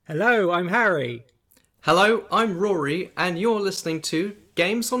Hello, I'm Harry. Hello, I'm Rory, and you're listening to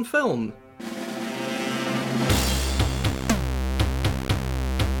Games on Film.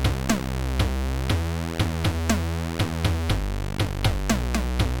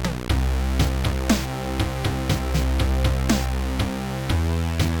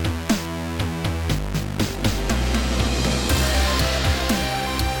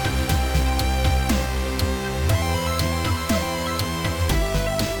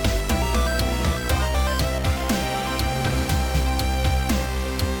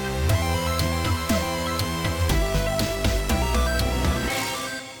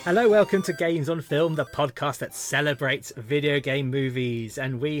 Hello, welcome to Games on Film, the podcast that celebrates video game movies.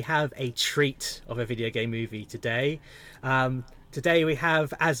 And we have a treat of a video game movie today. Today we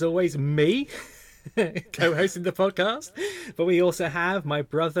have, as always, me co-hosting the podcast. But we also have my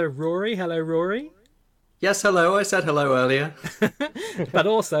brother Rory. Hello, Rory. Yes, hello. I said hello earlier. But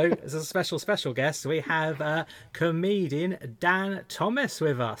also, as a special guest, we have comedian Dan Thomas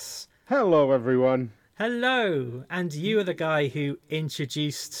with us. Hello, everyone. Hello, and you are the guy who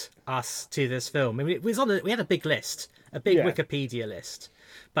introduced us to this film. I mean, it was we had a big list, a big Wikipedia list,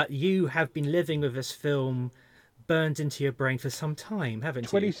 but you have been living with this film burned into your brain for some time, haven't you?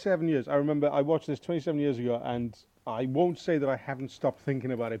 27 years. I remember I watched this 27 years ago, and I won't say that I haven't stopped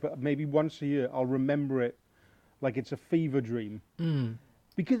thinking about it, but maybe once a year I'll remember it like it's a fever dream.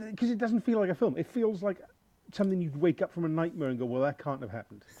 Because it doesn't feel like a film. It feels like something you'd wake up from a nightmare and go, well, that can't have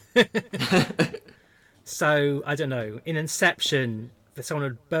happened. So, I don't know, in Inception, that someone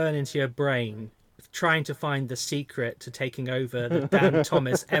would burn into your brain trying to find the secret to taking over the Dan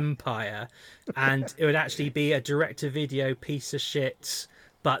Thomas empire, and it would actually be a direct-to-video piece of shit,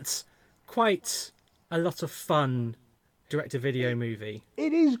 but quite a lot of fun direct-to-video movie.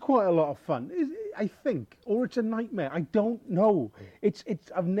 It is quite a lot of fun, I think, or it's a nightmare. I don't know.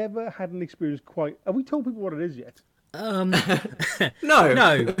 I've never had an experience quite... Have we told people what it is yet?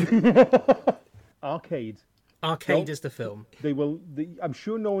 No. Arcade. Arcade is the film. I'm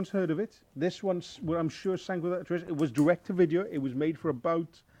sure no one's heard of it. This one's, well, I'm sure, sank without a trace. It was direct to video. It was made for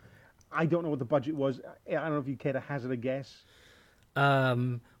about, I don't know what the budget was. I don't know if you care to hazard a guess.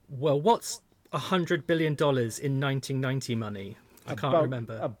 Well, what's $100 billion in 1990 money? I can't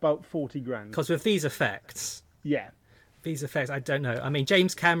remember. About 40 grand. Because with these effects, I don't know. I mean,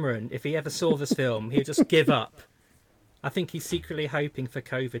 James Cameron, if he ever saw this film, he'd just give up. I think he's secretly hoping for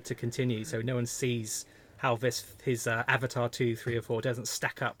COVID to continue, so no one sees how his Avatar 2, 3 or 4 doesn't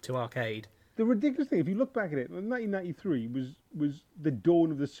stack up to Arcade. The ridiculous thing, if you look back at it, 1993 was the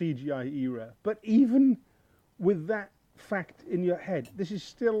dawn of the CGI era. But even with that fact in your head, this is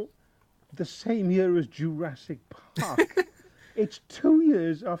still the same year as Jurassic Park. It's 2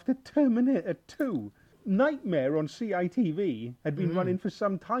 years after Terminator 2. Nightmare on CITV had been running for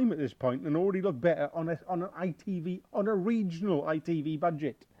some time at this point and already looked better on a regional ITV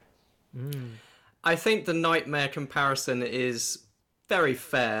budget. I think the Nightmare comparison is very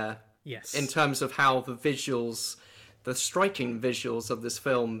fair. Yes. In terms of how the striking visuals of this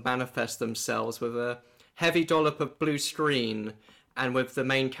film manifest themselves with a heavy dollop of blue screen and with the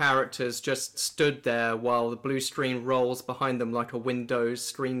main characters just stood there while the blue screen rolls behind them like a Windows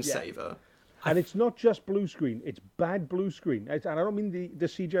screensaver. Yeah. And it's not just blue screen, it's bad blue screen. And I don't mean the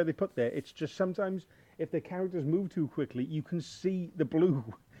CGI they put there, it's just sometimes if the characters move too quickly, you can see the blue.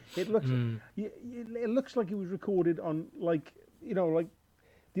 It looks it looks like it was recorded on like the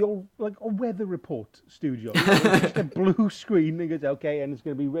old a weather report studio. Just a blue screen and goes, okay, and it's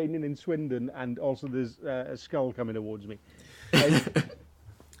going to be raining in Swindon and also there's a skull coming towards me.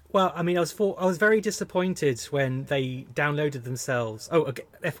 Well, I mean, I was very disappointed when they downloaded themselves. Oh, okay,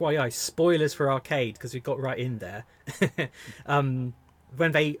 FYI, spoilers for Arcade, because we got right in there. When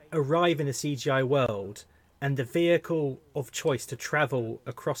they arrive in a CGI world, and the vehicle of choice to travel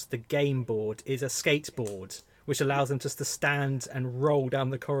across the game board is a skateboard, which allows them just to stand and roll down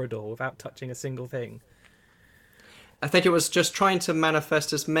the corridor without touching a single thing. I think it was just trying to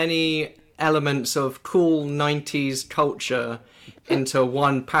manifest as many elements of cool 90s culture into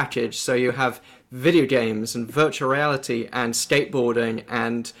one package. So you have video games and virtual reality and skateboarding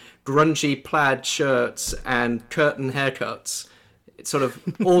and grungy plaid shirts and curtain haircuts. It's sort of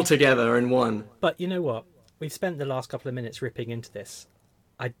all together in one. But you know what? We've spent the last couple of minutes ripping into this.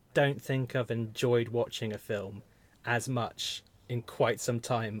 I don't think I've enjoyed watching a film as much in quite some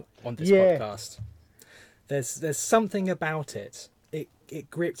time on this podcast. There's something about it. It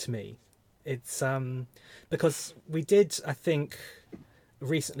gripped me. It's because we did, I think,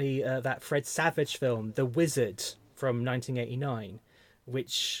 recently that Fred Savage film, The Wizard from 1989,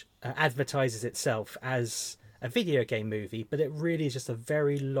 which advertises itself as a video game movie, but it really is just a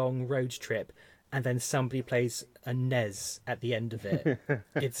very long road trip, and then somebody plays a NES at the end of it.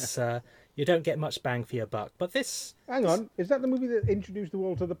 It's you don't get much bang for your buck. But this... Hang on, is that the movie that introduced the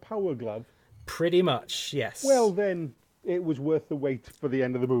world to the Power Glove? Pretty much, yes. Well, then it was worth the wait for the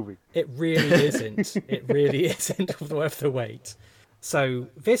end of the movie. It really isn't. It really isn't worth the wait. So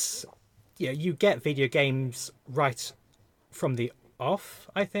this, you get video games right from the off,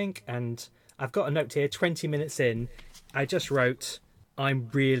 I think. And I've got a note here, 20 minutes in, I just wrote, I'm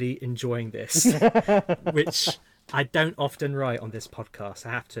really enjoying this, which I don't often write on this podcast,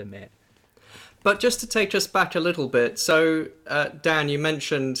 I have to admit. But just to take us back a little bit, so Dan, you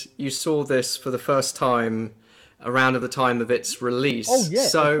mentioned you saw this for the first time around at the time of its release. Oh, yeah,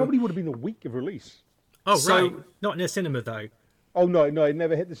 so it probably would have been the week of release. Oh, So- right. Not in a cinema, though. Oh, no, it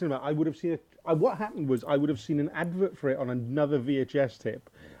never hit the cinema. I would have seen it. What happened was I would have seen an advert for it on another VHS tape,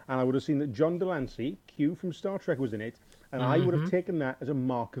 and I would have seen that John Delancey, Q from Star Trek, was in it, and I would have taken that as a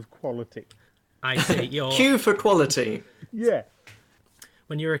mark of quality. I see. Q for quality. Yeah.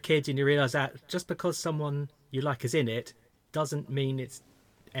 When you're a kid and you realise that just because someone you like is in it doesn't mean it's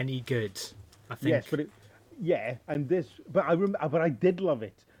any good, I think. Yes, but I did love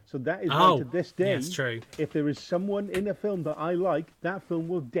it. So that is why to this day, yes, true. if there is someone in a film that I like, that film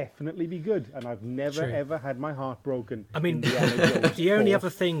will definitely be good. And I've never True. ever had my heart broken. I mean, in the anecdote the only of- other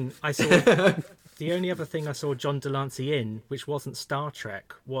thing I saw, John Delancey in, which wasn't Star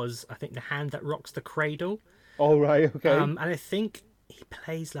Trek, was I think The Hand That Rocks the Cradle. Oh right, okay. And I think he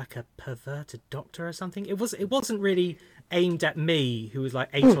plays like a perverted doctor or something. It wasn't really aimed at me, who was like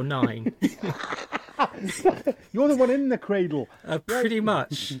 8 or 9. You're the one in the cradle. Pretty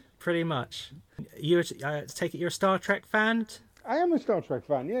much. You take it you're a Star Trek fan? I am a Star Trek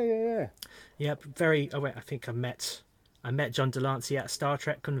fan. Yeah. Yep. Very. Oh wait, I think I met John Delancey at a Star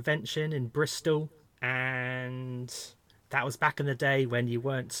Trek convention in Bristol, and that was back in the day when you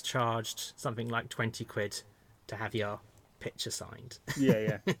weren't charged something like 20 quid to have your picture signed.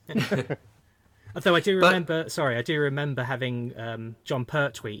 Yeah. Although I do remember having John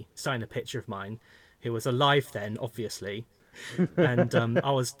Pertwee sign a picture of mine, who was alive then, obviously, and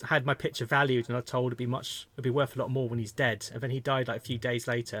I had my picture valued, and I was told it'd be worth a lot more when he's dead. And then he died like a few days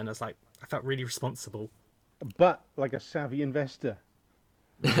later, and I felt really responsible. But like a savvy investor.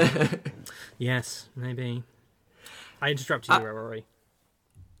 Yes, maybe. I interrupted you, Rory.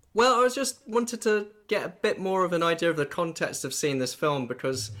 Well, I was just wanted to get a bit more of an idea of the context of seeing this film,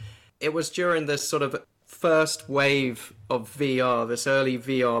 because it was during this sort of first wave of VR, this early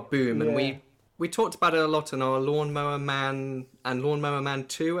VR boom, and we talked about it a lot in our Lawnmower Man and Lawnmower Man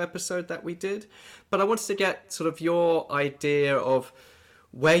 2 episode that we did. But I wanted to get sort of your idea of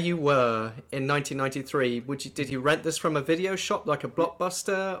where you were in 1993. Did you rent this from a video shop like a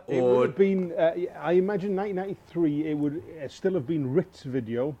Blockbuster, It would have been, I imagine 1993, it would still have been Ritz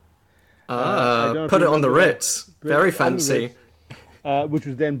Video. I don't know if put you it on the remember that, Ritz. but Very on the fancy. Ritz, which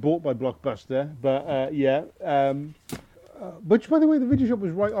was then bought by Blockbuster. But which, by the way, the video shop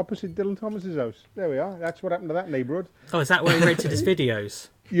was right opposite Dylan Thomas's house. There we are. That's what happened to that neighbourhood. Oh, is that where he rented his videos?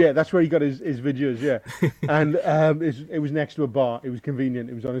 Yeah, that's where he got his videos, yeah. And it was next to a bar. It was convenient.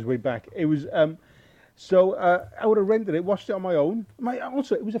 It was on his way back. It was, so I would have rented it, watched it on my own.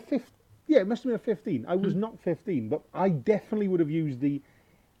 Also, it was it must have been a 15. I was not 15, but I definitely would have used I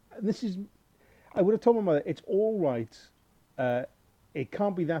would have told my mother, it's all right. It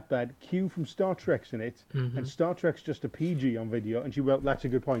can't be that bad. Q from Star Trek's in it, and Star Trek's just a PG on video. And she went, that's a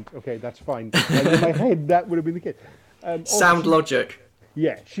good point. Okay, that's fine. And in my head, that would have been the case. Sound logic.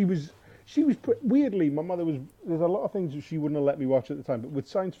 Yeah, she was weirdly, my mother there's a lot of things that she wouldn't have let me watch at the time, but with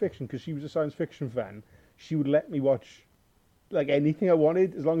science fiction, because she was a science fiction fan, she would let me watch like anything I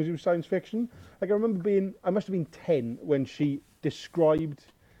wanted as long as it was science fiction. Like I remember I must have been 10 when she described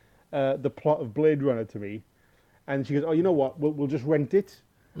the plot of Blade Runner to me, and she goes, oh, you know what, we'll just rent it.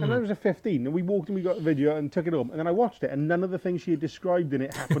 And I was a 15, and we walked and we got the video and took it home, and then I watched it, and none of the things she had described in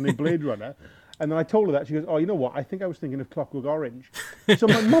it happened in Blade Runner. And then I told her that. She goes, oh, you know what? I think I was thinking of Clockwork Orange. So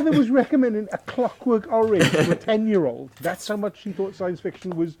my mother was recommending a Clockwork Orange to a 10-year-old. That's how much she thought science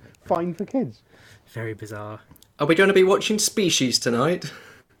fiction was fine for kids. Very bizarre. Are we going to be watching Species tonight?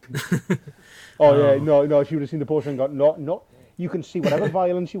 Oh, yeah, no, she would have seen the poster and gone, no, you can see whatever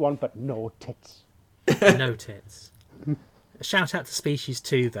violence you want, but no tits. No tits. Shout out to Species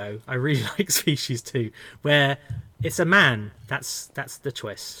 2, though. I really like Species 2, where it's a man. That's the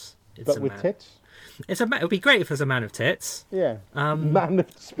twist. It's But a with man. tits? It would be great if there's a man of tits. Yeah. Man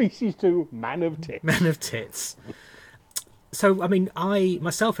of Species 2, man of tits. Man of tits. So, I mean,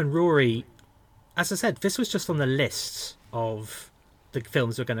 myself and Rory, as I said, this was just on the list of the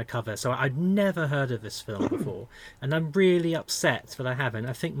films we're going to cover. So I'd never heard of this film before, and I'm really upset that I haven't.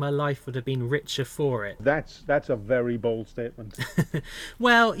 I think my life would have been richer for it. That's a very bold statement.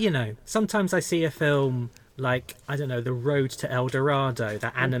 Well, sometimes I see a film like, I don't know, The Road to El Dorado,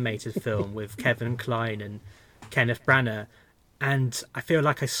 that animated film with Kevin Kline and Kenneth Branagh, and I feel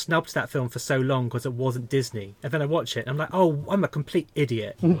like I snubbed that film for so long because it wasn't Disney. And then I watch it and I'm like, oh, I'm a complete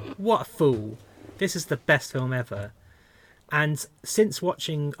idiot. What a fool. This is the best film ever. And since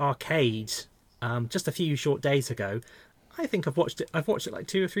watching Arcade just a few short days ago, I think I've watched it like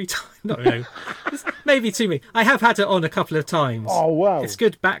 2 or 3 times. No, maybe too many. I have had it on a couple of times. Oh, wow. It's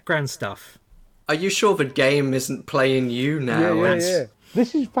good background stuff. Are you sure the game isn't playing you now? Yeah.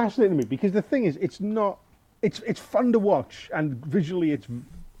 This is fascinating to me because the thing is, it's fun to watch, and visually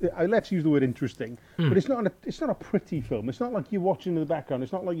let's use the word interesting, but it's not a pretty film. It's not like you're watching in the background.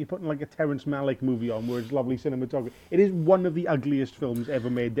 It's not like you're putting like a Terrence Malick movie on where it's lovely cinematography. It is one of the ugliest films ever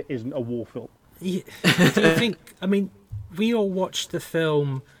made that isn't a war film. Yeah. Do you think, we all watched the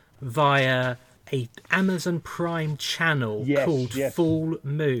film via a Amazon Prime channel called Full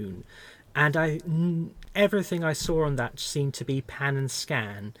Moon, and everything I saw on that seemed to be pan and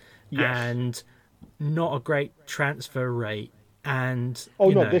scan, and not a great transfer rate. And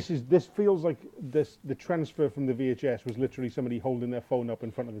this feels like the transfer from the VHS was literally somebody holding their phone up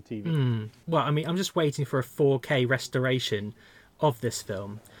in front of the TV. Well, I'm just waiting for a 4K restoration of this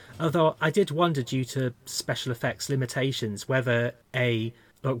film, although I did wonder, due to special effects limitations, whether a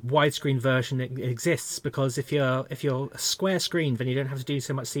widescreen version exists, because if you're a square screen, then you don't have to do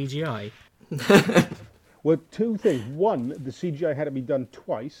so much CGI. Well, 2 things. One, the CGI had to be done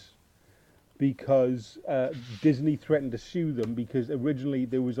twice because Disney threatened to sue them, because originally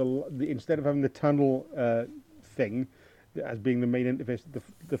there was instead of having the tunnel thing as being the main interface at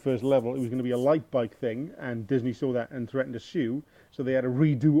the first level, it was going to be a light bike thing, and Disney saw that and threatened to sue, so they had to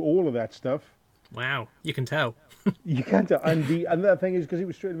redo all of that stuff. Wow, you can tell. You can't tell. And the other thing is, because it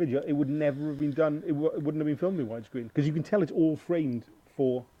was straight to video, it would never have been done, it wouldn't have been filmed in widescreen, because you can tell it's all framed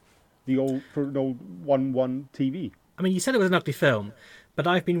for an old 1.1 TV. You said it was an ugly film, but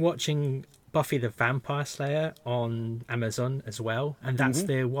I've been watching Buffy the Vampire Slayer on Amazon as well, and that's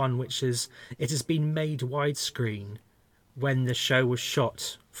the one which it has been made widescreen when the show was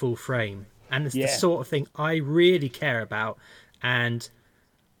shot full frame, and it's the sort of thing I really care about, and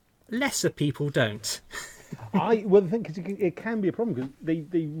lesser people don't. The thing is, it can be a problem, because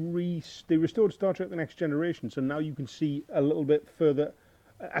they restored Star Trek: The Next Generation, so now you can see a little bit further,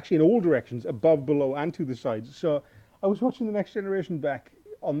 actually in all directions, above, below, and to the sides. So I was watching The Next Generation back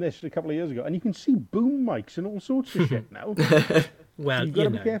on this a couple of years ago, and you can see boom mics and all sorts of shit now. Well, you've got to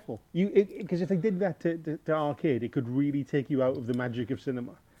be careful. Because if they did that to Arcade, it could really take you out of the magic of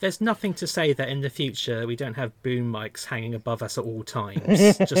cinema. There's nothing to say that in the future we don't have boom mics hanging above us at all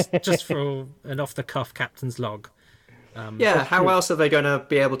times, just for an off-the-cuff captain's log. How else are they going to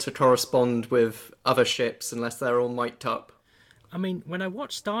be able to correspond with other ships unless they're all mic'd up? When I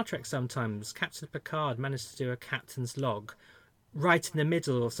watch Star Trek sometimes, Captain Picard managed to do a captain's log right in the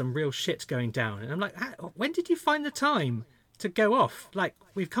middle of some real shit going down. And I'm like, when did you find the time to go off? Like,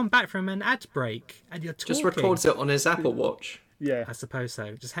 we've come back from an ad break and you're talking. Just records it on his Apple Watch. Yeah. I suppose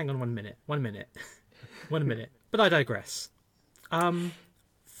so. Just hang on 1 minute. 1 minute. 1 minute. But I digress.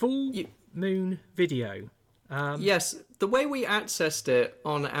 Full Moon Video. Yes, the way we accessed it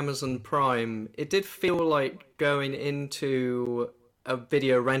on Amazon Prime, it did feel like going into a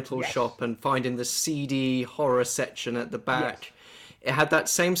video rental shop and finding the CD horror section at the back. It had that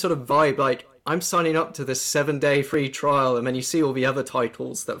same sort of vibe, like, I'm signing up to this 7-day free trial, and then you see all the other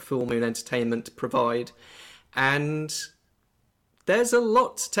titles that Full Moon Entertainment provide, and there's a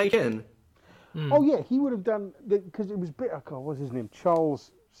lot to take in. Oh yeah, he would have done, because it was what was his name?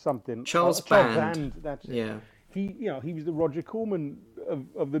 Charles something. Charles Band. That's it. Yeah. He was the Roger Corman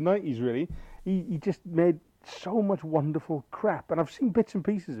of the 90s, really. He just made so much wonderful crap, and I've seen bits and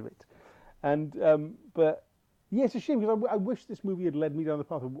pieces of it. And but yeah, it's a shame, because I wish this movie had led me down the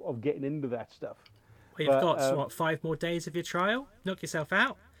path of getting into that stuff. Well, you've got 5 more days of your trial. Knock yourself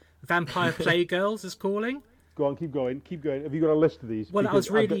out. Vampire Playgirls is calling. Go on, keep going. Have you got a list of these? Well, I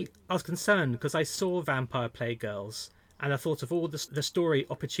was concerned because I saw Vampire Playgirls, and I thought of all the story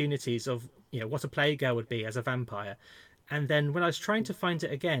opportunities of what a playgirl would be as a vampire. And then when I was trying to find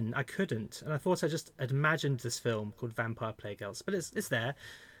it again, I couldn't. And I thought I just had imagined this film called Vampire Playgirls. But it's there.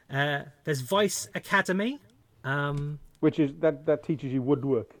 There's Vice Academy. Which is, that teaches you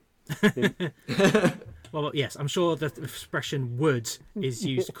woodwork. Well, yes, I'm sure the expression wood is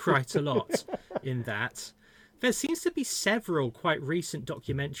used quite a lot in that. There seems to be several quite recent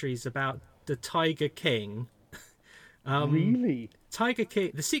documentaries about the Tiger King. Really? Tiger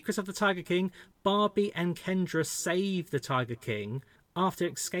King, The Secrets of the Tiger King. Barbie and Kendra save the Tiger King after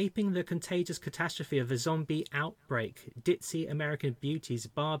escaping the contagious catastrophe of a zombie outbreak. Ditzy American beauties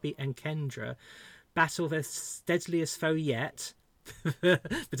Barbie and Kendra battle their deadliest foe yet. The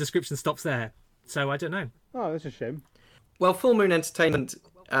description stops there, so I don't know. Oh, that's a shame. Well, Full Moon Entertainment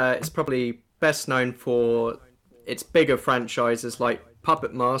is probably best known for its bigger franchises like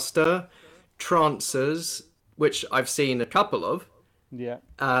Puppet Master, Trancers, which I've seen a couple of, Yeah.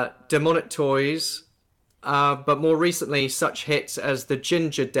 Demonic Toys, but more recently such hits as The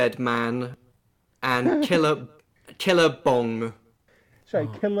Ginger Dead Man and Killer Bong. Sorry,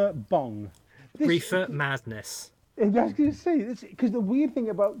 Killer Bong. Reefer Madness. I was going to say this because the weird thing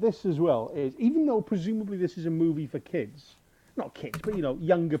about this as well is, even though presumably this is a movie for kids, not kids, but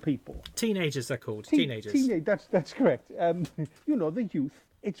younger people, Teenagers, they're called. Teenagers. That's correct. The youth.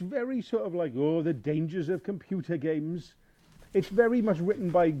 It's very sort of like, the dangers of computer games. It's very much written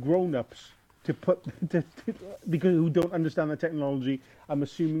by grown-ups because who don't understand the technology. I'm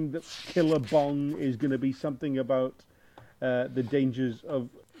assuming that Killer Bong is going to be something about the dangers of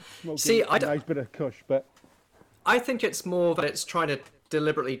smoking a nice bit of kush, but I think it's more that it's trying to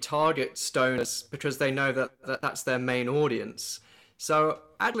deliberately target stoners because they know that that's their main audience. So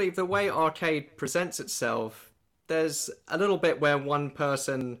actually, the way Arcade presents itself, there's a little bit where one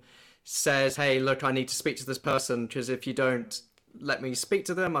person says, hey, look, I need to speak to this person because if you don't let me speak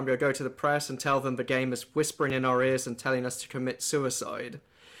to them, I'm going to go to the press and tell them the game is whispering in our ears and telling us to commit suicide,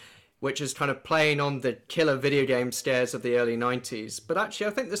 which is kind of playing on the killer video game scares of the early 90s. But actually,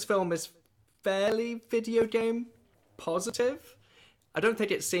 I think this film is fairly video game positive. I don't think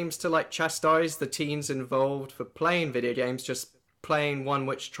it seems to chastise the teens involved for playing video games, just playing one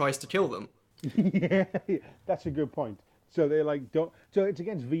which tries to kill them. Yeah, that's a good point. So they're don't. So it's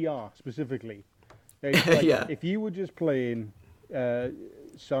against VR specifically. Yeah. If you were just playing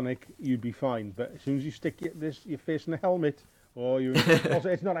Sonic, you'd be fine. But as soon as you stick your face in a helmet, or you also,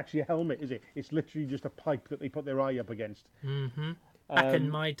 it's not actually a helmet, is it? It's literally just a pipe that they put their eye up against. Mm-hmm. Back in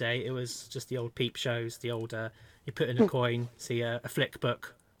my day, it was just the old peep shows. The old you put in a coin, see a flick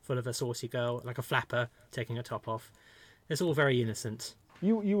book full of a saucy girl, like a flapper taking her top off. It's all very innocent.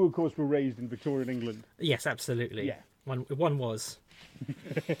 You of course were raised in Victorian England. Yes, absolutely. Yeah. One was.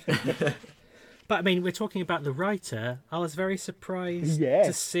 But I mean, we're talking about the writer. I was very surprised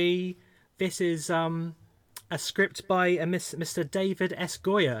to see this is a script by a Mr. David S.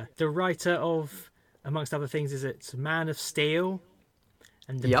 Goyer, the writer of, amongst other things, is it Man of Steel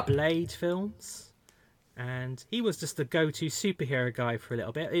and the Blade films. And he was just the go-to superhero guy for a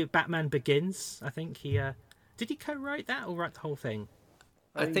little bit. Batman Begins, I think he did he co-write that or write the whole thing?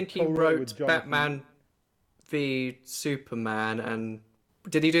 I think he wrote Batman v Superman, and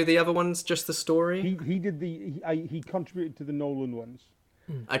did he do the other ones? Just the story? He did he contributed to the Nolan ones.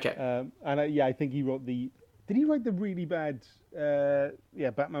 Okay. I think he wrote the. Did he write the really bad?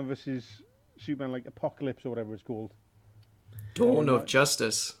 Batman versus Superman, like Apocalypse or whatever it's called. Dawn of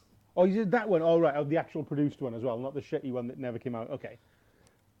Justice. Oh, you did that one. All right, the actual produced one as well, not the shitty one that never came out. Okay.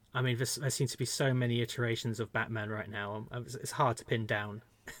 I mean, there seems to be so many iterations of Batman right now. It's hard to pin down.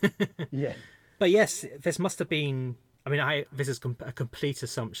 Yeah. But yes, this must have been. I mean, this is a complete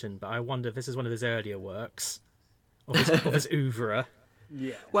assumption, but I wonder if this is one of his earlier works, of his oeuvre.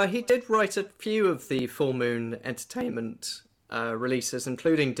 Yeah. Well, he did write a few of the Full Moon Entertainment releases,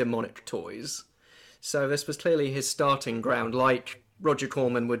 including Demonic Toys. So this was clearly his starting ground, like Roger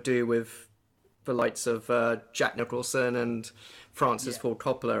Corman would do with the likes of Jack Nicholson and Francis Ford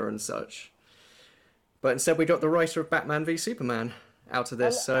Coppola and such. But instead we got the writer of Batman v Superman out of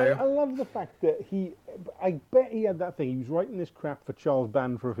this. I love the fact that I bet he had that thing. He was writing this crap for Charles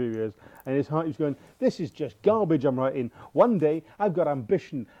Band for a few years, and his heart was going, this is just garbage I'm writing. One day, I've got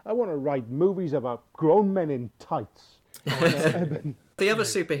ambition. I want to write movies about grown men in tights. The other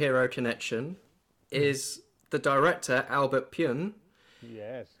superhero connection is the director, Albert Pyun,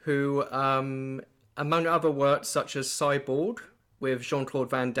 who, among other works such as Cyborg with Jean-Claude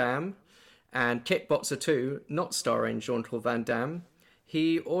Van Damme and Kickboxer 2, not starring Jean-Claude Van Damme,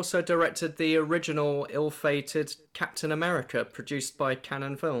 he also directed the original ill-fated Captain America, produced by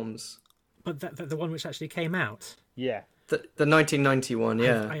Cannon Films. But the one which actually came out? Yeah. The 1991,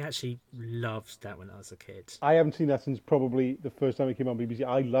 yeah. I actually loved that when I was a kid. I haven't seen that since probably the first time it came on BBC.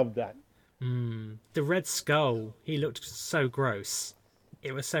 I loved that. The Red Skull, he looked so gross.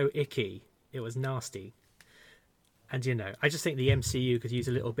 It was so icky. It was nasty. And, I just think the MCU could use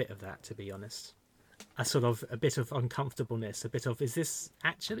a little bit of that, to be honest. A bit of uncomfortableness, a bit of, is this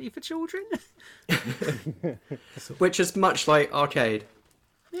actually for children? Which is much like Arcade.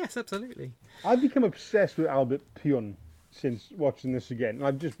 Yes, absolutely. I've become obsessed with Albert Pyun. since watching this again. And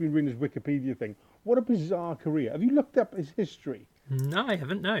I've just been reading his Wikipedia thing. What a bizarre career. Have you looked up his history? No, I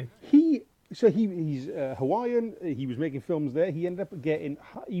haven't, no. He's Hawaiian. He was making films there. He ended up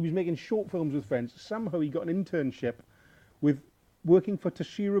he was making short films with friends. Somehow he got an internship with working for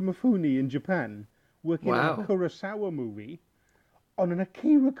Toshiro Mifune in Japan, working on a Kurosawa movie, on an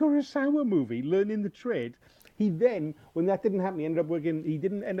Akira Kurosawa movie, learning the trade. He then, when that didn't happen, he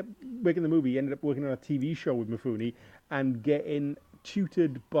didn't end up working the movie, he ended up working on a TV show with Mifune and getting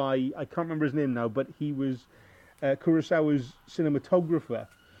tutored by, I can't remember his name now, but he was Kurosawa's cinematographer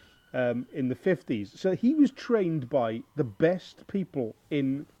in the 50s. So he was trained by the best people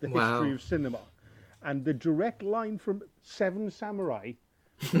in the history of cinema. And the direct line from Seven Samurai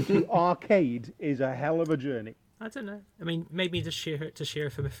to Arcade is a hell of a journey. I don't know. I mean, maybe Toshiro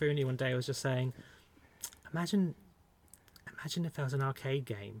Mifune one day was just saying, imagine if there was an arcade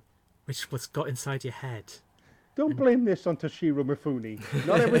game which got inside your head. Don't blame this on Toshiro Mifune.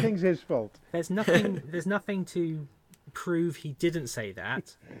 Not everything's his fault. There's nothing to prove he didn't say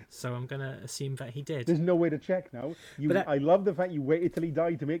that, so I'm going to assume that he did. There's no way to check now. I love the fact you waited till he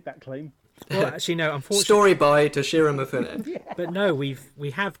died to make that claim. Well, actually, no, unfortunately... Story by Toshiro Mifune. Yeah. But no, we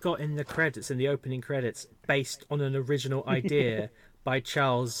have got in the credits, in the opening credits, based on an original idea by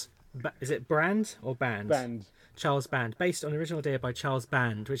Charles... Is it Brand or Band? Band. Charles Band. Based on an original idea by Charles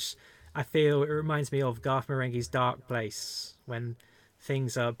Band, which I feel it reminds me of Garth Marenghi's Dark Place, when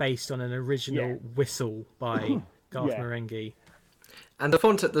things are based on an original whistle by Garth Marenghi. And the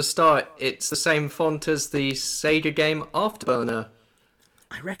font at the start, it's the same font as the Sega game Afterburner.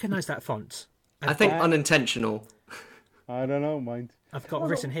 I recognise that font. I think unintentional. I don't know, mind. I've got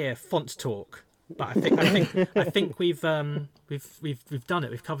written here Font Talk, but I think we've done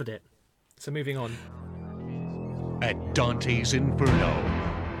it. We've covered it. So moving on. At Dante's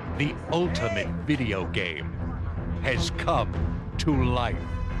Inferno, the ultimate video game has come to life.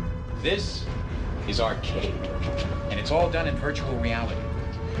 This is Arcade, and it's all done in virtual reality.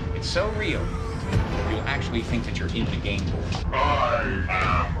 It's so real, you'll actually think that you're in the game board. I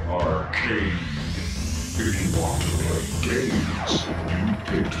am Arcade. If you want to play games, you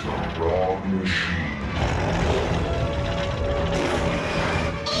picked the wrong machine.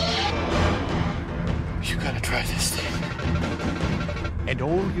 You gotta try this thing. And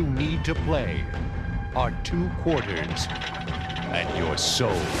all you need to play are 2 quarters and your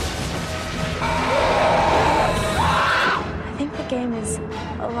soul. I think the game is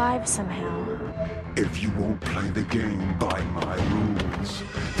alive somehow. If you won't play the game by my rules,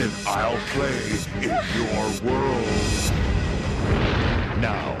 then I'll play in your world.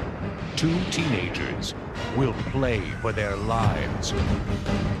 Now, 2 teenagers will play for their lives.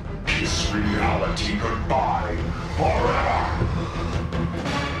 Kiss reality goodbye forever.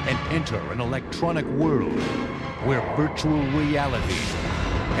 And enter an electronic world where virtual reality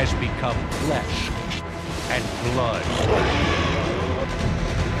has become flesh and blood.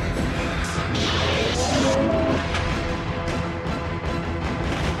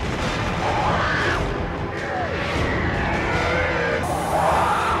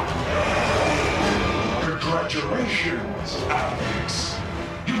 Congratulations, Alex.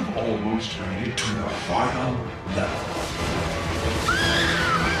 You've almost made it to the final level.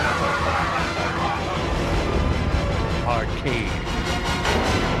 Arcade.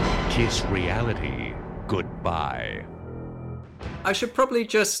 Kiss reality goodbye. I should probably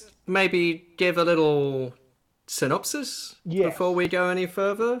just maybe give a little synopsis before we go any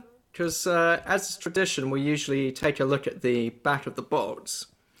further. Because as is tradition, we usually take a look at the back of the box.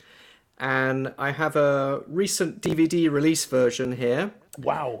 And I have a recent DVD release version here.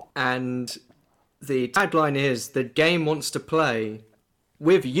 Wow. And the tagline is, "The game wants to play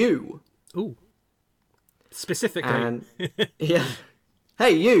with you." Ooh. Specifically. And, yeah.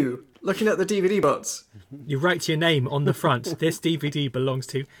 Hey, you, looking at the DVD box. You write your name on the front. This DVD belongs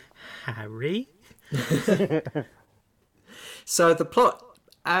to Harry. So the plot,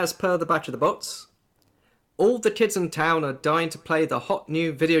 as per the back of the box, all the kids in town are dying to play the hot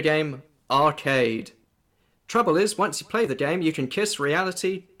new video game Arcade. Trouble is, once you play the game, you can kiss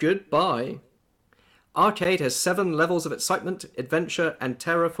reality goodbye. Arcade has 7 levels of excitement, adventure, and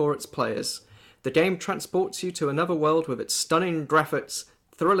terror for its players. The game transports you to another world with its stunning graphics,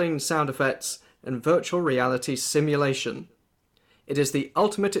 thrilling sound effects, and virtual reality simulation. It is the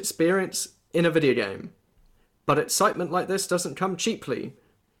ultimate experience in a video game. But excitement like this doesn't come cheaply.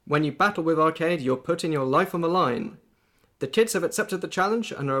 When you battle with Arcade, you're putting your life on the line. The kids have accepted the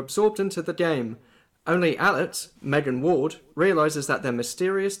challenge and are absorbed into the game. Only Alex, Megan Ward, realises that their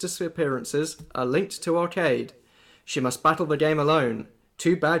mysterious disappearances are linked to Arcade. She must battle the game alone.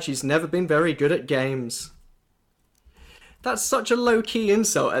 Too bad she's never been very good at games. That's such a low-key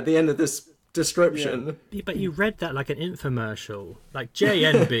insult at the end of this description. Yeah, but you read that like an infomercial, like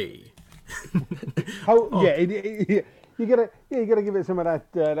JNB. You gotta give it some of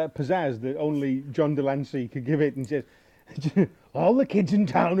that pizzazz that only John Delancey could give it, and just all the kids in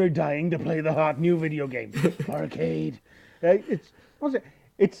town are dying to play the hot new video game, Arcade.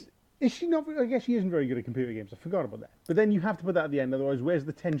 Is she not? I guess she isn't very good at computer games. I forgot about that. But then you have to put that at the end, otherwise, where's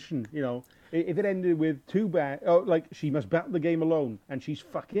the tension? You know, if it ended with too bad, like she must battle the game alone, and she's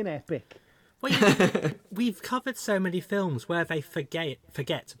fucking epic. Well, we've covered so many films where they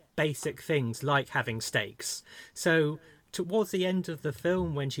forget basic things like having stakes. So towards the end of the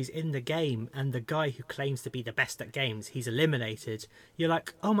film, when she's in the game and the guy who claims to be the best at games, he's eliminated, you're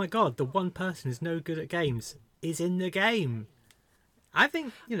like, oh my god, the one person who's no good at games is in the game. I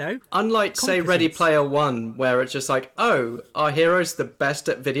think, unlike, say, Ready Player One, where it's just like, oh, our hero's the best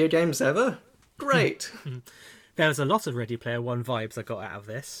at video games ever? Great. There was a lot of Ready Player One vibes I got out of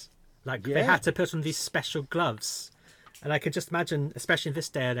this. Like, they had to put on these special gloves. And I could just imagine, especially in this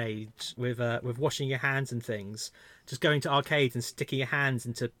day and age, with washing your hands and things, just going to arcades and sticking your hands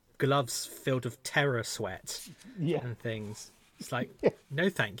into gloves filled with terror sweat and things. It's like, no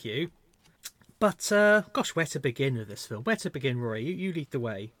thank you. But, gosh, where to begin with this film? Where to begin, Rory? You lead the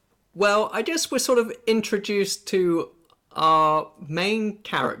way. Well, I guess we're sort of introduced to our main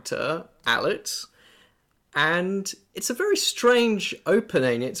character, Alex, and it's a very strange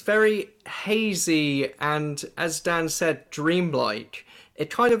opening. It's very hazy and, as Dan said, dreamlike. It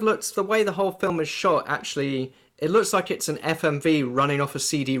kind of looks, the way the whole film is shot, actually, it looks like it's an FMV running off a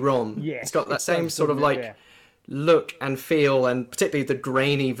CD-ROM. Yes, it's got that same sort of, like, look and feel, and particularly the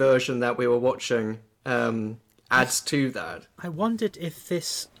grainy version that we were watching adds to that. I wondered if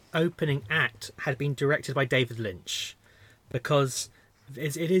this opening act had been directed by David Lynch, because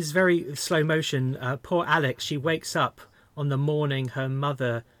it is very slow motion. Poor Alex, she wakes up on the morning her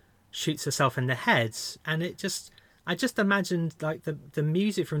mother shoots herself in the head, and I just imagined like the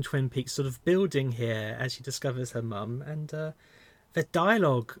music from Twin Peaks sort of building here as she discovers her mum, and the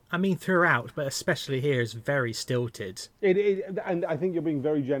dialogue, I mean, throughout, but especially here, is very stilted. And I think you're being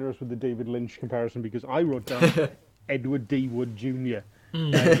very generous with the David Lynch comparison, because I wrote down Edward D. Wood Jr.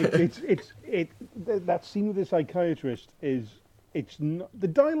 That scene with the psychiatrist it's not the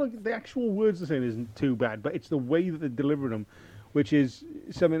dialogue, the actual words they're saying isn't too bad, but it's the way that they deliver them, which is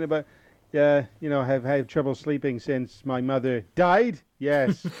something about, I've had trouble sleeping since my mother died.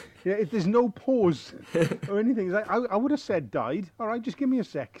 Yes. There's no pause or anything. It's like, I would have said died. All right, just give me a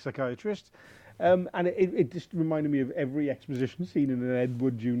sec, psychiatrist. And it just reminded me of every exposition scene in an Ed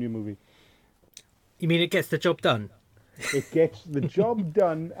Wood Jr. movie. You mean it gets the job done? It gets the job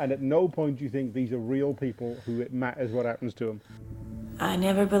done, and at no point do you think these are real people who it matters what happens to them. I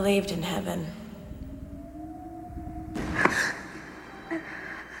never believed in heaven.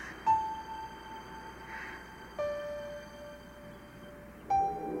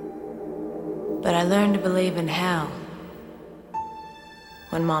 But I learned to believe in hell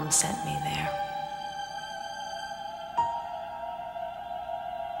when Mom sent me there.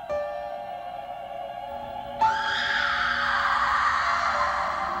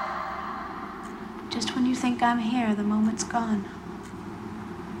 Just when you think I'm here, the moment's gone.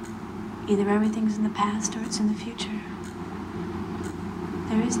 Either everything's in the past or it's in the future.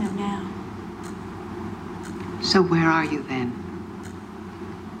 There is no now. So where are you then?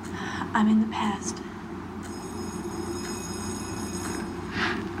 I'm in the past.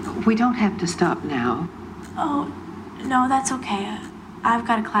 We don't have to stop now. Oh, no, that's okay. I've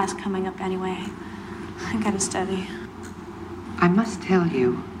got a class coming up anyway. I gotta study. I must tell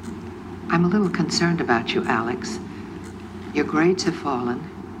you, I'm a little concerned about you, Alex. Your grades have fallen.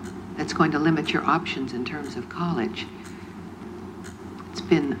 That's going to limit your options in terms of college. It's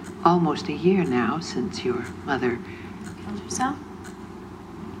been almost a year now since your mother... Killed herself?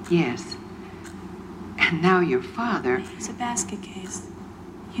 Yes. And now your father... He's a basket case.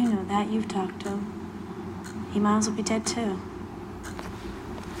 You know that. You've talked to him. He might as well be dead, too.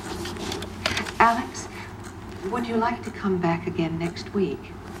 Alex, would you like to come back again next week?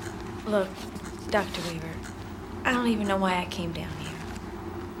 Look, Dr. Weaver, I don't even know why I came down here.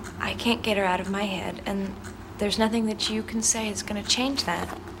 I can't get her out of my head, and there's nothing that you can say is going to change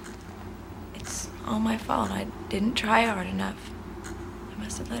that. It's all my fault. I didn't try hard enough. I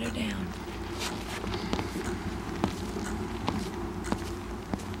must have let her down.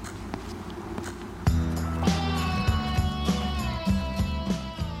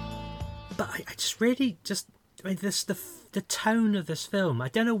 But I just really I mean, the tone of this film, I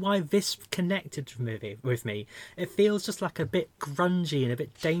don't know why this connected with me. It feels just like a bit grungy and a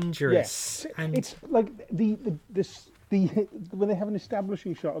bit dangerous. Yes. And it's like this when they have an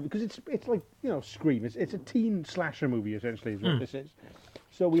establishing shot of it, because it's like, you know, Scream. It's a teen slasher movie essentially is what this is.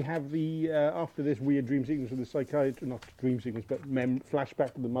 So we have the after this weird dream sequence with the psychiatrist, not dream sequence, but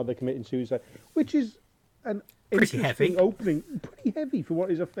flashback to the mother committing suicide, which is an pretty heavy opening, pretty heavy for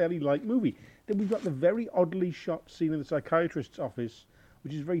what is a fairly light movie. Then we've got the very oddly shot scene in the psychiatrist's office,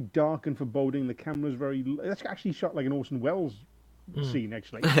 which is very dark and foreboding. The camera's very... That's actually shot like an Orson Welles scene,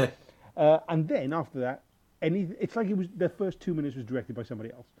 actually. And then, after that, it's like the first 2 minutes was directed by somebody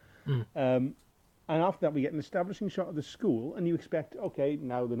else. And after that, we get an establishing shot of the school, and you expect, okay,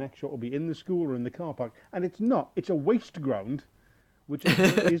 now the next shot will be in the school or in the car park. And it's not. It's a waste ground, which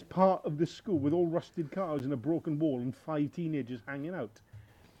is part of the school, with all rusted cars and a broken wall and 5 teenagers hanging out.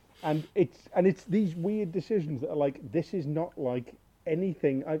 And it's these weird decisions that are like, this is not like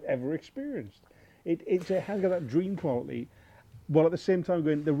anything I've ever experienced. It has got that dream quality, while at the same time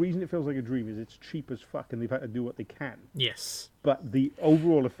going, the reason it feels like a dream is it's cheap as fuck and they've had to do what they can. Yes. But the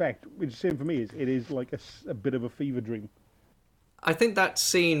overall effect, which is the same for me, is it is like a bit of a fever dream. I think that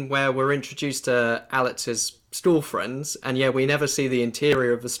scene where we're introduced to Alex's school friends, and yeah, we never see the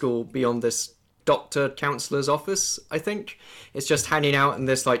interior of the school beyond this doctor counselor's office, I think. It's just hanging out in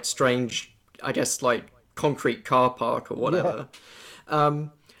this like strange, I guess, like concrete car park or whatever. Yeah.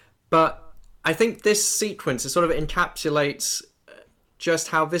 But I think this sequence, it sort of encapsulates just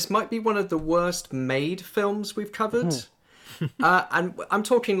how this might be one of the worst made films we've covered. And I'm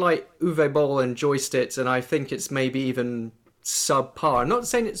talking like Uwe Boll and Joysticks, and I think it's maybe even subpar. I'm not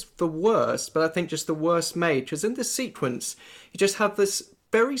saying it's the worst, but I think just the worst made, because in this sequence, you just have this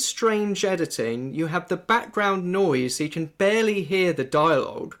very strange editing. You have the background noise, so you can barely hear the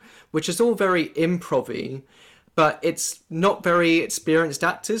dialogue, which is all very improv-y, but it's not very experienced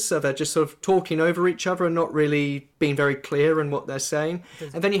actors, so they're just sort of talking over each other and not really being very clear in what they're saying.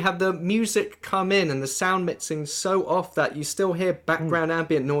 And then you have the music come in and the sound mixing so off that you still hear background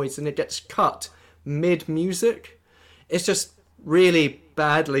ambient noise and it gets cut mid-music. It's just really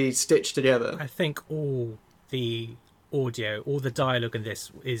badly stitched together. I think all the audio, all the dialogue in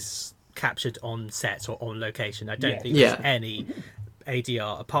this is captured on set or on location. I don't think there's any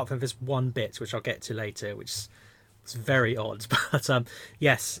ADR apart from this one bit, which I'll get to later, which is very odd. But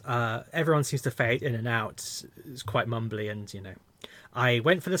everyone seems to fade in and out. It's quite mumbly, and you know, I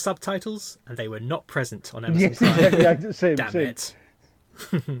went for the subtitles and they were not present on Amazon Prime. Same. It.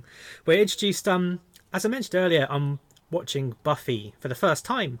 We're introduced. As I mentioned earlier, I'm watching Buffy for the first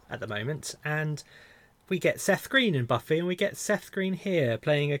time at the moment, and we get Seth Green in Buffy, and we get Seth Green here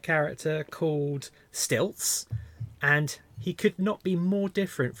playing a character called Stilts, and he could not be more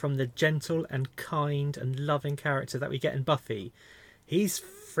different from the gentle and kind and loving character that we get in Buffy. He's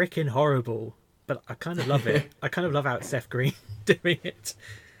freaking horrible, but I kind of love it. I kind of love how it's Seth Green doing it.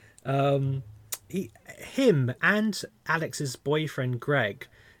 Him and Alex's boyfriend Greg,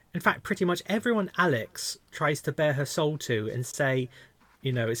 in fact, pretty much everyone Alex tries to bare her soul to and say,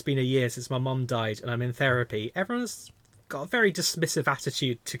 you know, it's been a year since my mum died and I'm in therapy. Everyone's got a very dismissive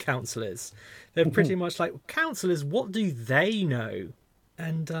attitude to counsellors. They're pretty much like, counsellors, what do they know?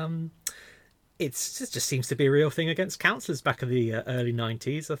 And it just seems to be a real thing against counsellors back in the early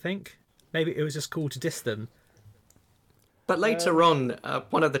 90s, I think. Maybe it was just cool to diss them. But later on,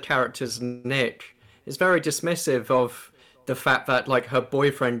 one of the characters, Nick, is very dismissive of the fact that like her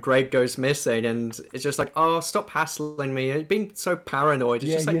boyfriend Greg goes missing, and it's just like, oh, stop hassling me. You've been so paranoid.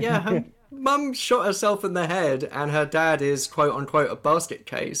 It's her mum shot herself in the head and her dad is quote unquote a basket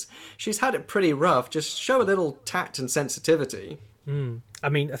case. She's had it pretty rough. Just show a little tact and sensitivity. I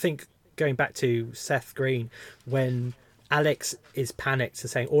mean, I think going back to Seth Green, when Alex is panicked and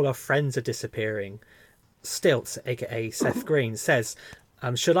saying all our friends are disappearing, Stilts, aka Seth Green, says,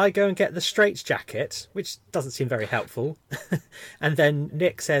 should I go and get the straitjacket? Which doesn't seem very helpful. And then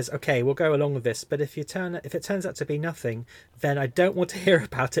Nick says, okay, we'll go along with this, but if it turns out to be nothing, then I don't want to hear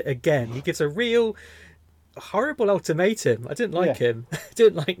about it again. He gives a real horrible ultimatum. I didn't like him. I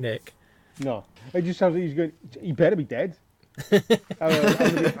didn't like Nick. No. It just sounds like he's going, he better be dead.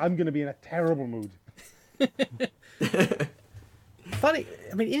 I'm going to be in a terrible mood. Funny,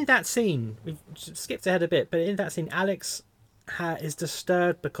 I mean, in that scene, we've skipped ahead a bit, but in that scene, Alex is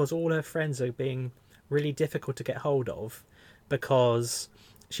disturbed because all her friends are being really difficult to get hold of because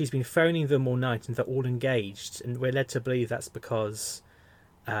she's been phoning them all night and they're all engaged, and we're led to believe that's because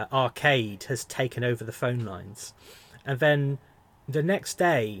Arcade has taken over the phone lines. And then the next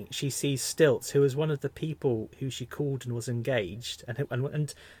day she sees Stilts, who was one of the people who she called and was engaged,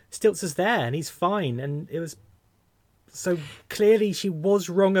 and Stilts is there and he's fine, and it was so clearly she was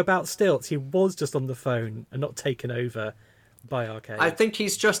wrong about Stilts. He was just on the phone and not taken over by arcade. I think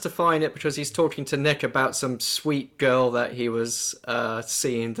he's justifying it because he's talking to Nick about some sweet girl that he was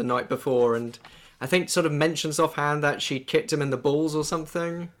seeing the night before, and I think sort of mentions offhand that she kicked him in the balls or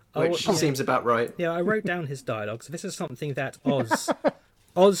something, which seems about right. Yeah, I wrote down his dialogue. So this is something that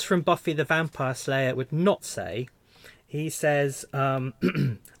Oz from Buffy the Vampire Slayer would not say. He says, I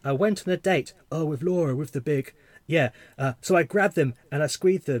went on a date, with Laura, with the big... Yeah, so I grabbed them and I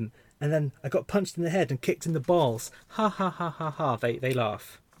squeezed them, and then I got punched in the head and kicked in the balls. Ha ha ha ha ha. They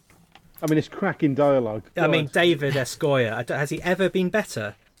laugh. I mean, it's cracking dialogue. I mean, David S. Goyer, has he ever been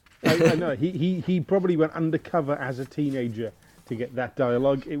better? I know. He probably went undercover as a teenager to get that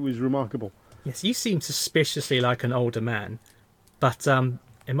dialogue. It was remarkable. Yes, you seem suspiciously like an older man, but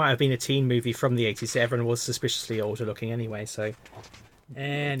it might have been a teen movie from the 80s, so everyone was suspiciously older looking anyway, so...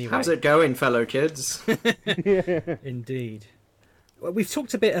 Anyway. How's it going, fellow kids? Indeed. Well, we've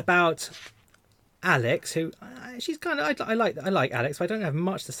talked a bit about Alex, who she's kind of I like Alex, but I don't have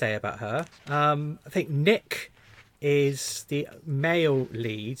much to say about her. I think Nick is the male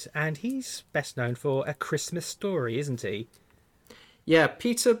lead, and he's best known for A Christmas Story, isn't he? Yeah,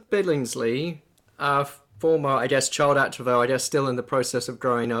 Peter Billingsley, former, I guess, child actor, though I guess still in the process of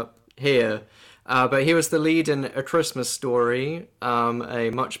growing up here. But he was the lead in A Christmas Story,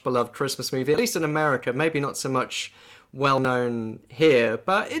 a much beloved Christmas movie, at least in America, maybe not so much well known here,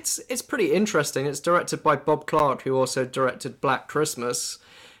 but it's pretty interesting. It's directed by Bob Clark, who also directed Black Christmas,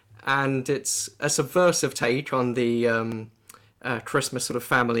 and it's a subversive take on the Christmas sort of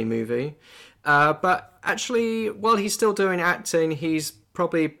family movie. But actually, while he's still doing acting, he's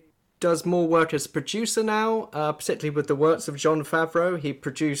probably does more work as producer now, particularly with the works of Jon Favreau. He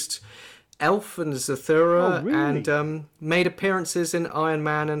produced Elf and Zathura, and made appearances in Iron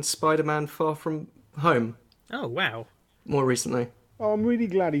Man and Spider-Man Far From Home. Oh, wow. More recently. Oh, I'm really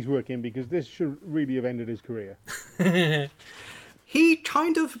glad he's working, because this should really have ended his career. He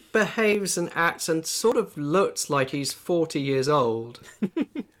kind of behaves and acts and sort of looks like he's 40 years old.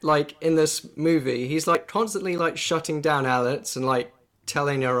 Like, in this movie, he's like constantly like shutting down Alex and like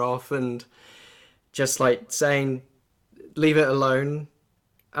telling her off and just like saying, leave it alone.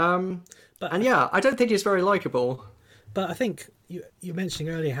 And yeah, I don't think he's very likable. But I think you mentioned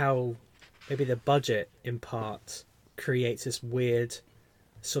earlier how maybe the budget in part creates this weird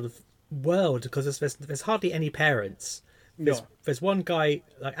sort of world, because there's hardly any parents. There's one guy,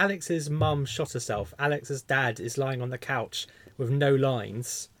 like Alex's mum shot herself. Alex's dad is lying on the couch with no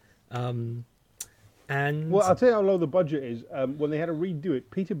lines. And well, I'll tell you how low the budget is. When they had to redo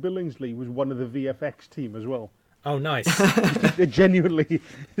it, Peter Billingsley was one of the VFX team as well. Oh, nice. They genuinely,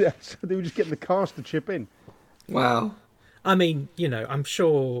 so they were just getting the cast to chip in. Wow. I mean, you know, I'm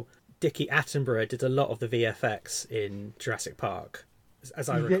sure Dickie Attenborough did a lot of the VFX in Jurassic Park, as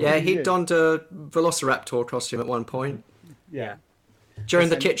I recall. Yeah, he donned a Velociraptor costume at one point. Yeah. During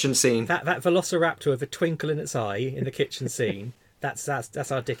the kitchen scene. That Velociraptor with a twinkle in its eye in the kitchen scene, that's our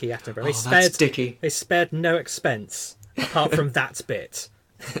Dickie Attenborough. That's Dickie. They spared no expense apart from that bit.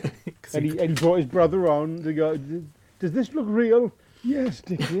 And he brought his brother on to go, does this look real? Yes,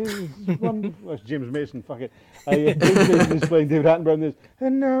 Dickie. It's wonderful. Well, it's James Mason, fuck it. James Mason is playing David Attenborough in this.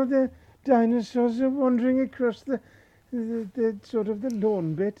 And now the dinosaurs are wandering across the sort of the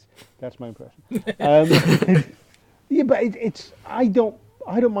lawn bit. That's my impression. Yeah, but it's I don't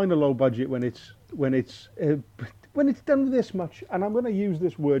mind a low budget when it's done with this much, and I'm going to use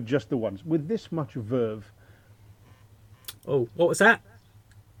this word just the once, with this much verve. Oh, what was that?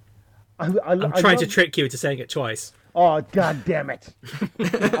 I'm trying to trick you into saying it twice. Oh, god damn it.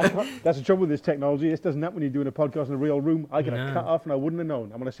 That's the trouble with this technology. This doesn't happen when you're doing a podcast in a real room. I could have cut off and I wouldn't have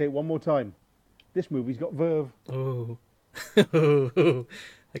known. I'm going to say it one more time. This movie's got verve. Oh. That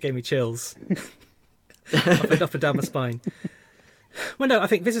gave me chills. up and down my spine. Well, no, I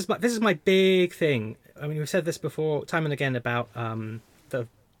think this is my big thing. I mean, we've said this before, time and again, about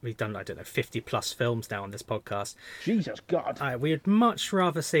we've done, I don't know, 50 plus films now on this podcast. Jesus God. We'd much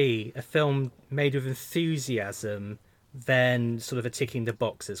rather see a film made with enthusiasm than sort of a ticking the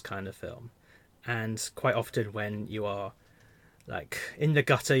boxes kind of film. And quite often when you are like in the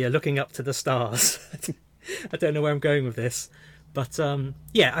gutter, you're looking up to the stars. I don't know where I'm going with this, but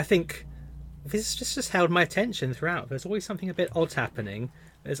yeah, I think this just held my attention throughout. There's always something a bit odd happening.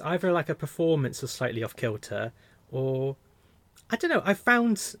 There's either like a performance was slightly off kilter, or I don't know. I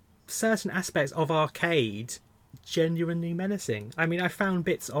found certain aspects of Arcade genuinely menacing. I mean, I found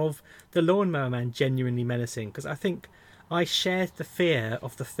bits of The Lawnmower Man genuinely menacing, because I think I shared the fear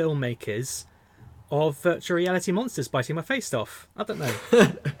of the filmmakers of virtual reality monsters biting my face off. I don't know.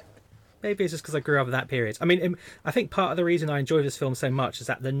 Maybe it's just because I grew up in that period. I mean, I think part of the reason I enjoyed this film so much is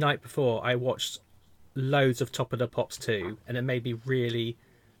that the night before I watched loads of Top of the Pops too, and it made me really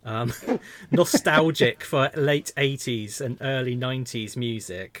nostalgic for late 80s and early 90s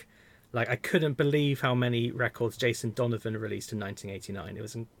music. Like, I couldn't believe how many records Jason Donovan released in 1989. It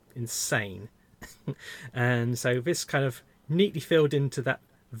was insane. And so this kind of neatly filled into that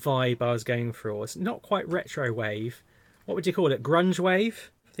vibe I was going for. It's not quite retro wave. What would you call it? Grunge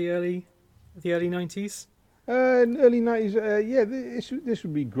wave? The early 90s? Early 90s, yeah, this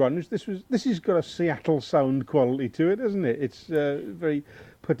would be grunge. This has got a Seattle sound quality to it, hasn't it? It's very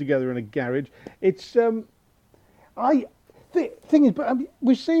put together in a garage. It's the thing is, but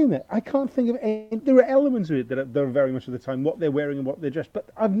we're saying that I can't think of any. There are elements of it that are very much of the time what they're wearing and what they're dressed. But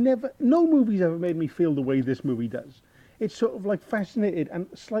no movie's ever made me feel the way this movie does. It's sort of like fascinated and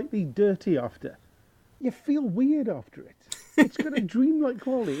slightly dirty after. You feel weird after it. It's got a dreamlike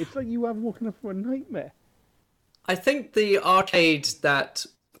quality. It's like you have woken up from a nightmare. I think the arcade that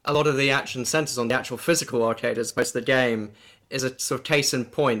a lot of the action centers on, the actual physical arcade as opposed to the game, is a sort of case in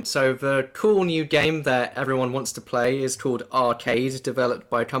point. So the cool new game that everyone wants to play is called Arcade, developed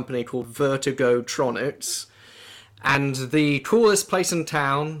by a company called Vertigotronics. And the coolest place in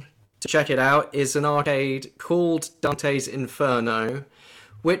town to check it out is an arcade called Dante's Inferno,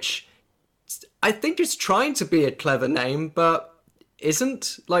 which I think is trying to be a clever name, but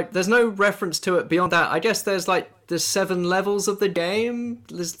isn't. Like, there's no reference to it beyond that. I guess there's like the 7 levels of the game.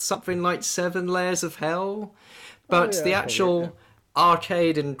 There's something like 7 layers of hell. But the actual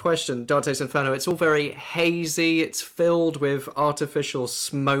arcade in question, Dante's Inferno, it's all very hazy. It's filled with artificial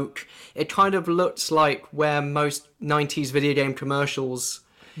smoke. It kind of looks like where most 90s video game commercials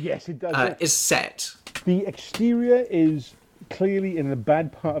yes, it does, is set. The exterior is clearly in a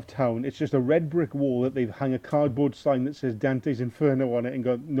bad part of town. It's just a red brick wall that they've hung a cardboard sign that says Dante's Inferno on it and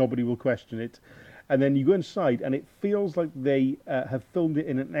gone, nobody will question it. And then you go inside and it feels like they have filmed it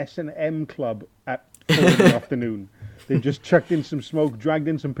in an S&M club at 4 in the afternoon. They've just chucked in some smoke, dragged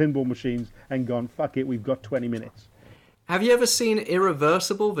in some pinball machines and gone, fuck it, we've got 20 minutes. Have you ever seen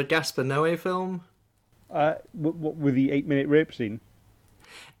Irreversible, the Gaspar Noé film? With the 8-minute rape scene?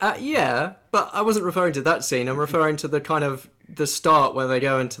 Yeah, but I wasn't referring to that scene. I'm referring to the kind of the start where they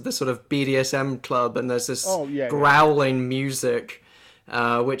go into the sort of BDSM club and there's this growling music,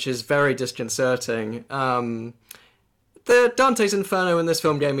 which is very disconcerting. The Dante's Inferno in this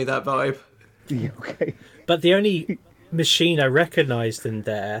film gave me that vibe. Okay. But the only machine I recognised in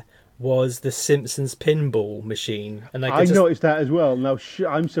there was the Simpsons pinball machine, and I noticed that as well. Now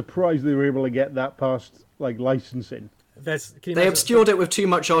I'm surprised they were able to get that past like licensing. They obscured it with too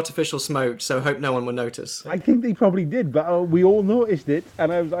much artificial smoke, so hope no one will notice. I think they probably did, but we all noticed it,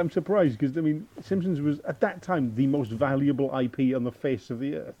 and I'm surprised because I mean, Simpsons was at that time the most valuable IP on the face of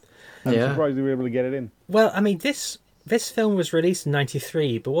the earth. I'm surprised they were able to get it in. Well, I mean, this film was released in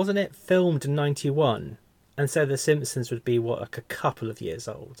 93, but wasn't it filmed in 91? And so The Simpsons would be, like a couple of years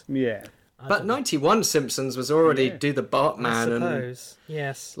old. Yeah. But 91 Simpsons was already Do the Bartman I suppose. and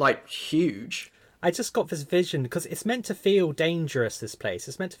yes, like huge. I just got this vision because it's meant to feel dangerous. This place,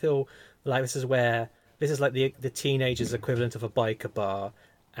 it's meant to feel like this is like the teenagers' equivalent of a biker bar,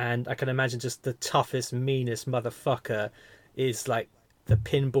 and I can imagine just the toughest, meanest motherfucker is like the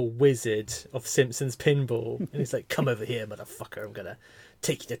pinball wizard of Simpsons Pinball, and he's like, "Come over here, motherfucker! I'm gonna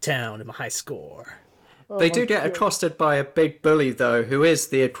take you to town in my high score." They do get accosted by a big bully, though, who is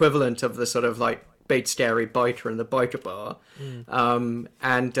the equivalent of the sort of like big scary biker in the biker bar.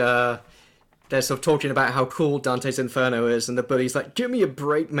 And they're sort of talking about how cool Dante's Inferno is, and the bully's like, "Give me a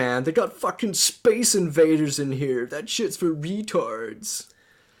break, man. They got fucking space invaders in here. That shit's for retards."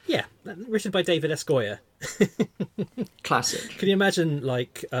 Yeah, written by David S. Goyer. Classic. Can you imagine,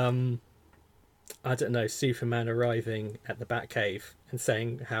 like, I don't know, Superman arriving at the Batcave and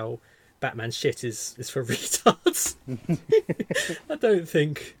saying how Batman's shit is for retards? I don't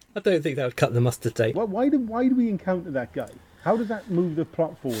think that would cut the mustard date. Why do we encounter that guy? How does that move the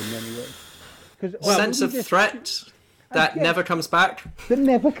plot forward in any way? Sense of threat that never comes back. That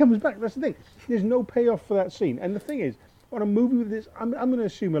never comes back. That's the thing. There's no payoff for that scene. And the thing is, on a movie with this, I'm going to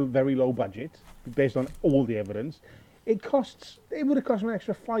assume a very low budget based on all the evidence. It would have cost an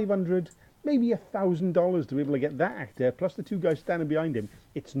extra $500, maybe $1,000 to be able to get that actor plus the 2 guys standing behind him.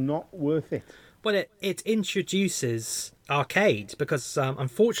 It's not worth it. Well, it introduces arcade because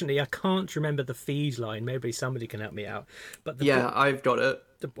unfortunately I can't remember the feed line. Maybe somebody can help me out. But I've got it.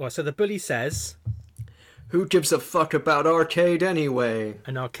 So the bully says, "Who gives a fuck about arcade anyway?"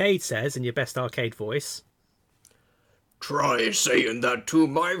 And arcade says, in your best arcade voice, "Try saying that to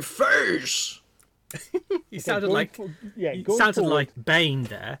my face." He sounded like Bane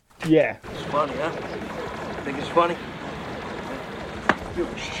there. Yeah. It's funny, huh? Think it's funny? You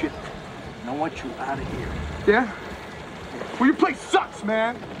shit. and I want you out of here. Yeah? Well, your place sucks,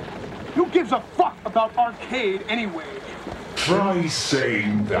 man. Who gives a fuck about arcade anyway? Try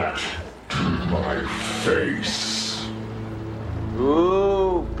saying that to my face.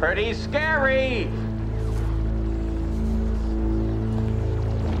 Ooh, pretty scary.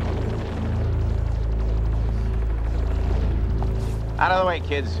 Out of the way,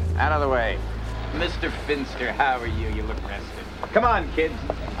 kids. Out of the way. Mr. Finster, how are you? You look rested. Come on, kids.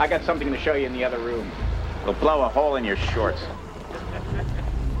 I got something to show you in the other room. We'll blow a hole in your shorts.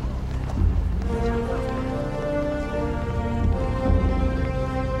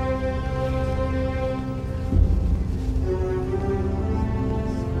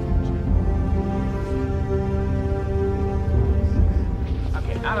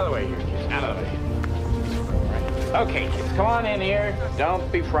 Okay, out of the way here, kids. Out of the way. Okay, kids, come on in here.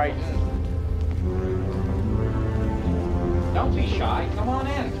 Don't be frightened. Don't be shy. Come on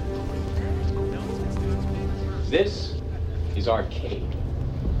in. This is arcade.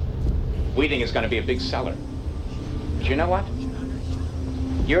 We think it's going to be a big seller. But you know what?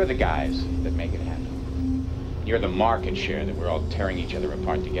 You're the guys that make it happen. You're the market share that we're all tearing each other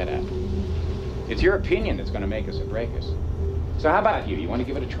apart to get at. It's your opinion that's going to make us or break us. So how about you? You want to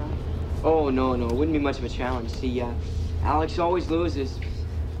give it a try? Oh, no. It wouldn't be much of a challenge. See, Alex always loses.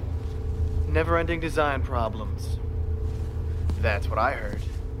 Never-ending design problems. That's what I heard.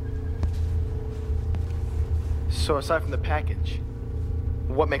 So aside from the package,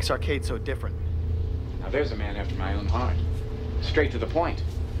 what makes arcade so different? Now there's a man after my own heart. Straight to the point.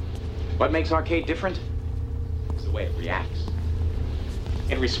 What makes arcade different? It's the way it reacts.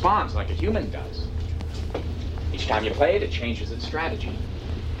 It responds like a human does. Each time you play it, it changes its strategy.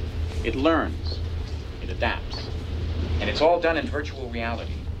 It learns. It adapts. And it's all done in virtual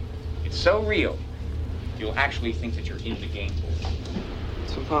reality. It's so real, you'll actually think that you're in the game board.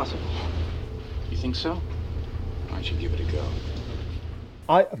 It's impossible. You think so? Why don't you give it a go?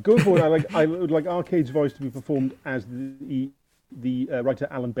 Going forward, I would like Arcade's voice to be performed as the writer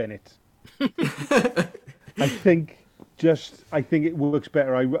Alan Bennett. I think it works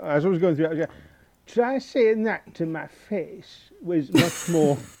better. As I was going through it, I was like, try saying that to my face was much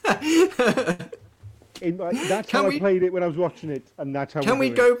more. That's how I played it when I was watching it, and that's how.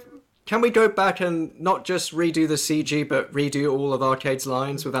 Can we go back and not just redo the CG, but redo all of Arcade's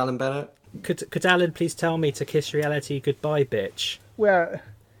lines with Alan Bennett? Could Alan please tell me to kiss reality goodbye, bitch? Well,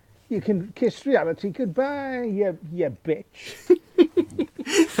 you can kiss reality goodbye, you bitch.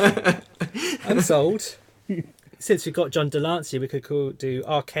 I'm sold. Since we've got John Delancey, we could do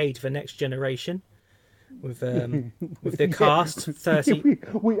Arcade for Next Generation with the cast 30.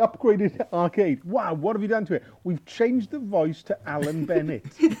 We upgraded Arcade. Wow, what have you done to it? We've changed the voice to Alan Bennett.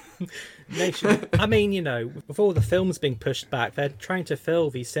 I mean, you know, with all the films being pushed back, they're trying to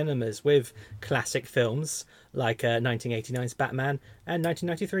fill these cinemas with classic films like 1989's Batman and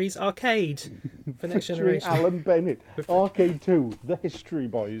 1993's Arcade for Next Generation. Alan Bennett, Arcade 2, The History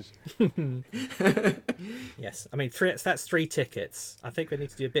Boys. Yes, I mean that's 3 tickets. I think they need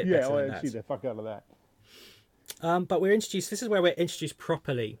to do a bit better than that. Yeah, see the fuck out of that. But we're introduced. This is where we're introduced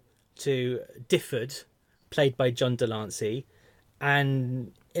properly to Difford, played by John Delancey,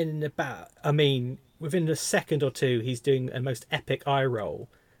 and within a second or two, he's doing a most epic eye roll,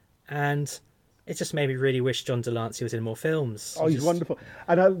 and it just made me really wish John Delancey was in more films. Oh, he's wonderful.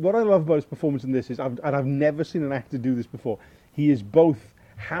 And what I love about his performance in this is, I've never seen an actor do this before. He is both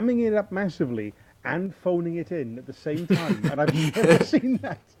hamming it up massively and phoning it in at the same time, and I've never seen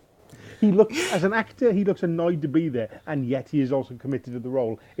that. As an actor, he looks annoyed to be there, and yet he is also committed to the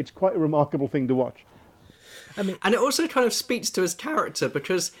role. It's quite a remarkable thing to watch. And it also kind of speaks to his character,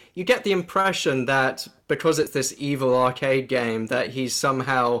 because you get the impression that because it's this evil arcade game, that he's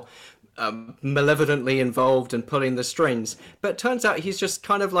somehow malevolently involved in pulling the strings. But it turns out he's just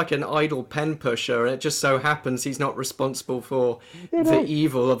kind of like an idle pen pusher, and it just so happens he's not responsible for the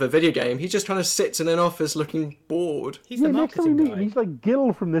evil of a video game. He just kind of sits in an office looking bored. He's the marketing guy. He's like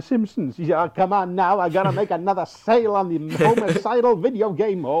Gil from The Simpsons. He's like, oh, come on now, I gotta make another sale on the homicidal video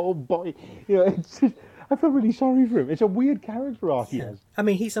game. Oh boy, it's just, I feel really sorry for him. It's a weird character arc he has. I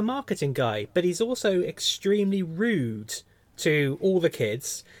mean, he's a marketing guy, but he's also extremely rude to all the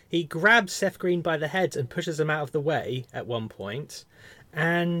kids. He grabs Seth Green by the head and pushes him out of the way at one point.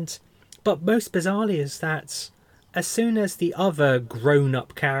 But most bizarrely is that as soon as the other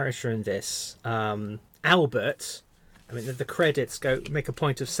grown-up character in this, Albert, I mean, the credits make a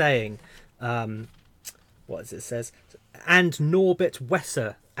point of saying, what does it says? And Norbert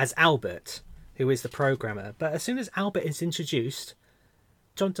Wesser as Albert, who is the programmer. But as soon as Albert is introduced,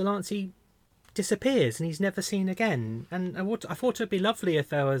 John Delancey disappears and he's never seen again. And I thought it would be lovely if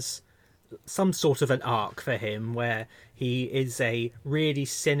there was some sort of an arc for him where he is a really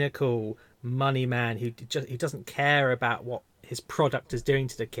cynical money man who doesn't care about what his product is doing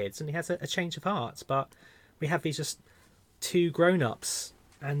to the kids, and he has a change of heart. But we have these just two grown-ups,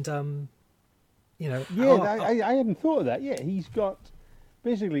 and I hadn't thought of that. Yeah, he's got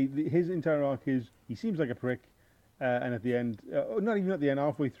basically his entire arc is he seems like a prick, and at the end, not even at the end,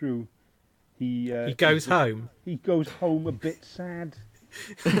 halfway through, he goes home. He goes home a bit sad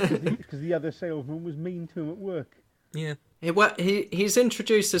because the other salesman was mean to him at work. Yeah. He's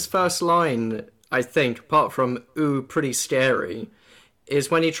introduced his first line, I think, apart from "ooh, pretty scary," is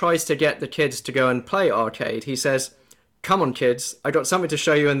when he tries to get the kids to go and play arcade. He says, "Come on, kids, I got something to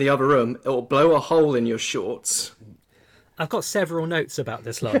show you in the other room. It will blow a hole in your shorts." I've got several notes about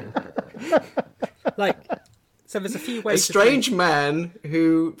this line. So there's a few ways. A strange man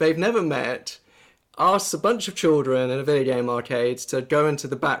who they've never met asks a bunch of children in a video game arcade to go into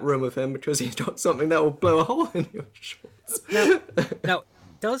the back room with him because he's got something that will blow a hole in your shorts.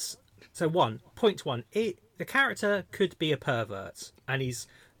 Point one, the character could be a pervert, and he's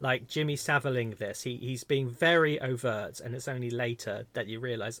like Jimmy Saviling this. He's being very overt, and it's only later that you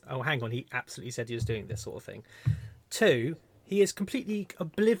realise, oh, hang on, he absolutely said he was doing this sort of thing. 2, he is completely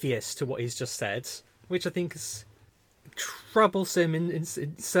oblivious to what he's just said, which I think is troublesome in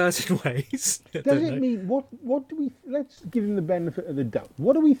certain ways. Does it mean what do we? Let's give him the benefit of the doubt.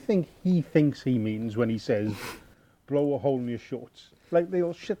 What do we think he thinks he means when he says "blow a hole in your shorts"? Like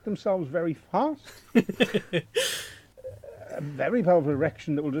they'll shit themselves very fast. A very powerful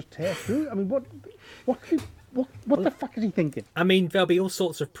erection that will just tear through. I mean, what the fuck is he thinking? I mean, there'll be all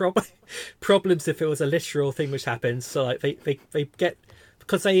sorts of problems if it was a literal thing which happens. So like they get.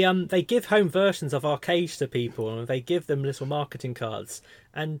 Because they give home versions of arcades to people, and they give them little marketing cards,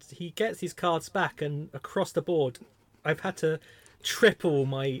 and he gets these cards back, and across the board I've had to triple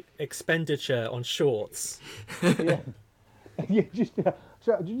my expenditure on shorts. Yeah.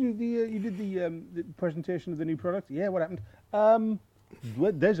 So did you did the presentation of the new product? Yeah, what happened?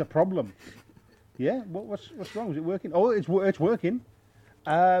 There's a problem. Yeah, what's wrong? Is it working? Oh, it's working.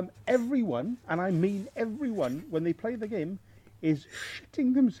 Everyone, and I mean everyone, when they play the game, is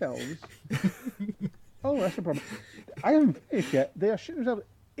shitting themselves. Oh, that's a problem. I haven't finished yet. They are shitting themselves.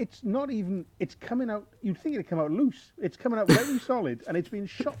 It's not even. It's coming out. You'd think it'd come out loose. It's coming out very solid, and it's been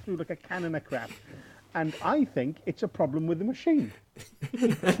shot through like a cannon of crap. And I think it's a problem with the machine.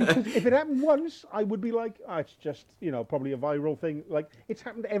 Because if it happened once, I would be like, oh, it's just, probably a viral thing. Like, it's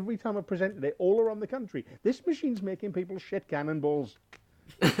happened every time I've presented it all around the country. This machine's making people shit cannonballs.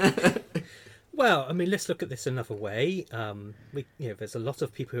 Well, I mean, let's look at this another way. There's a lot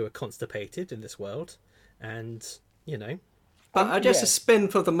of people who are constipated in this world, and But I guess a spin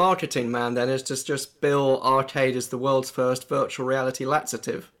for the marketing man then is to just bill arcade as the world's first virtual reality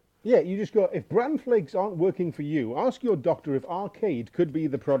laxative. Yeah, you just go, if bran flakes aren't working for you, ask your doctor if arcade could be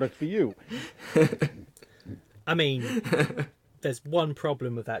the product for you. I mean, there's one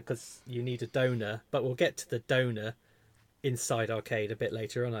problem with that, because you need a donor, but we'll get to the donor inside arcade a bit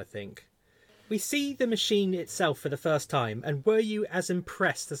later on, I think. We see the machine itself for the first time, and were you as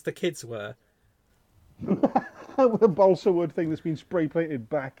impressed as the kids were? With a balsa wood thing that's been spray painted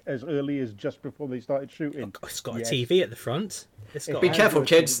back as early as just before they started shooting. It's got a TV at the front. Be careful,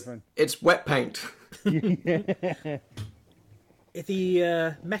 kids. It's wet paint.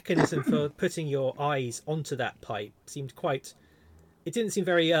 The mechanism for putting your eyes onto that pipe seemed quite... It didn't seem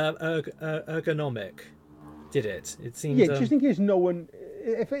very ergonomic, did it? It seemed... Yeah, just in case no one...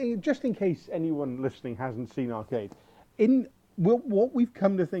 just in case anyone listening hasn't seen arcade, what we've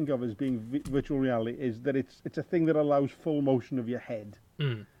come to think of as being virtual reality is that it's a thing that allows full motion of your head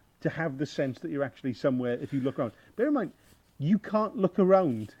to have the sense that you're actually somewhere if you look around. Bear in mind, you can't look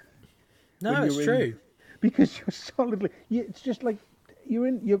around. No, it's true. Because you're solidly... it's just like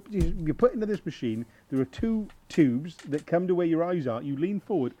you're put into this machine. There are 2 tubes that come to where your eyes are. You lean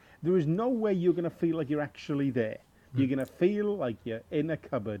forward. There is no way you're going to feel like you're actually there. You're going to feel like you're in a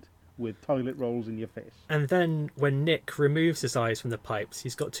cupboard with toilet rolls in your face. And then when Nick removes his eyes from the pipes,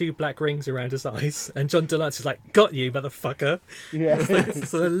 he's got 2 black rings around his eyes, and John DeLance is like, "Got you, motherfucker!" Yeah,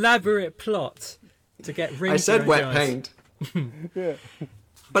 it's an elaborate plot to get rings. I said wet paint. Yeah.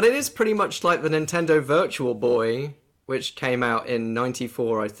 But it is pretty much like the Nintendo Virtual Boy, which came out in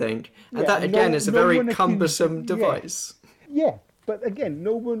 '94, I think, and that again is a very cumbersome device. Yeah. But again,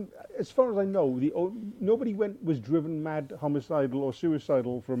 no one, as far as I know, nobody was driven mad, homicidal, or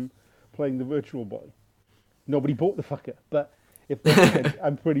suicidal from playing the Virtual Boy. Nobody bought the fucker. But if they did,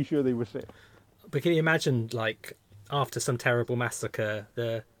 I'm pretty sure they were sick. But can you imagine, like, after some terrible massacre,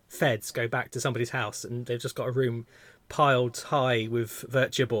 the feds go back to somebody's house and they've just got a room piled high with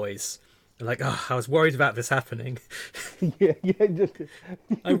Virtua Boys, Like, oh, I was worried about this happening. yeah, just.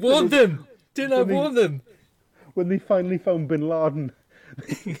 I warned them. Didn't I warn them? When they finally found Bin Laden.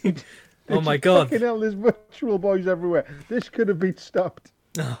 Oh my God! Fucking hell, there's virtual boys everywhere. This could have been stopped.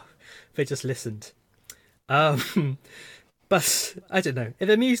 Oh, if they just listened. But I don't know. It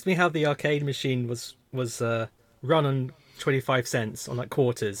amused me how the arcade machine was run on 25 cents on like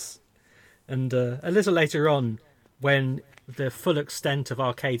quarters, and a little later on, when the full extent of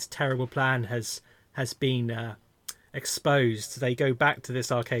Arcade's terrible plan has been exposed, they go back to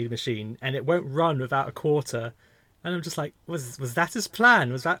this arcade machine, and it won't run without a quarter. And I'm just like, was that his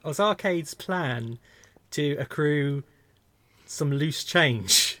plan? Was Arcade's plan to accrue some loose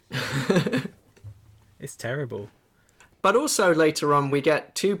change? It's terrible. But also later on, we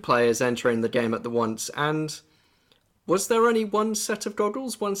get 2 players entering the game at the once. And was there only one set of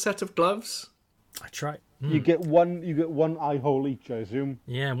goggles, one set of gloves? I tried. You get one eye hole each, I assume.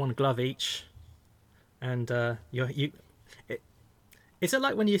 Yeah, one glove each. And is it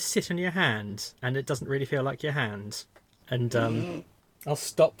like when you sit on your hand and it doesn't really feel like your hand? And I'll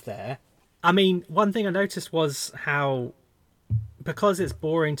stop there. I mean, one thing I noticed was how, because it's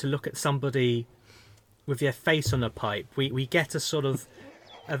boring to look at somebody with their face on a pipe, we get a sort of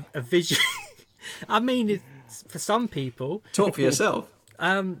a vision. I mean, it's, for some people, talk for yourself.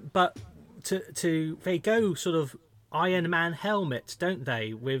 But to they go sort of Iron Man helmet, don't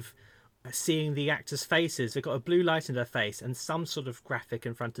they? With seeing the actors' faces, they've got a blue light in their face and some sort of graphic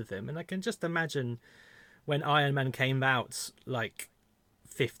in front of them. And I can just imagine when Iron Man came out, like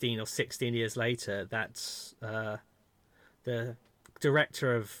 15 or 16 years later, that the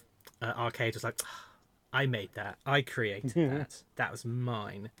director of Arcade was like, I made that. I created that. That was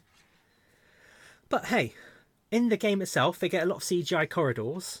mine. But hey, in the game itself, they get a lot of CGI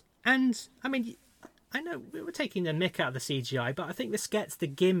corridors. And, I mean, I know we were taking the mick out of the CGI, but I think this gets the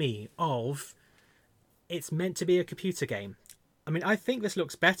gimme of it's meant to be a computer game. I mean, I think this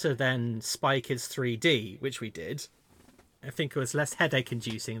looks better than Spy Kids 3D, which we did. I think it was less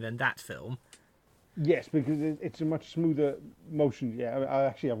headache-inducing than that film. Yes, because it's a much smoother motion. Yeah, I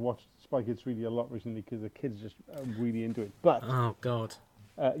actually have watched Spy Kids 3D a lot recently because the kids just are really into it. But oh God,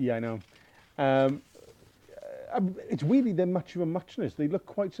 yeah, I know. It's weirdly they're much of a muchness. They look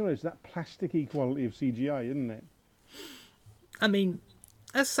quite similar. It's that plasticky quality of CGI, isn't it? I mean,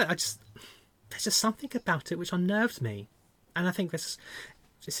 as I said, there's just something about it which unnerved me, and I think this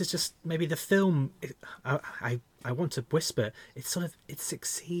is just maybe the film. I want to whisper. It's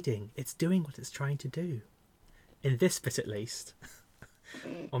succeeding. It's doing what it's trying to do, in this bit at least.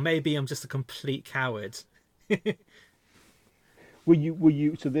 Or maybe I'm just a complete coward. Were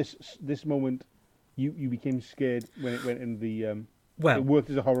you? So this moment, you became scared when it went in the. Well, it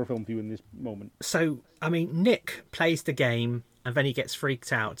worked as a horror film for you in this moment. So I mean, Nick plays the game, and then he gets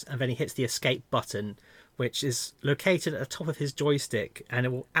freaked out, and then he hits the escape button, which is located at the top of his joystick, and it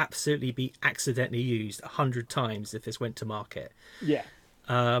will absolutely be accidentally used 100 times if this went to market. Yeah.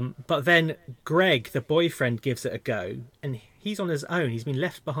 But then Greg, the boyfriend, gives it a go, and he's on his own. He's been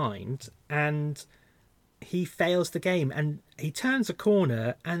left behind, and he fails the game, and he turns a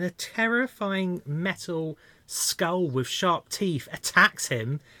corner, and a terrifying metal skull with sharp teeth attacks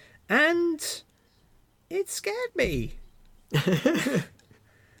him, and it scared me. I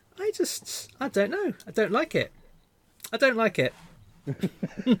don't know. I don't like it.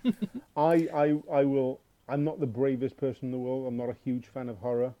 I will. I'm not the bravest person in the world. I'm not a huge fan of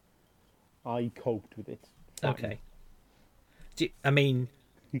horror. I coped with it. Fine. Okay.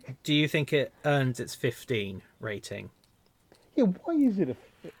 Do you think it earns its 15 rating? Yeah. Why is it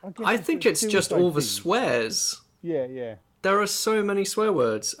I think it's just all the swears. Yeah. There are so many swear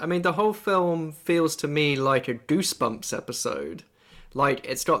words. I mean, the whole film feels to me like a Goosebumps episode. Like,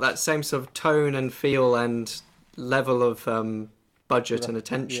 it's got that same sort of tone and feel and level of budget and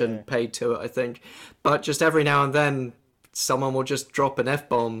attention paid to it, I think. But just every now and then, someone will just drop an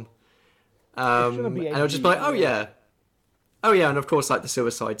F-bomb. And I'll just be like, oh yeah, and of course, like the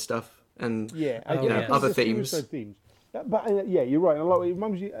suicide stuff and other themes. But yeah, you're right. A lot. It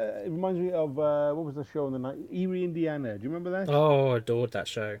reminds me of what was the show in the night? Erie, Indiana. Do you remember that? Oh, I adored that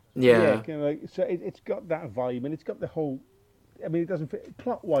show. Yeah. Kind of like, so it's got that vibe, and it's got the whole. I mean, it doesn't fit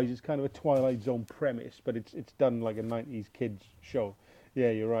plot-wise. It's kind of a Twilight Zone premise, but it's done like a '90s kids show.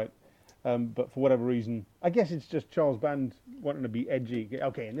 Yeah, you're right. But for whatever reason, I guess it's just Charles Band wanting to be edgy.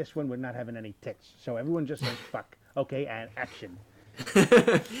 Okay, in this one we're not having any tits, so everyone just says fuck. Okay, and action.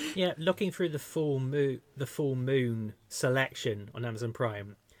 Yeah, looking through the full moon selection on Amazon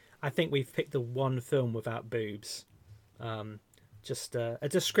Prime, I think we've picked the one film without boobs. Just a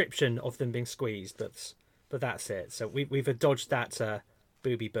description of them being squeezed, but that's it. So we've dodged that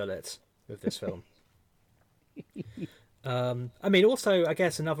booby bullet with this film. I mean, also, I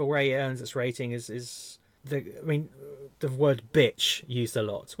guess another way it earns its rating is the word bitch used a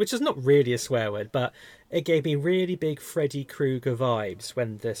lot, which is not really a swear word, but it gave me really big Freddy Krueger vibes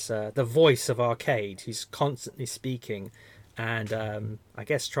when this the voice of Arcade, who's constantly speaking and I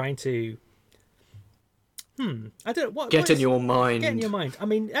guess trying to I don't know get in your mind. Get in your mind. I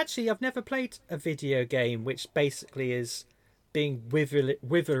mean, actually, I've never played a video game which basically is being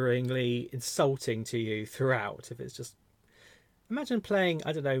witheringly insulting to you throughout. If it's just imagine playing,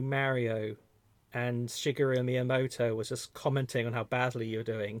 I don't know, Mario, and Shigeru Miyamoto was just commenting on how badly you're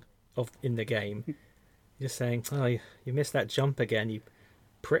doing in the game. You're just saying, "Oh, you missed that jump again, you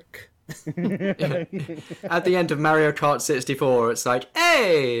prick." At the end of Mario Kart 64, it's like,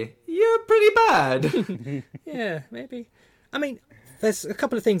 "Hey, you're pretty bad." Yeah, maybe. I mean, there's a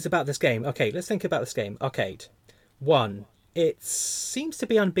couple of things about this game. Okay, let's think about this game. Arcade. One, it seems to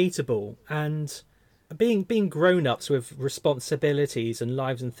be unbeatable, and being grown-ups with responsibilities and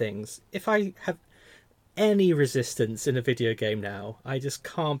lives and things, if I have any resistance in a video game now, I just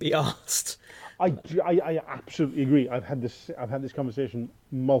can't be arsed. I absolutely agree. I've had this conversation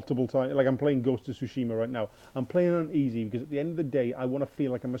multiple times. Like, I'm playing Ghost of Tsushima right now. I'm playing on easy because at the end of the day, I want to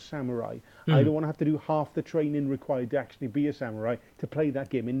feel like I'm a samurai. I don't want to have to do half the training required to actually be a samurai to play that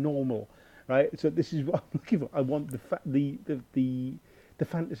game in normal, right? So this is what I'm looking for. I want the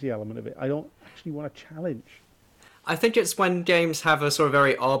fantasy element of it. I don't actually want a challenge. I think it's when games have a sort of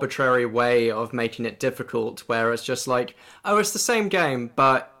very arbitrary way of making it difficult, where it's just like, oh, it's the same game,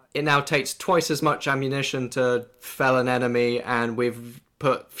 but it now takes twice as much ammunition to fell an enemy, and we've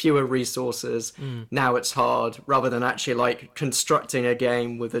put fewer resources. Now it's hard, rather than actually like constructing a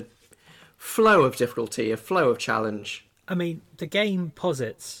game with a flow of difficulty, a flow of challenge. I mean, the film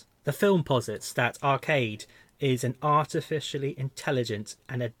posits that Arcade is an artificially intelligent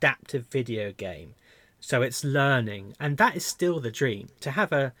and adaptive video game. So it's learning, and that is still the dream. To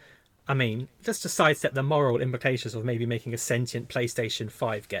have just to sidestep the moral implications of maybe making a sentient PlayStation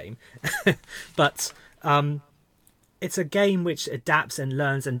 5 game. But it's a game which adapts and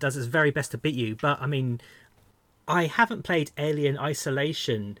learns and does its very best to beat you. But, I mean, I haven't played Alien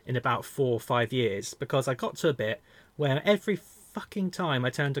Isolation in about 4 or 5 years because I got to a bit where every fucking time I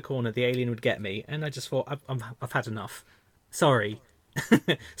turned a corner, the alien would get me, and I just thought, I've had enough. Sorry.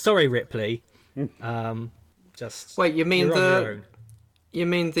 Sorry, Ripley. Wait, you mean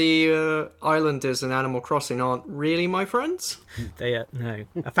the islanders in Animal Crossing aren't really my friends? They are, no.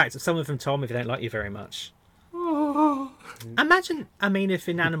 In fact, some of them told me they don't like you very much. Imagine, if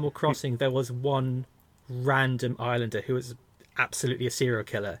in Animal Crossing there was one random islander who was absolutely a serial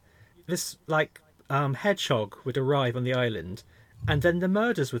killer. This, hedgehog would arrive on the island, and then the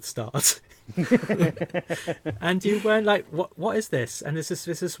murders would start. And you weren't like, what is this? And there's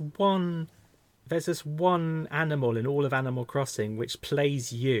this one animal in all of Animal Crossing which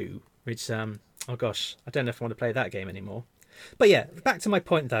plays you, which oh gosh, I don't know if I want to play that game anymore. But yeah, back to my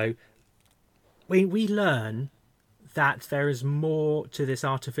point though. We learn that there is more to this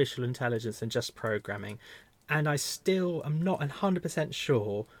artificial intelligence than just programming, and I still am not 100%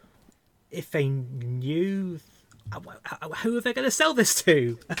 sure if they knew who are they going to sell this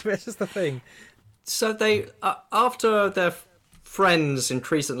to. That's just the thing. So they after their friends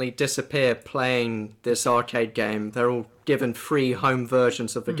increasingly disappear playing this arcade game, they're all given free home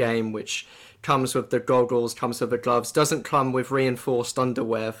versions of the game, which comes with the goggles, comes with the gloves, doesn't come with reinforced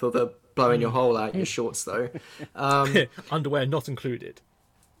underwear for the blowing your hole out your shorts though. Underwear not included.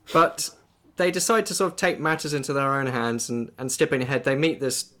 But they decide to sort of take matters into their own hands, and skipping ahead, they meet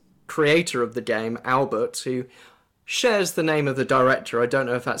this creator of the game, Albert, who shares the name of the director. I don't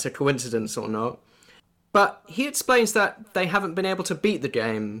know if that's a coincidence or not. But he explains that they haven't been able to beat the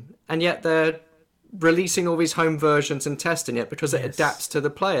game, and yet they're releasing all these home versions and testing it because it adapts to the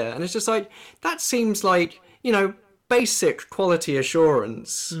player. And it's just like, that seems like, basic quality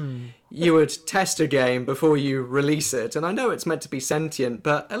assurance. You would test a game before you release it. And I know it's meant to be sentient,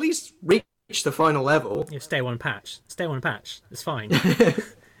 but at least reach the final level. Stay one patch. It's fine.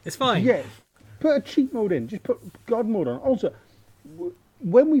 It's fine. Yeah. Put a cheat mode in. Just put God mode on. Also,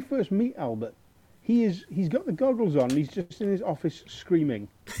 when we first meet Albert, he's got the goggles on and he's just in his office screaming.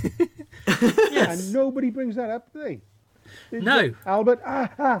 Yes. And nobody brings that up, do they? No. Albert,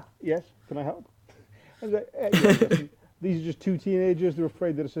 yes, can I help? Yes, these are just two teenagers. They're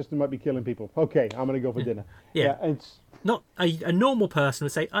afraid that a system might be killing people. Okay, I'm going to go for dinner. Yeah. It's not a normal person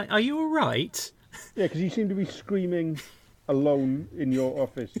would say, are you all right? Yeah, because you seem to be screaming alone in your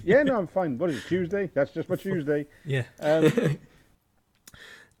office. Yeah, no, I'm fine. What is it, Tuesday? That's just my Tuesday. Yeah. So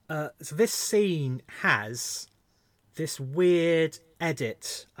this scene has this weird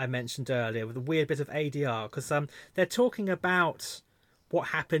edit I mentioned earlier with a weird bit of ADR, because they're talking about what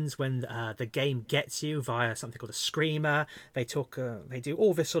happens when the game gets you via something called a screamer. They do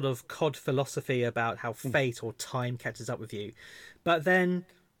all this sort of COD philosophy about how fate or time catches up with you. But then,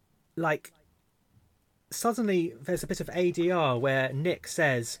 like, suddenly there's a bit of ADR where Nick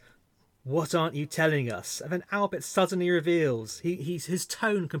says, "What aren't you telling us?" And then Albert suddenly reveals his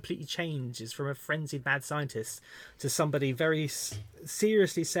tone completely changes from a frenzied mad scientist to somebody very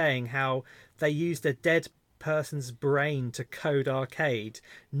seriously saying how they used a dead person's brain to code arcade.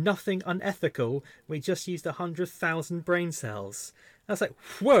 Nothing unethical. We just used 100,000 brain cells. I was like,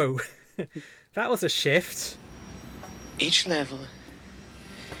 whoa, that was a shift. Each level,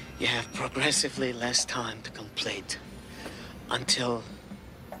 you have progressively less time to complete until...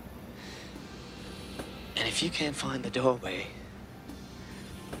 And if you can't find the doorway,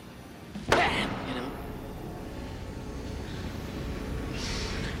 bam, you know?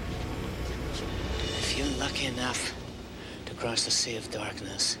 If you're lucky enough to cross the Sea of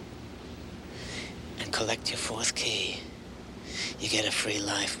Darkness and collect your 4th key, you get a free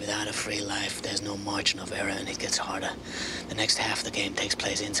life. Without a free life, there's no margin of error, and it gets harder. The next half of the game takes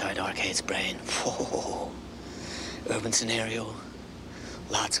place inside Arcade's brain. Whoa. Urban scenario,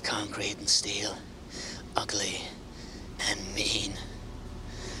 lots of concrete and steel. Ugly and mean.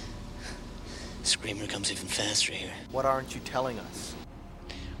 Screamer comes even faster here. What aren't you telling us?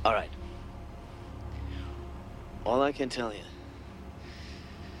 All right. All I can tell you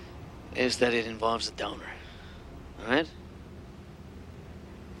is that it involves a donor. All right?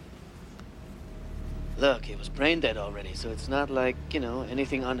 Look, he was brain dead already, so it's not like,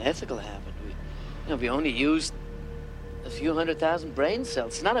 anything unethical happened. We only used a few 100,000 brain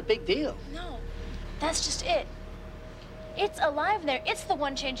cells. It's not a big deal. No. That's just it. It's alive there. It's the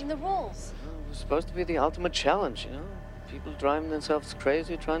one changing the rules. It was supposed to be the ultimate challenge, People driving themselves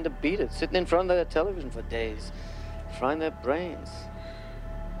crazy trying to beat it, sitting in front of their television for days, frying their brains.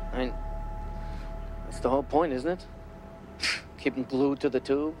 I mean, that's the whole point, isn't it? Keep them glued to the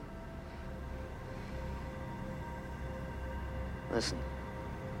tube. Listen,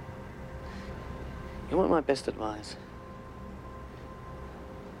 you want my best advice?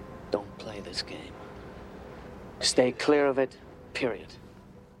 Don't play this game. Stay clear of it, period.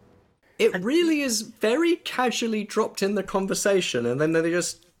 It really is very casually dropped in the conversation, and then they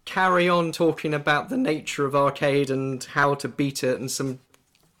just carry on talking about the nature of arcade and how to beat it and some,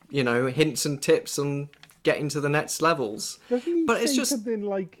 hints and tips on getting to the next levels. Doesn't he but say it's just something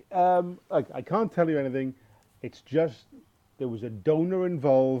like, I can't tell you anything, it's just there was a donor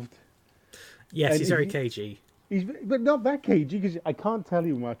involved. Yes, he's very cagey. But not that cagey, because I can't tell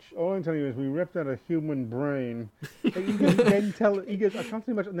you much. All I'm telling you is we ripped out a human brain. He goes, I can't tell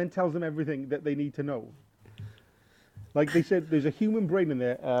you much, and then tells them everything that they need to know. Like they said, there's a human brain in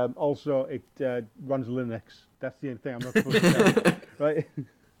there. Also, it runs Linux. That's the only thing I'm not supposed to tell. Right?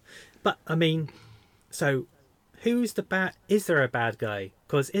 But, I mean, so who's the bad... Is there a bad guy?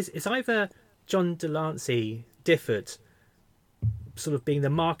 Because it's either John Delancey, Difford, sort of being the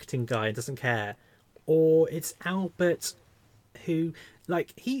marketing guy and doesn't care, or it's Albert who,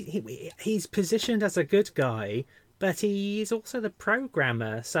 like, he's positioned as a good guy, but he's also the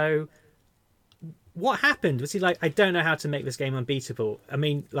programmer. So what happened? Was he like, I don't know how to make this game unbeatable? I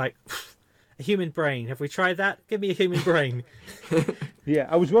mean, like, a human brain. Have we tried that? Give me a human brain. Yeah,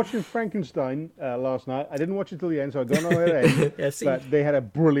 I was watching Frankenstein last night. I didn't watch it till the end, so I don't know where it ends. Yeah, but they had a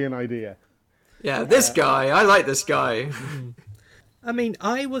brilliant idea. Yeah, this guy. I like this guy. I mean,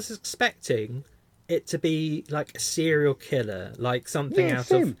 I was expecting it to be like a serial killer, like something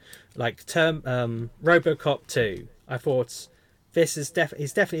out of like RoboCop 2. I thought he's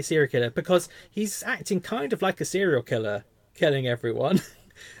definitely a serial killer because he's acting kind of like a serial killer, killing everyone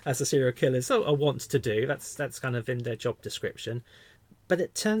as a serial killer wants to do. That's kind of in their job description. But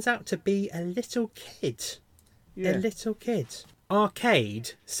it turns out to be a little kid. Yeah. A little kid.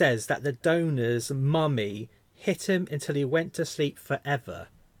 Arcade says that the donor's mummy hit him until he went to sleep forever.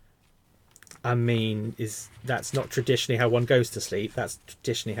 I mean, that's not traditionally how one goes to sleep. That's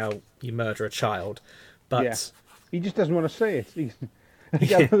traditionally how you murder a child. But yeah. He just doesn't want to say it. Do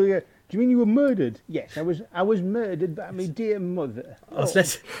you mean you were murdered? Yes, I was murdered by my dear mother. I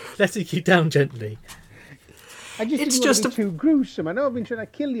was letting you down gently. I just didn't want to be too gruesome. I know I've been trying to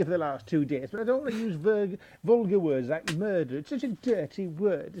kill you for the last 2 days, but I don't want to use vulgar words like murder. It's such a dirty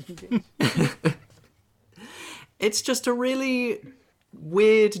word, isn't it? It's just a really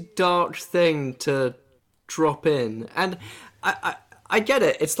weird, dark thing to drop in. And I get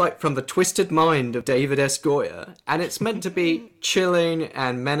it. It's like from the twisted mind of David S. Goyer, and it's meant to be chilling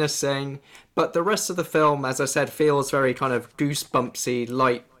and menacing, but the rest of the film, as I said, feels very kind of goosebumpsy,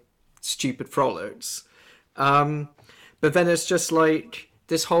 light, stupid frolics. But then it's just like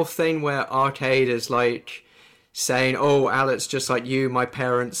this whole thing where Arcade is like saying, oh, Alex, just like you, my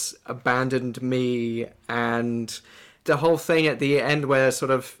parents abandoned me, and the whole thing at the end where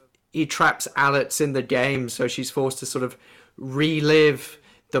sort of he traps Alex in the game, so she's forced to sort of relive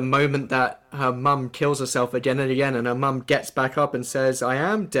the moment that her mum kills herself again and again, and her mum gets back up and says, I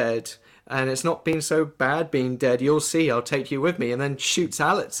am dead, and it's not been so bad being dead, you'll see, I'll take you with me, and then shoots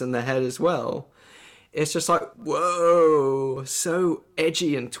Alex in the head as well. It's just like, whoa, so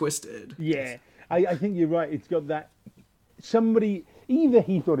edgy and twisted. Yeah, I think you're right. It's got that, somebody, either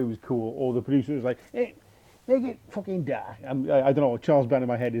he thought it was cool, or the producer was like, hey, make it fucking dark. I don't know what Charles Band in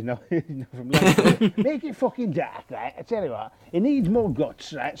my head is now from London. Make it fucking dark, right? I tell you what, it needs more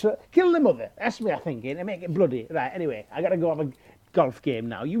guts, right? So kill the mother. That's me, I think, and make it bloody. Right, anyway, I gotta go have a golf game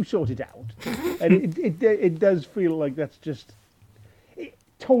now. You sort it out. And it does feel like that's just...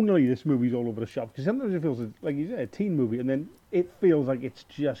 tonally, this movie's all over the shop, because sometimes it feels like you said, a teen movie, and then it feels like it's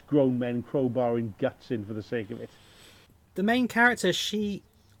just grown men crowbarring guts in for the sake of it. The main character,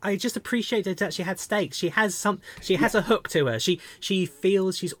 I just appreciate that she had stakes. She has a hook to her. She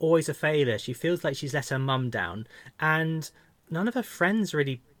feels she's always a failure. She feels like she's let her mum down, and none of her friends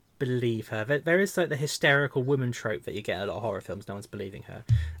really believe her. There is like the hysterical woman trope that you get in a lot of horror films. No one's believing her,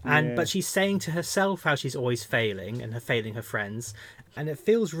 but she's saying to herself how she's always failing and failing her friends, and it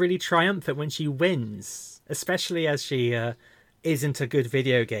feels really triumphant when she wins, especially as she isn't a good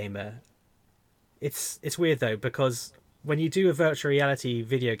video gamer. It's weird though, because when you do a virtual reality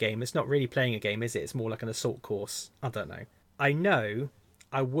video game, it's not really playing a game, is it? It's more like an assault course. I don't know. I know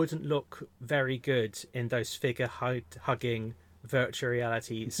I wouldn't look very good in those figure-hugging virtual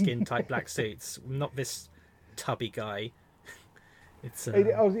reality skin-tight black suits. I'm not this tubby guy. It's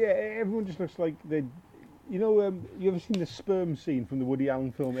everyone just looks like they... You know, you ever seen the sperm scene from the Woody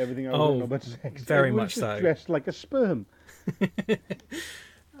Allen film, Everything I Don't Know About Sex? Very Everyone's much just so. dressed like a sperm.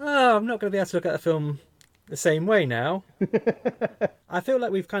 I'm not going to be able to look at the film the same way now. I feel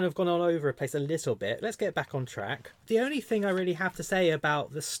like we've kind of gone all over a place a little bit. Let's get back on track. The only thing I really have to say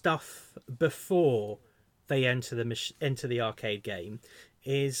about the stuff before they enter the arcade game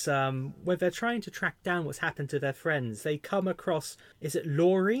is when they're trying to track down what's happened to their friends, they come across, is it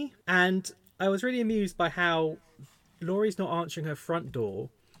Laurie? And I was really amused by how Laurie's not answering her front door,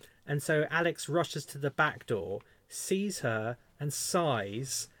 and so Alex rushes to the back door, sees her and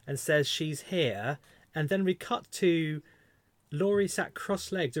sighs and says she's here, and then we cut to Laurie sat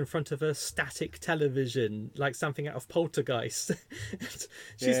cross-legged in front of a static television, like something out of Poltergeist.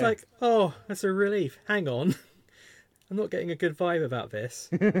 She's like, oh, that's a relief. Hang on. I'm not getting a good vibe about this.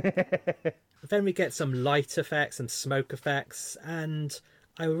 Then we get some light effects and smoke effects, and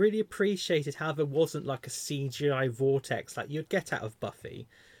I really appreciated how there wasn't like a CGI vortex like you'd get out of Buffy,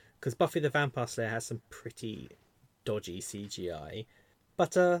 because Buffy the Vampire Slayer has some pretty dodgy CGI.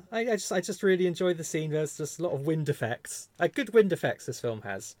 But I just really enjoyed the scene. There's just a lot of wind effects. Good wind effects this film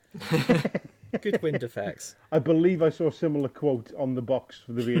has. Good wind effects. I believe I saw a similar quote on the box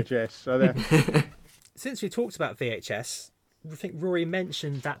for the VHS. So there. Since we talked about VHS, I think Rory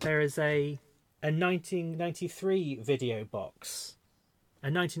mentioned that there is a 1993 video box. A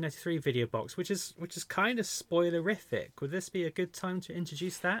 1993 video box, which is kind of spoilerific. Would this be a good time to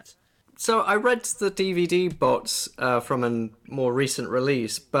introduce that? So I read the DVD box from a more recent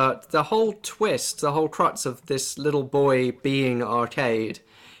release, but the whole twist, the whole crux of this little boy being Arcade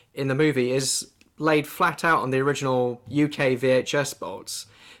in the movie is laid flat out on the original UK VHS box,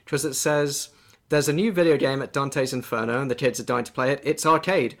 because it says, there's a new video game at Dante's Inferno and the kids are dying to play it. It's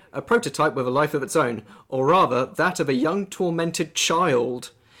Arcade, a prototype with a life of its own, or rather, that of a young tormented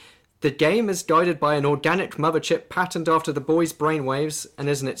child. The game is guided by an organic mother chip patterned after the boy's brainwaves and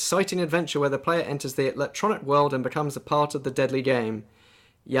is an exciting adventure where the player enters the electronic world and becomes a part of the deadly game.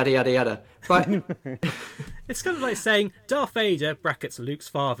 Yada, yada, yada. But it's kind of like saying Darth Vader, brackets Luke's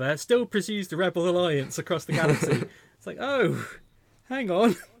father, still pursues the Rebel Alliance across the galaxy. It's like, oh, hang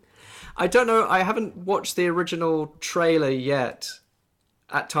on. I don't know. I haven't watched the original trailer yet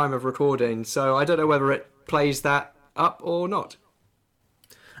at time of recording, so I don't know whether it plays that up or not.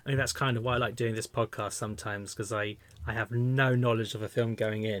 I mean, that's kind of why I like doing this podcast sometimes, because I have no knowledge of a film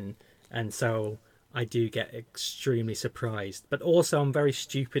going in, and so I do get extremely surprised. But also I'm very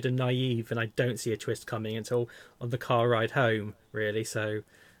stupid and naive, and I don't see a twist coming until on the car ride home, really. So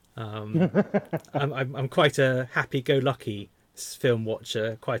I'm quite a happy-go-lucky film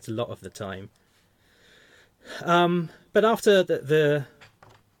watcher quite a lot of the time. But after the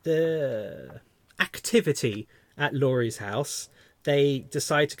activity at Laurie's house, they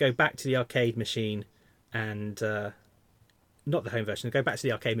decide to go back to the arcade machine and not the home version. They go back to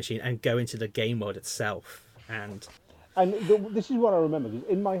the arcade machine and go into the game world itself. And this is what I remember. 'Cause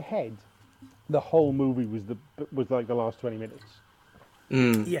in my head, the whole movie was like the last 20 minutes.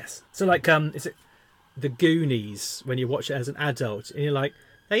 Yes. So like, is it The Goonies when you watch it as an adult and you're like,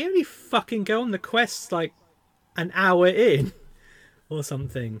 they only fucking go on the quest like an hour in or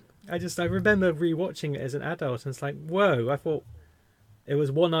something. I remember rewatching it as an adult and it's like, whoa, I thought it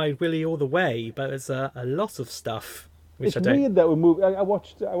was One-Eyed Willy all the way, but it's a lot of stuff. It's weird that I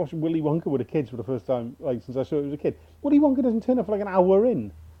watched Willy Wonka with the kids for the first time, like since I saw it as a kid. Willy Wonka doesn't turn up for like an hour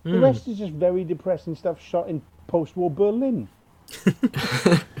in. The rest is just very depressing stuff shot in post-war Berlin.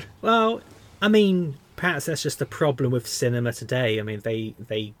 Well, I mean, perhaps that's just the problem with cinema today. I mean,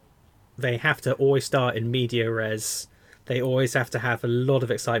 they have to always start in media res. They always have to have a lot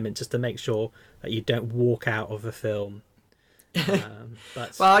of excitement just to make sure that you don't walk out of a film.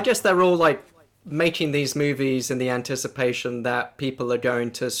 But well, I guess they're all like making these movies in the anticipation that people are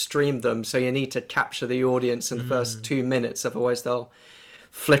going to stream them, so you need to capture the audience in the first 2 minutes, otherwise they'll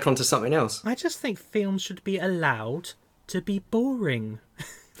flick onto something else. I just think films should be allowed to be boring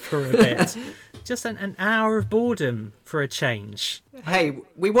for a bit. Just an hour of boredom for a change. Hey,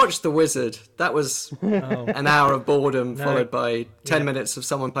 we watched The Wizard. That was an hour of boredom followed by 10 minutes of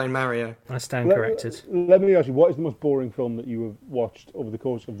someone playing Mario. I stand corrected. Let me ask you, what is the most boring film that you have watched over the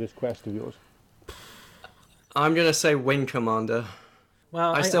course of this quest of yours? I'm going to say Wing Commander.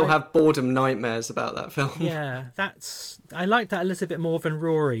 Well, I still have boredom nightmares about that film. Yeah, I like that a little bit more than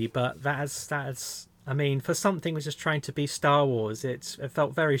Rory, but that's I mean, for something which is trying to be Star Wars, it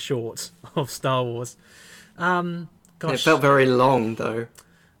felt very short of Star Wars. Gosh, it felt very long, though.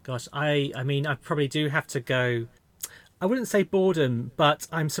 Gosh, I mean, I probably do have to go. I wouldn't say boredom, but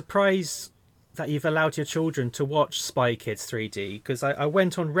I'm surprised that you've allowed your children to watch Spy Kids 3D, because I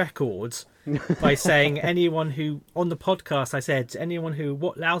went on record by saying anyone who, on the podcast, I said anyone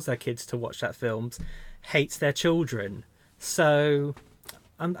who allows their kids to watch that film hates their children. So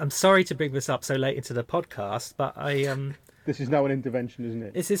I'm sorry to bring this up so late into the podcast, but This is now an intervention, isn't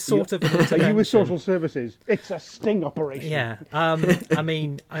it? This is sort of an intervention. Are you with social services? It's a sting operation. Yeah. I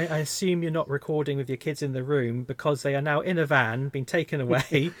mean, I assume you're not recording with your kids in the room because they are now in a van, being taken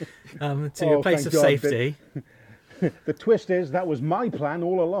away to a place of safety. The twist is that was my plan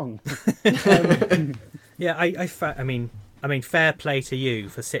all along. Yeah, I mean, fair play to you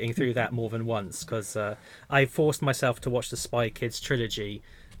for sitting through that more than once, because I forced myself to watch the Spy Kids trilogy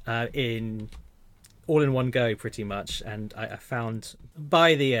all in one go, pretty much, and I found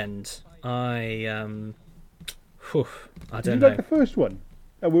by the end, I don't know. Did you like the first one?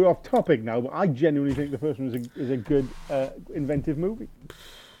 We're off topic now, but I genuinely think the first one is a good, inventive movie.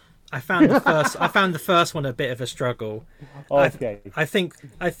 I found the first one a bit of a struggle. Okay. I think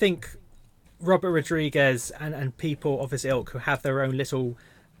Robert Rodriguez and people of his ilk who have their own little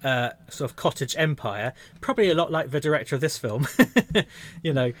sort of cottage empire, probably a lot like the director of this film.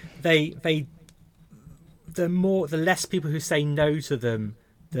 You know, the less people who say no to them,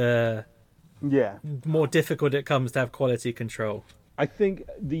 the more difficult it comes to have quality control. I think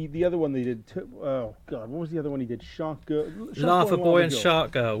the other one they did. Oh God, what was the other one he did? Shark Girl, Lava Boy and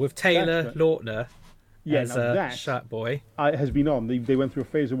Shark Girl with Taylor Lautner as Shark Boy. Has been on. They went through a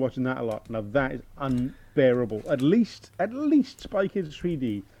phase of watching that a lot. Now that is unbearable. At least Spy Kids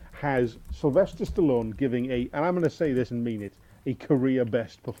 3D has Sylvester Stallone giving and I'm going to say this and mean it, a career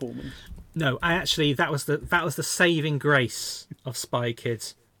best performance. No, that was the saving grace of Spy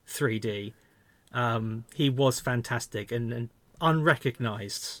Kids 3D. He was fantastic and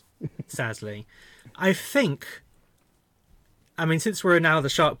unrecognised, sadly. I think, since we're now the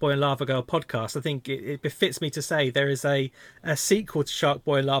Shark Boy and Lava Girl podcast, I think it befits me to say there is a sequel to Shark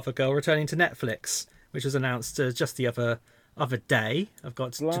Boy and Lava Girl returning to Netflix, which was announced just the other day. I've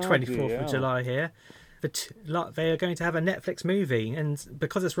got the 24th of July here. But they are going to have a Netflix movie, and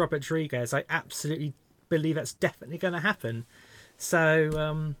because it's Robert Rodriguez, I absolutely believe that's definitely going to happen.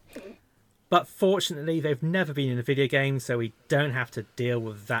 So, but fortunately, they've never been in a video game, so we don't have to deal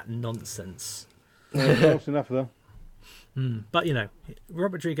with that nonsense. Close enough, though. But, you know,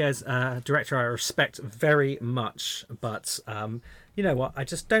 Robert Rodriguez, director I respect very much, but you know what? I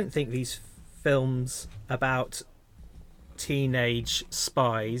just don't think these films about teenage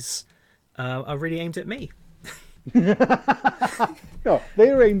spies are really aimed at me. No,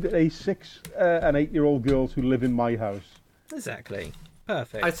 they're aimed at a 6 and 8-year-old girls who live in my house. Exactly.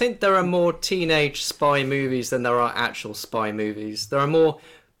 Perfect. I think there are more teenage spy movies than there are actual spy movies. There are more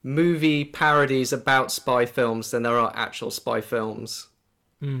movie parodies about spy films than there are actual spy films.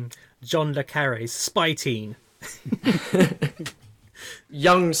 John le Carre's Spy Teen.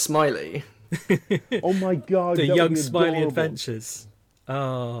 Young Smiley. Oh my God. The that Young would be Smiley adorable. Adventures.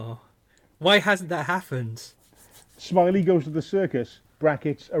 Oh. Why hasn't that happened? Smiley goes to the circus.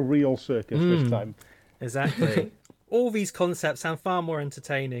 Brackets, a real circus this time. Exactly. All these concepts sound far more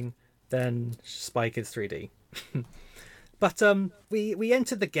entertaining than Spy Kids 3D. But we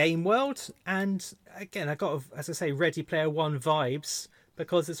entered the game world, and again, I got, as I say, Ready Player One vibes,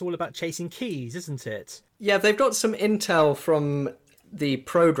 because it's all about chasing keys, isn't it? Yeah, they've got some intel from the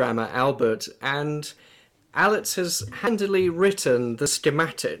programmer, Albert, and Alex has handily written the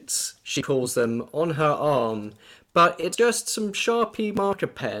schematics, she calls them, on her arm. But it's just some Sharpie marker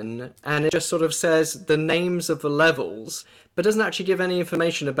pen, and it just sort of says the names of the levels, but doesn't actually give any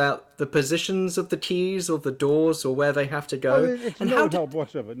information about the positions of the keys or the doors or where they have to go. Oh, it's and no help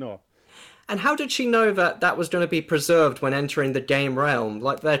whatsoever, no. And how did she know that that was going to be preserved when entering the game realm?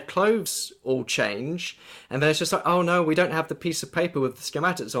 Like, their clothes all change, and then it's just like, oh no, we don't have the piece of paper with the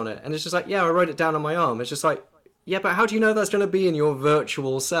schematics on it. And it's just like, yeah, I wrote it down on my arm. It's just like, yeah, but how do you know that's going to be in your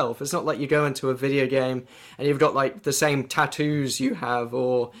virtual self? It's not like you go into a video game and you've got, like, the same tattoos you have,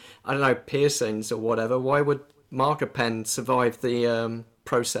 or, I don't know, piercings or whatever. Why would marker pen survive the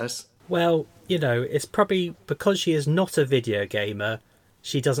process? Well, you know, it's probably because she is not a video gamer,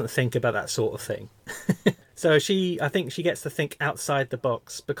 she doesn't think about that sort of thing. So I think she gets to think outside the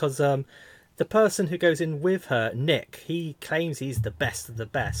box, because the person who goes in with her, Nick, he claims he's the best of the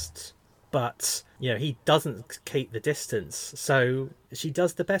best. But, you know, he doesn't keep the distance. So she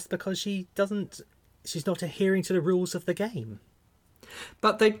does the best because she's not adhering to the rules of the game.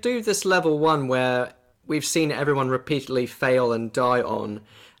 But they do this level one where we've seen everyone repeatedly fail and die on,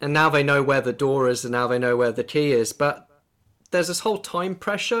 and now they know where the door is and now they know where the key is. But there's this whole time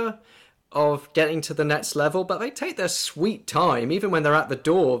pressure of getting to the next level, but they take their sweet time. Even when they're at the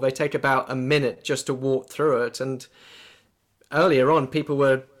door, they take about a minute just to walk through it. And earlier on, people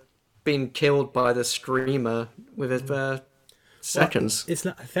were being killed by the screamer within seconds.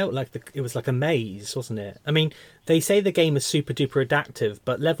 Well, it felt like it was like a maze, wasn't it? I mean, they say the game is super duper adaptive,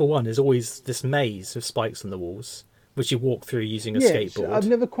 but level one is always this maze with spikes on the walls, which you walk through using a skateboard. I've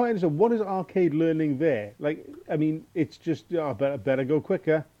never quite understood, what is arcade learning there? Like, I mean, it's just, better go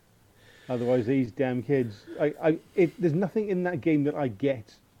quicker, otherwise these damn kids. There's nothing in that game that I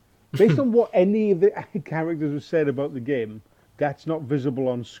get. Based on what any of the characters have said about the game, that's not visible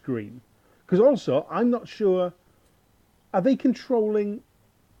on screen. Because also, I'm not sure, are they controlling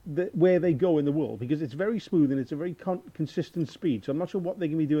where they go in the world? Because it's very smooth and it's a very consistent speed, so I'm not sure what they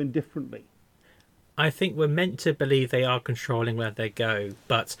can be doing differently. I think we're meant to believe they are controlling where they go,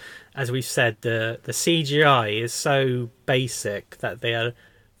 but as we've said, the CGI is so basic that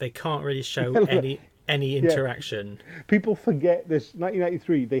they can't really show any interaction. Yeah. People forget this.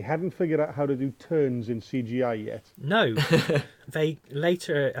 1993, they hadn't figured out how to do turns in CGI yet. No. They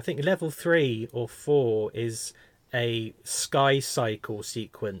later, I think level 3 or 4 is a sky cycle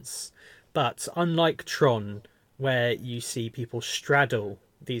sequence. But unlike Tron, where you see people straddle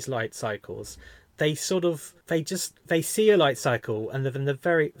these light cycles, they see a light cycle and then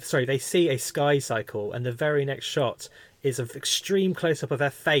they see a sky cycle, and the very next shot is an extreme close up of their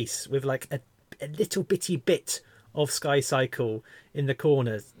face with like a little bitty bit of sky cycle in the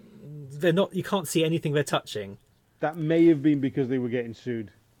corners. You can't see anything they're touching. That may have been because they were getting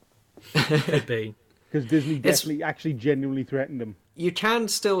sued. Could be. Because Disney definitely actually genuinely threatened them. You can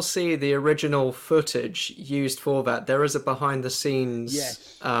still see the original footage used for that. There is a behind the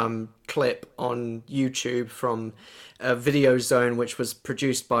scenes clip on YouTube from a Video Zone, which was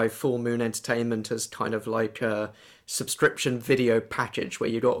produced by Full Moon Entertainment as kind of like a subscription video package where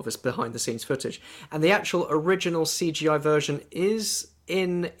you got all this behind the scenes footage. And the actual original CGI version is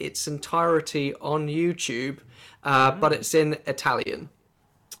in its entirety on YouTube, but it's in Italian.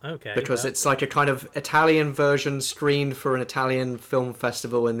 Okay. Because it's like a kind of Italian version screened for an Italian film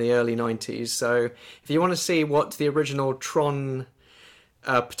festival in the early 90s. So if you want to see what the original Tron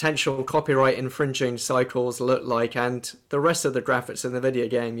potential copyright infringing cycles look like and the rest of the graphics in the video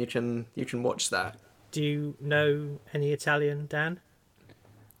game, you can watch that. Do you know any Italian, Dan?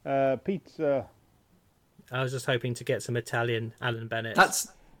 Pizza. I was just hoping to get some Italian Alan Bennett.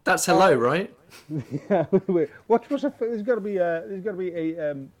 That's hello, right? Yeah. There's got to be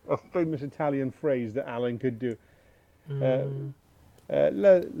a famous Italian phrase that Alan could do.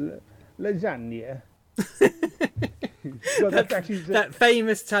 Lasagna. Well, that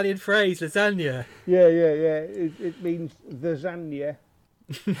famous Italian phrase, lasagna. Yeah. It means lasagna.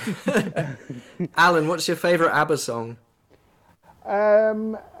 Alan, what's your favourite ABBA song?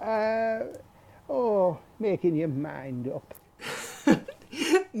 Making your mind up.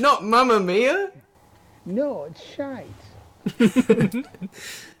 Not Mamma Mia? No, it's shite.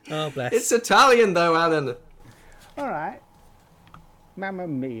 Oh, bless. It's Italian, though, Alan. All right. Mamma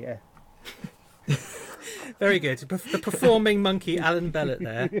Mia. Very good. The performing monkey, Alan Bellett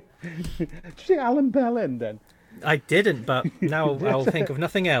there. Did you say Alan Bellend then? I didn't, but now I'll think of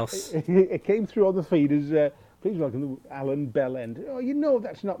nothing else. It came through on the feed as, please welcome Alan Bellend. Oh, you know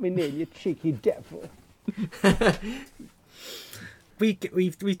that's not my name, you cheeky devil.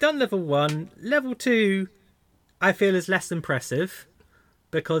 We've done level 1. Level 2, I feel, is less impressive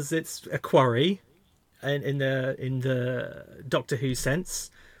because it's a quarry in the Doctor Who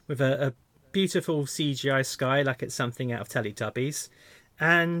sense, with a beautiful CGI sky like it's something out of Teletubbies,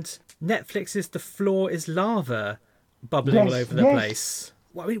 and Netflix's The Floor is Lava bubbling all over the place.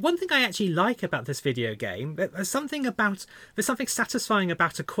 Well, I mean, one thing I actually like about this video game, there's something satisfying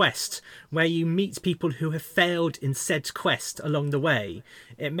about a quest where you meet people who have failed in said quest along the way.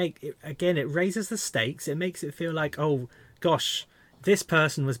 It raises the stakes. It makes it feel like, oh gosh, this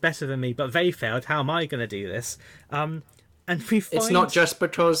person was better than me, but they failed. How am I going to do this? And it's not just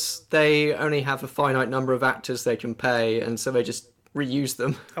because they only have a finite number of actors they can pay, and so they just reuse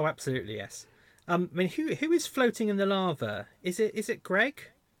them. Oh, absolutely, yes. I mean, who is floating in the lava? Is it Greg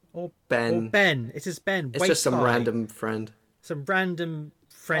or Ben? Or Ben. It is Ben. It's just some random friend. Some random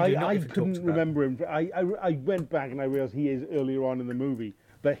friend who not even talked about. I couldn't remember him. I went back and I realised he is earlier on in the movie,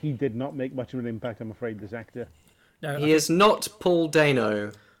 but he did not make much of an impact, I'm afraid, this actor. No, he is not Paul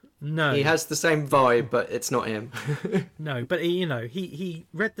Dano. No. He has the same vibe, but it's not him. No, but he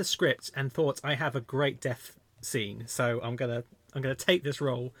read the script and thought, I have a great death scene, so I'm gonna take this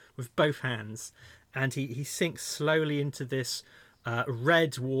role with both hands. And he sinks slowly into this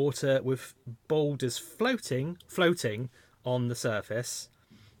red water with boulders floating on the surface.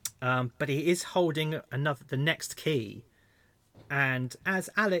 But he is holding the next key. And as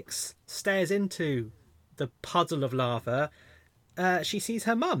Alex stares into the puddle of lava, she sees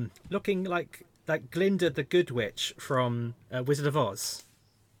her mum looking like Glinda the Good Witch from Wizard of Oz.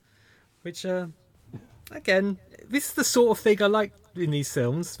 Which, again, this is the sort of thing I like in these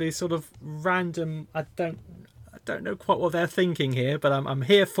films. These sort of random. I don't know quite what they're thinking here, but I'm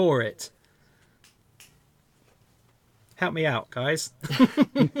here for it. Help me out, guys.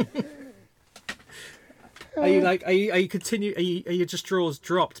 Are your just draws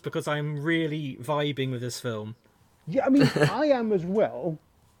dropped because I'm really vibing with this film? Yeah, I mean, I am as well.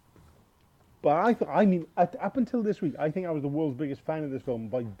 But up until this week, I think I was the world's biggest fan of this film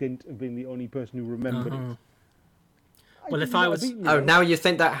by dint of being the only person who remembered it. Well, if I was... now you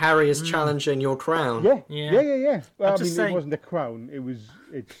think that Harry is challenging your crown? Yeah. Well, it wasn't a crown.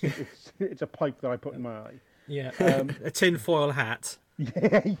 It's a pipe that I put in my eye. Yeah, a tinfoil hat.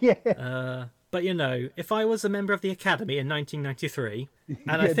 Yeah. But if I was a member of the Academy in 1993,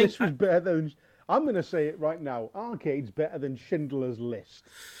 and I think this was better than... I'm going to say it right now. Arcade's better than Schindler's List.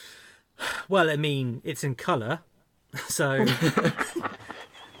 Well, I mean, it's in colour, so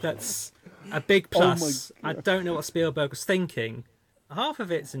that's a big plus. I don't know what Spielberg was thinking. Half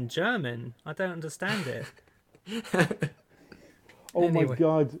of it's in German. I don't understand it. My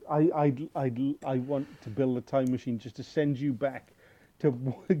God! I want to build a time machine just to send you back to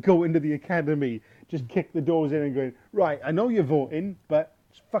go into the Academy, just kick the doors in and go, right, I know you're voting, but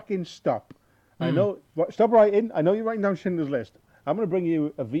fucking stop. I know, stop writing. I know you're writing down Schindler's List. I'm going to bring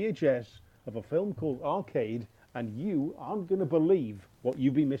you a VHS of a film called Arcade, and you aren't going to believe what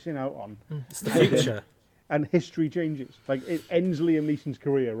you've been missing out on. It's the future. And history changes. Like, it ends Liam Neeson's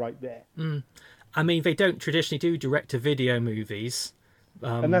career right there. I mean, they don't traditionally do direct-to-video movies.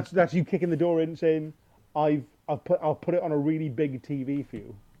 And that's you kicking the door in and saying, I'll put it on a really big TV for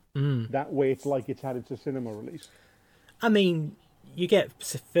you. That way it's like it's had its cinema release. I mean... You get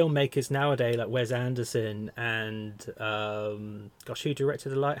filmmakers nowadays like Wes Anderson and who directed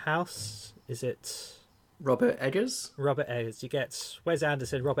The Lighthouse? Is it Robert Eggers? Robert Eggers. You get Wes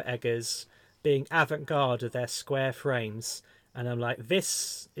Anderson, Robert Eggers being avant-garde of their square frames, and I'm like,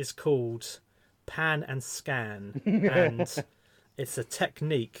 this is called pan and scan, and it's a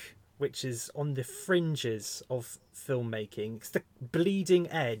technique which is on the fringes of filmmaking. It's the bleeding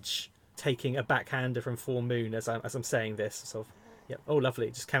edge. Taking a backhander from Full Moon as I'm saying this sort of. Yeah. Oh, lovely.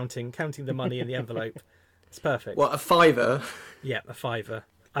 Just counting the money in the envelope. It's perfect. What, a $5? Yeah, a $5.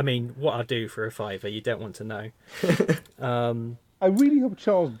 I mean, what I'd do for a $5, you don't want to know. I really hope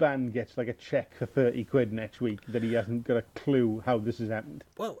Charles Band gets like a check for 30 quid next week that he hasn't got a clue how this has happened.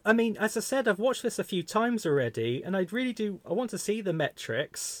 Well, I mean, as I said, I've watched this a few times already, and I want to see the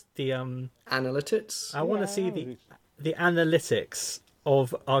metrics, the analytics. I want to see the analytics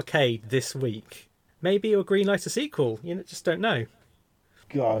of Arcade this week, maybe you'll greenlight a sequel. You just don't know.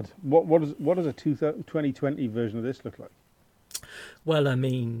 God, what does a 2020 version of this look like? Well, I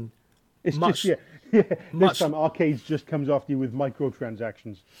mean, it's much, just This time, Arcades just comes after you with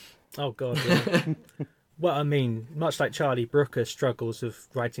microtransactions. Oh God. Yeah. Well, I mean, much like Charlie Brooker struggles with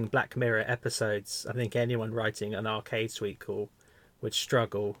writing Black Mirror episodes, I think anyone writing an Arcade sequel would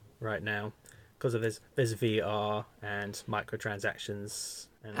struggle right now because of there's VR and microtransactions.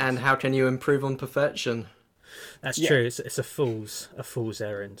 And how can you improve on perfection? That's true. It's a fool's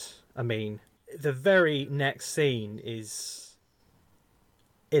errand. I mean, the very next scene it's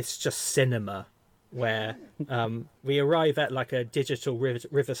just cinema, where we arrive at like a digital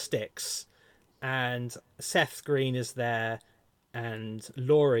river Styx, and Seth Green is there, and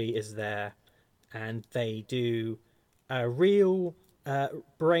Laurie is there, and they do a real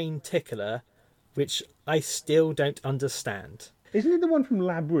brain tickler, which I still don't understand. Isn't it the one from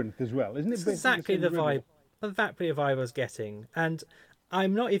Labyrinth as well? Isn't it? It's exactly the vibe. Exactly the vibe I was getting, and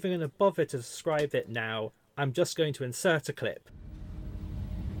I'm not even going to bother to describe it now. I'm just going to insert a clip.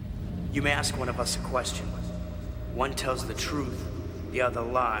 You may ask one of us a question. One tells the truth, the other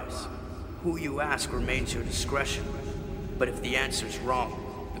lies. Who you ask remains your discretion. But if the answer's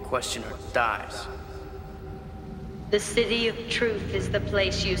wrong, the questioner dies. The city of truth is the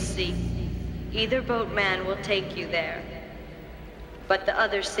place you seek. Either boatman will take you there. But the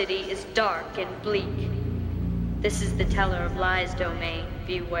other city is dark and bleak. This is the teller of lies domain.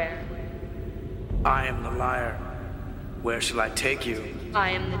 Beware. I am the liar. Where shall I take you?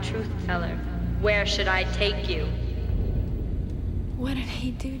 I am the truth teller. Where should I take you? What did he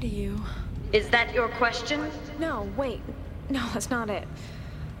do to you? Is that your question? No, wait. No, that's not it.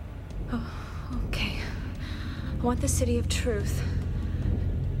 Oh, okay. I want the city of truth.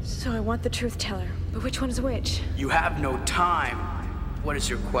 So I want the truth teller. But which one is which? You have no time. What is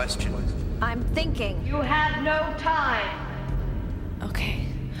your question? I'm thinking. You have no time. Okay.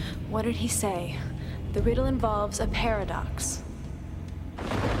 What did he say? The riddle involves a paradox.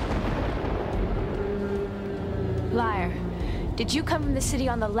 Liar. Did you come from the city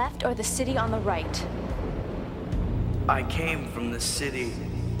on the left or the city on the right? I came from the city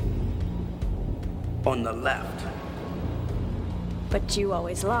on the left. But you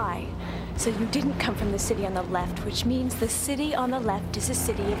always lie. So you didn't come from the city on the left, which means the city on the left is a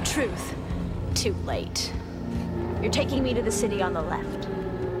city of truth. Too late. You're taking me to the city on the left.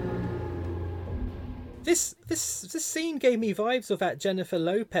 This scene gave me vibes of that Jennifer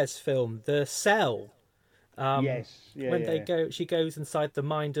Lopez film, The Cell. Yes. She goes inside the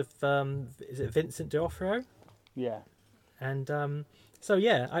mind of is it Vincent D'Onofrio? Yeah. And so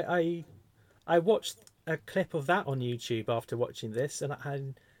yeah, I watched a clip of that on YouTube after watching this,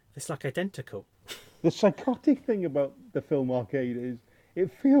 and it's like identical. The psychotic thing about the film Arcade is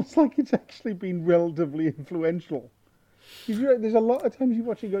it feels like it's actually been relatively influential. There's a lot of times you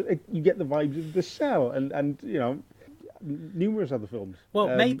watch it, you get the vibes of The Cell and numerous other films.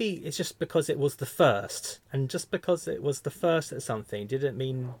 Well, maybe it's just because it was the first, and just because it was the first at something didn't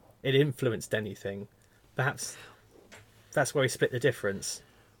mean it influenced anything. Perhaps that's where he split the difference.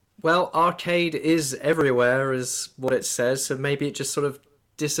 Well, Arcade is everywhere, is what it says, so maybe it just sort of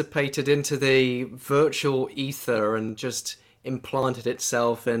dissipated into the virtual ether and just implanted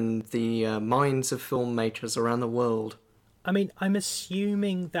itself in the minds of filmmakers around the world. I mean, I'm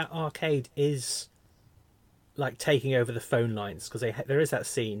assuming that Arcade is like taking over the phone lines, because there is that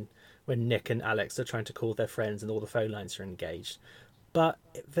scene when Nick and Alex are trying to call their friends and all the phone lines are engaged. But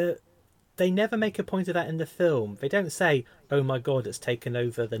they never make a point of that in the film. They don't say, oh my god, it's taken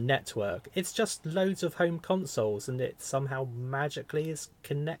over the network. It's just loads of home consoles, and it somehow magically is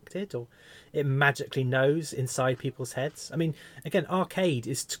connected, or it magically knows inside people's heads. I mean, again, Arcade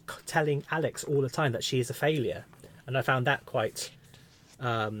is telling Alex all the time that she is a failure. And I found that quite...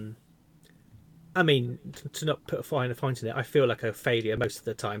 I mean, to not put a finer point in it, I feel like a failure most of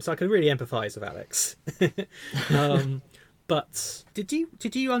the time, so I can really empathise with Alex. But did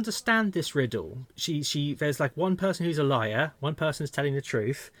you understand this riddle? There's like one person who's a liar, one person is telling the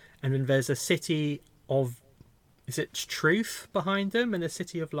truth, and then there's a city of, is it truth behind them, and a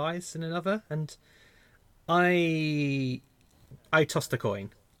city of lies in another. And I tossed a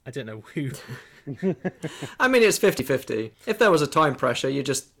coin. I don't know who. I mean, it's 50-50. If there was a time pressure, you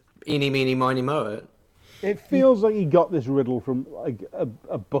just eeny, meeny, miny, moe it. It feels like he got this riddle from like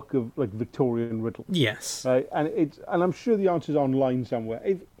a book of like Victorian riddles. Yes. Right, and I'm sure the answer's online somewhere.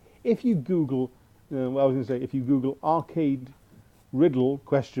 If you Google, if you Google Arcade riddle ?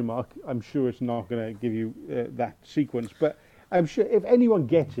 I'm sure it's not going to give you that sequence. But I'm sure if anyone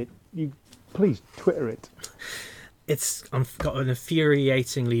gets it, you please Twitter it. I've got an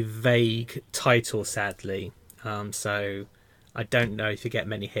infuriatingly vague title, sadly. So I don't know if you get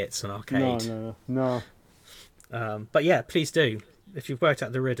many hits on arcade. No. But yeah, please do. If you've worked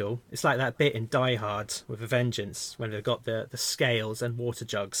out the riddle, it's like that bit in Die Hard with A Vengeance when they've got the scales and water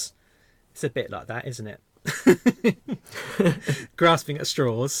jugs. It's a bit like that, isn't it? Grasping at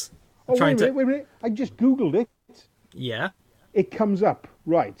straws. Oh, wait a minute. I just Googled it. Yeah. It comes up.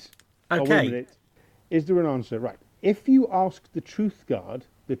 Right. Okay. Oh, wait a minute. Is there an answer? Right. If you asked the truth guard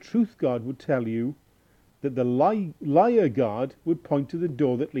would tell you that the liar guard would point to the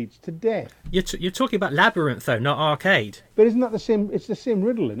door that leads to death. You're talking about Labyrinth, though, not arcade. But isn't that the same? It's the same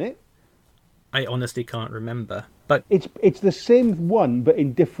riddle, isn't it? I honestly can't remember. But it's the same one, but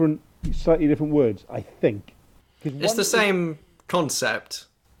in slightly different words, I think. It's the same concept.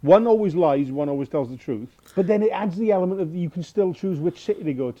 One always lies, one always tells the truth. But then it adds the element of you can still choose which city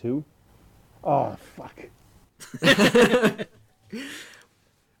to go to. Oh, fuck.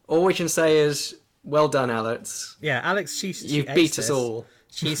 All we can say is, well done, Alex. Yeah, Alex, you beat us all.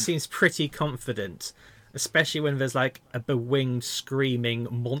 She seems pretty confident, especially when there's like a bewinged, screaming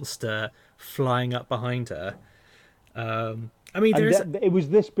monster flying up behind her. I mean, it was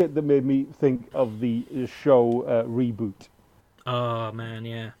this bit that made me think of the show Reboot. Oh man,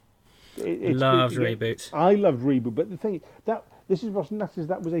 yeah. Loved Reboot. I loved Reboot, but the thing this is what's nuts is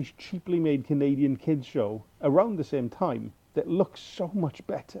that was a cheaply made Canadian kids show around the same time that looks so much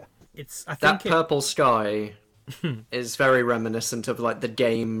better. That purple sky is very reminiscent of like the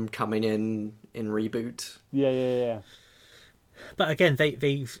game coming in Reboot. Yeah. But again,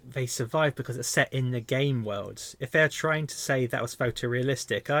 they survive because it's set in the game world. If they're trying to say that was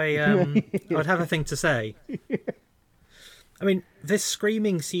photorealistic, I would have a thing to say. I mean, this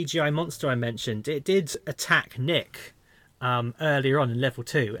screaming CGI monster I mentioned, it did attack Nick earlier on in level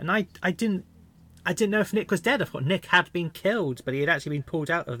 2, and I didn't know if Nick was dead. I thought Nick had been killed, but he had actually been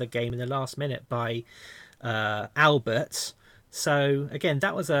pulled out of the game in the last minute by Albert. So again,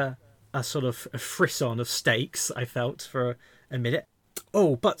 that was a sort of a frisson of stakes, I felt, for a minute.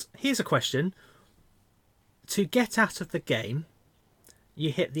 Oh, but here's a question. To get out of the game,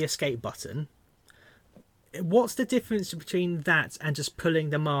 you hit the escape button. What's the difference between that and just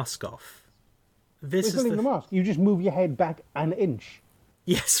pulling the mask off? Pulling the mask. You just move your head back an inch.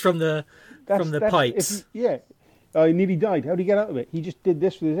 Yes, from the pipes. He nearly died. How did he get out of it? He just did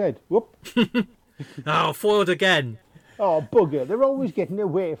this with his head. Whoop. Oh, foiled again. Oh, bugger. They're always getting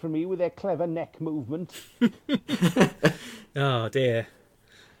away from me with their clever neck movement. Oh, dear.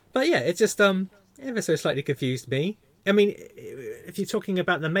 But yeah, it just ever so slightly confused me. I mean, if you're talking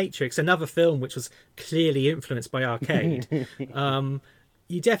about The Matrix, another film which was clearly influenced by arcade,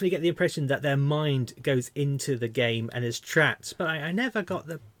 you definitely get the impression that their mind goes into the game and is trapped. But I never got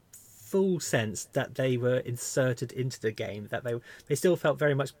the full sense that they were inserted into the game, that they still felt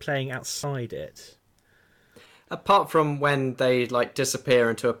very much playing outside it. Apart from when they like disappear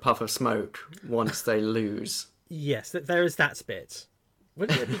into a puff of smoke once they lose. Yes, there is that bit.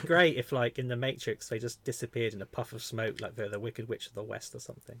 Wouldn't it be great if, like, in The Matrix, they just disappeared in a puff of smoke, like the Wicked Witch of the West or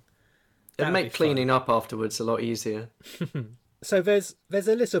something? It'd make cleaning up afterwards a lot easier. So there's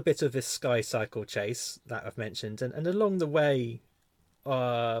a little bit of this sky cycle chase that I've mentioned, and along the way,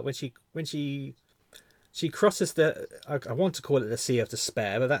 when she crosses the, I want to call it the Sea of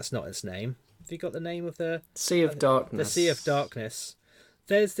Despair, but that's not its name. Have you got the name of the Sea of Darkness? The Sea of Darkness.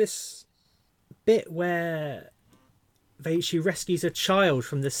 There's this bit where she rescues a child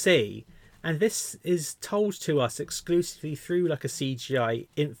from the sea, and this is told to us exclusively through like a CGI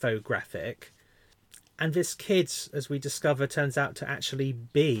infographic, and this kid, as we discover, turns out to actually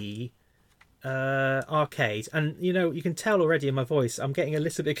be Arcade. And you can tell already in my voice I'm getting a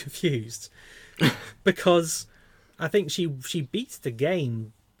little bit confused because I think she beats the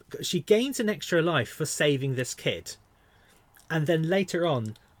game. She gains an extra life for saving this kid, and then later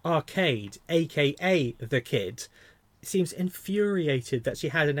on Arcade, aka the kid, seems infuriated that she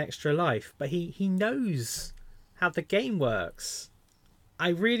had an extra life, but he knows how the game works. I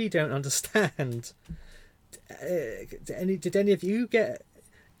really don't understand. Did any of you get...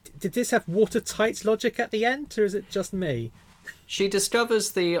 Did this have watertight logic at the end, or is it just me? She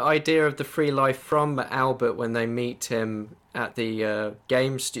discovers the idea of the free life from Albert when they meet him at the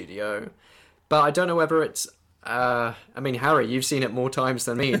game studio, but I don't know whether it's... I mean, Harry, you've seen it more times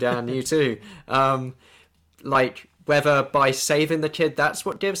than me. Dan, you too. Whether by saving the kid, that's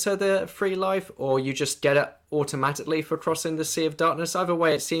what gives her the free life, or you just get it automatically for crossing the Sea of Darkness. Either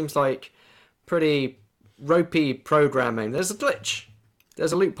way, it seems like pretty ropey programming. There's a glitch.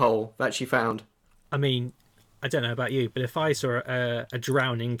 There's a loophole that she found. I mean, I don't know about you, but if I saw a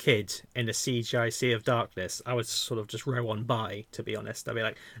drowning kid in a CGI Sea of Darkness, I would sort of just row on by, to be honest. I'd be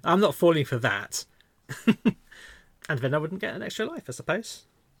like, I'm not falling for that. And then I wouldn't get an extra life, I suppose.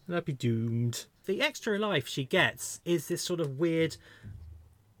 And I'd be doomed. The extra life she gets is this sort of weird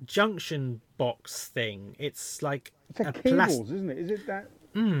junction box thing. It's like a cables, isn't it? Is it that?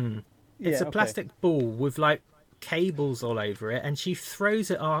 It's a plastic ball with like cables all over it, and she throws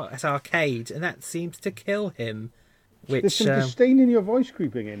it at Arcade, and that seems to kill him. There's some disdain in your voice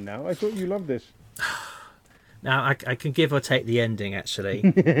creeping in now. I thought you loved this. Now I can give or take the ending. Actually,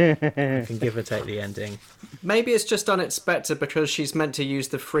 I can give or take the ending. Maybe it's just unexpected because she's meant to use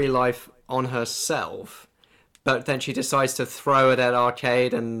the free life on herself, but then she decides to throw it at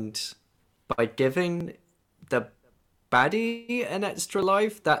Arcade, and by giving the baddie an extra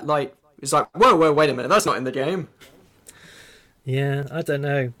life, that like is like, whoa, wait a minute, that's not in the game. Yeah, I don't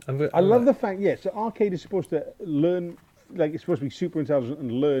know. I love the fact, so Arcade is supposed to learn, like it's supposed to be super intelligent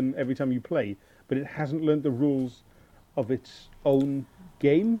and learn every time you play, but it hasn't learned the rules of its own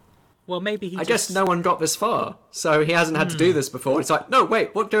game. Well, maybe I guess no one got this far, so he hasn't had to do this before. It's like, no,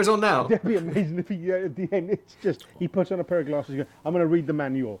 wait, what goes on now? That'd be amazing if he, at the end, it's just, he puts on a pair of glasses, and goes, I'm going to read the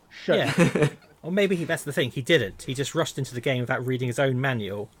manual. Shut up. Or maybe that's the thing, he didn't. He just rushed into the game without reading his own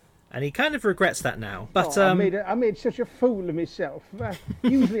manual. And he kind of regrets that now. But I made such a fool of myself.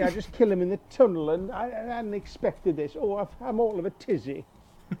 Usually I just kill him in the tunnel, and I hadn't expected this. Oh, I'm all of a tizzy.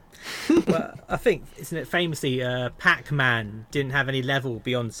 Well, I think, isn't it famously, Pac-Man didn't have any level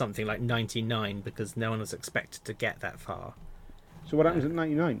beyond something like 99 because no one was expected to get that far. So what happens at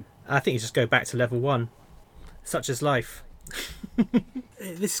 99? I think you just go back to level 1. Such is life.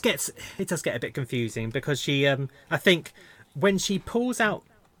 It does get a bit confusing because she, I think, when she pulls out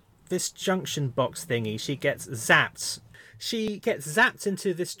this junction box thingy, she gets zapped. She gets zapped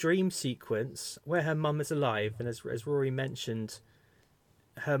into this dream sequence where her mum is alive, and as Rory mentioned,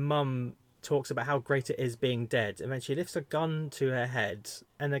 her mum talks about how great it is being dead, and then she lifts a gun to her head,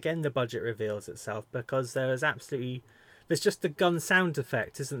 and again the budget reveals itself because there's just the gun sound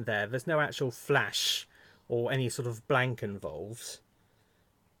effect, isn't there? There's no actual flash or any sort of blank involved.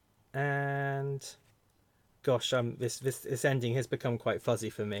 And gosh, this ending has become quite fuzzy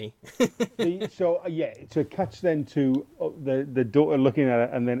for me. So it cuts then to the daughter looking at it,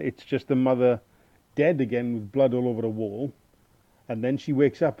 and then it's just the mother dead again with blood all over the wall, and then she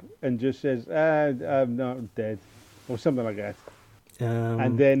wakes up and just says, "I'm not dead," or something like that.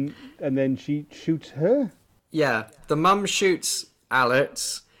 And then she shoots her. Yeah, the mum shoots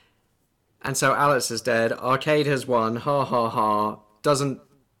Alex, and so Alex is dead. Arcade has won. Ha ha ha. Doesn't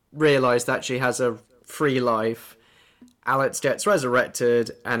realise that she has a free life. Alex gets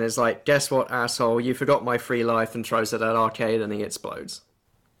resurrected and is like, guess what, asshole, you forgot my free life, and throws it at Arcade, and he explodes.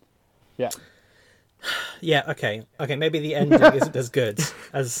 Yeah, okay, maybe the ending isn't as good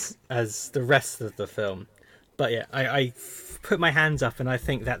as the rest of the film, but yeah, I put my hands up, and I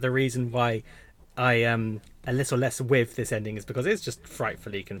think that the reason why I am a little less with this ending is because it's just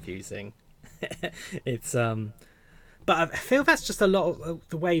frightfully confusing. It's but I feel that's just a lot of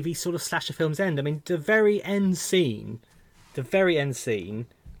the way these sort of slasher films end. I mean, the very end scene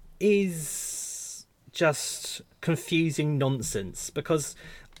is just confusing nonsense because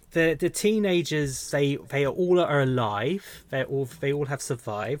the teenagers, they all are alive. They all have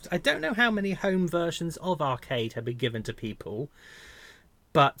survived. I don't know how many home versions of Arcade have been given to people,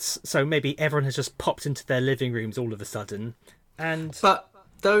 but so maybe everyone has just popped into their living rooms all of a sudden. But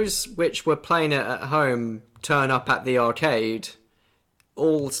those which were playing it at home turn up at the arcade.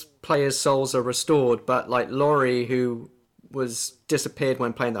 All players' souls are restored, but like Laurie, who was disappeared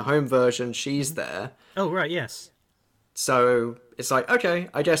when playing the home version, she's there. Oh, right, yes. So it's like, okay,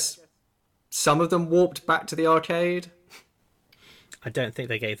 I guess some of them warped back to the arcade. I don't think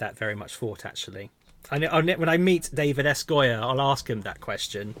they gave that very much thought, actually. When I meet David S. Goyer, I'll ask him that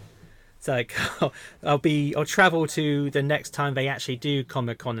question. It's like, I'll travel to the next time they actually do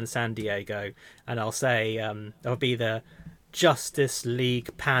Comic-Con in San Diego, and I'll say there'll be the Justice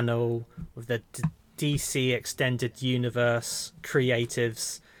League panel with the DC Extended Universe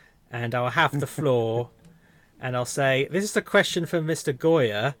creatives, and I'll have the floor, and I'll say, this is a question for Mr.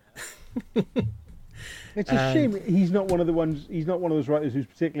 Goyer. It's a shame he's not one of those writers who's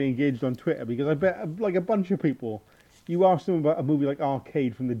particularly engaged on Twitter, because I bet like a bunch of people, you ask them about a movie like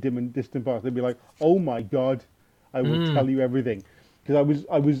Arcade from the dim and distant past, they'd be like, "Oh my god, I will tell you everything." Because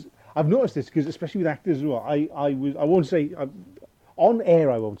I've noticed this, because especially with actors as well. I won't say on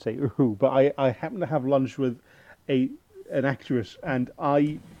air, I won't say who, but I happen to have lunch with an actress, and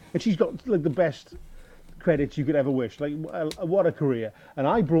she's got like the best credits you could ever wish. Like, what a career! And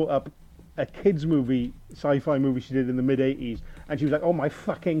I brought up a kids movie, sci-fi movie she did in the mid-80s, and she was like, "Oh my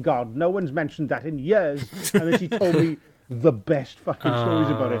fucking god, no one's mentioned that in years." And then she told me the best fucking stories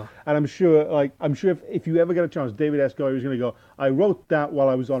about it. And I'm sure if you ever get a chance, David S. Goyer is going to go, "I wrote that while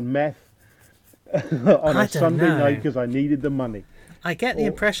I was on meth on a Sunday night because I needed the money." I get the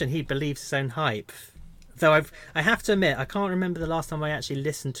impression he believes his own hype. Though I have to admit, I can't remember the last time I actually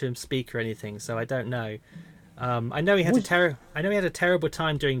listened to him speak or anything, so I don't know. I know he had a terrible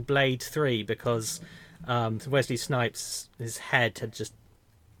time doing Blade 3 because Wesley Snipes, his head had just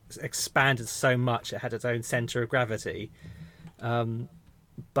expanded so much it had its own center of gravity.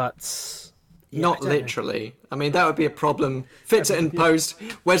 But yeah, not literally. I mean, that would be a problem. Fix it in post.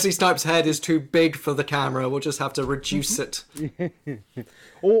 Wesley Snipes' head is too big for the camera. We'll just have to reduce it.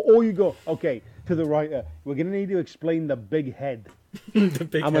 or you go, okay, to the writer, we're going to need to explain the big head. I'm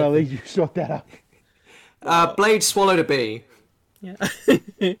going to let you sort that out. Blade swallowed a bee. Yeah.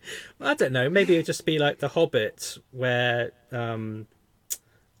 I don't know. Maybe it'd just be like The Hobbit, where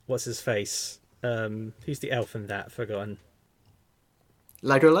what's his face? Who's the elf in that? Forgotten.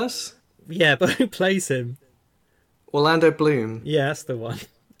 Legolas? Yeah, but who plays him? Orlando Bloom. Yeah, that's the one.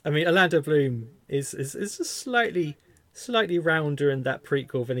 I mean, Orlando Bloom is just slightly rounder in that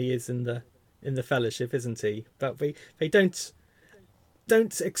prequel than he is in the Fellowship, isn't he? But they don't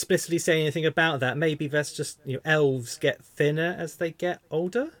explicitly say anything about that. Maybe that's just, elves get thinner as they get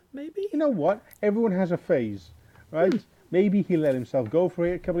older, maybe? You know what? Everyone has a phase, right? Maybe he let himself go for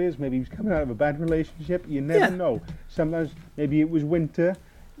it a couple of years. Maybe he was coming out of a bad relationship. You never know. Sometimes, maybe it was winter.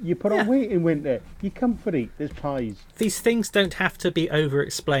 You put on weight in winter. You comfort eat. There's pies. These things don't have to be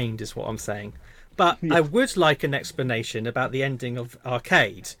over-explained, is what I'm saying. But I would like an explanation about the ending of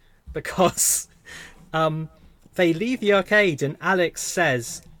Arcade, because they leave the arcade and Alex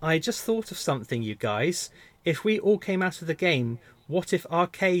says, "I just thought of something, you guys. If we all came out of the game, what if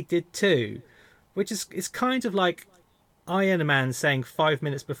Arcade did too?" Which is kind of like Iron Man saying 5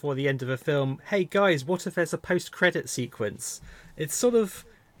 minutes before the end of a film, "Hey guys, what if there's a post-credit sequence?" It's sort of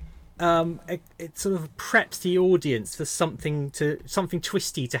it sort of preps the audience for something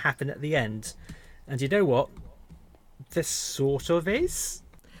twisty to happen at the end. And you know what? This sort of is.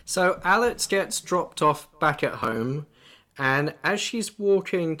 So Alex gets dropped off back at home, and as she's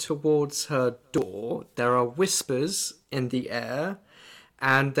walking towards her door, there are whispers in the air,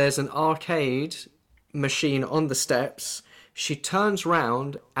 and there's an arcade machine on the steps. She turns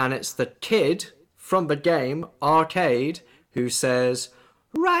round, and it's the kid from the game Arcade who says,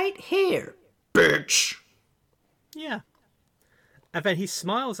 "Right here, bitch." Yeah. And then he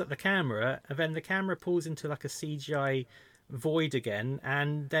smiles at the camera, and then the camera pulls into like a CGI void again,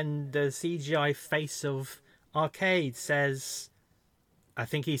 and then the CGI face of Arcade says, I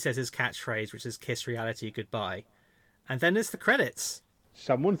think he says his catchphrase, which is "Kiss reality goodbye." And then there's the credits.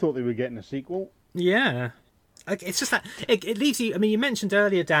 Someone thought they were getting a sequel. Yeah. It's just that it leaves you. I mean, you mentioned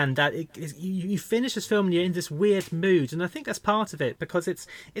earlier, Dan, that you finish this film and you're in this weird mood, and I think that's part of it, because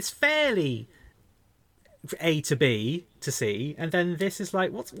it's fairly A to B to C, and then this is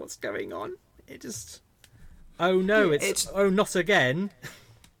like, what's going on? It just, oh no, it's oh not again.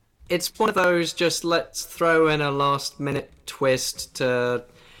 It's one of those just let's throw in a last minute twist to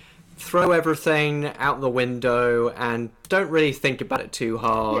throw everything out the window and don't really think about it too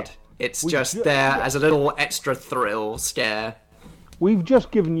hard. Yeah. It's just there as a little extra thrill scare. We've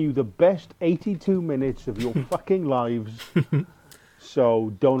just given you the best 82 minutes of your fucking lives.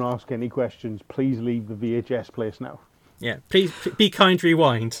 So don't ask any questions. Please leave the VHS place now. Yeah, please be kind,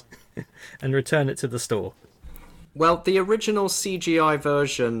 rewind, and return it to the store. Well, the original CGI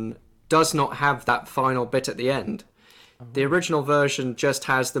version does not have that final bit at the end. The original version just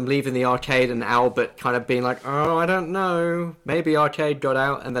has them leaving the arcade and Albert kind of being like, "Oh, I don't know. Maybe Arcade got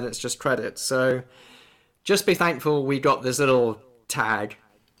out," and then it's just credits. So just be thankful we got this little tag.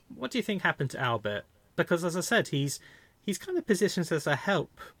 What do you think happened to Albert? Because, as I said, he's kind of positioned as a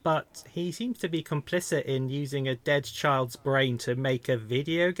help, but he seems to be complicit in using a dead child's brain to make a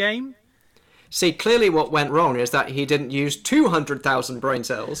video game. See, clearly what went wrong is that he didn't use 200,000 brain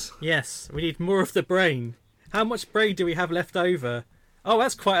cells. Yes, we need more of the brain. How much brain do we have left over? Oh,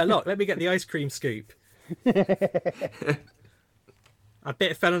 that's quite a lot. Let me get the ice cream scoop. A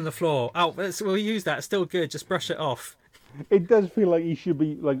bit fell on the floor. Oh, we'll use that. It's still good. Just brush it off. It does feel like he should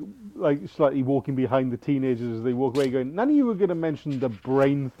be like slightly walking behind the teenagers as they walk away, going, "None of you were going to mention the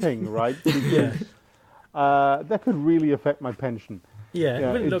brain thing, right?" Because that could really affect my pension. Yeah,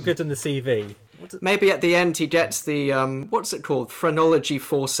 it wouldn't look good on the CV. Maybe at the end he gets the, what's it called, phrenology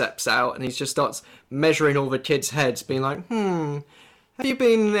forceps out, and he just starts measuring all the kids' heads, being like, have you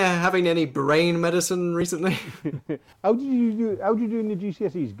been having any brain medicine recently? How did you do in the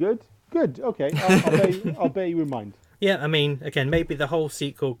GCSEs? Good? Good. Okay, I'll bear you in mind. Yeah, I mean, again, maybe the whole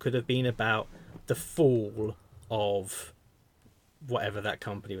sequel could have been about the fall of whatever that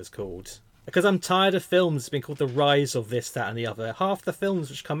company was called. Because I'm tired of films being called the rise of this, that, and the other. Half the films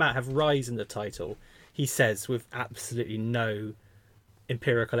which come out have rise in the title, he says, with absolutely no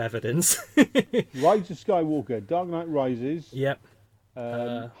empirical evidence. Rise of Skywalker, Dark Knight Rises. Yep.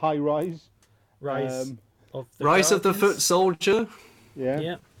 High Rise. Rise of the Rise of the Guardians. Foot Soldier. Yeah.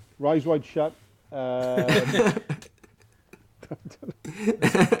 Yep. Rise Wide Shut.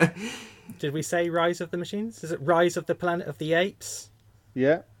 Did we say Rise of the Machines? Is it Rise of the Planet of the Apes?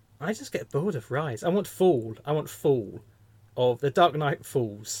 Yeah. I just get bored of Rise. I want Fall. Of the Dark Knight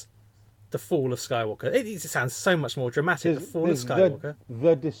Falls. The Fall of Skywalker. It sounds so much more dramatic. The Fall of Skywalker.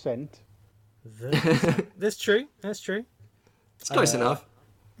 The Descent. That's true. That's true. It's close enough.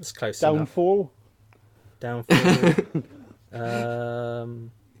 It's close Downfall. enough.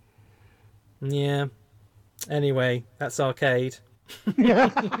 Downfall. Yeah. Anyway, that's Arcade.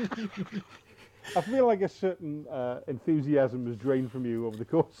 I feel like a certain enthusiasm was drained from you over the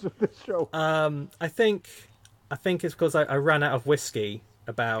course of this show. I think it's because I ran out of whiskey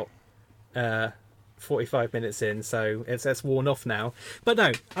about 45 minutes in, so it's worn off now. But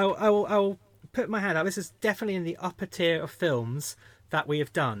no, I'll put my hand out. This is definitely in the upper tier of films that we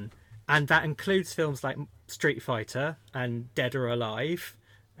have done, and that includes films like Street Fighter and Dead or Alive.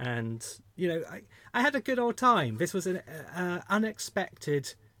 And I had a good old time. This was an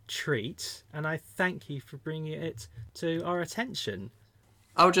unexpected treat, and I thank you for bringing it to our attention.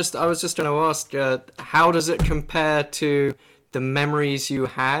 I was just going to ask, how does it compare to the memories you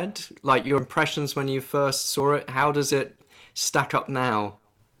had, like your impressions when you first saw it? How does it stack up now?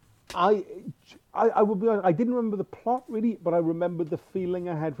 I will be honest, I didn't remember the plot really, but I remember the feeling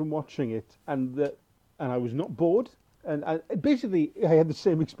I had from watching it, and I was not bored. And basically, I had the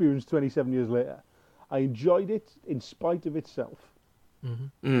same experience 27 years later. I enjoyed it in spite of itself.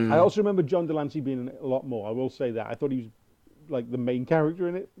 Mm-hmm. I also remember John Delancey being in it a lot more. I will say that. I thought he was like the main character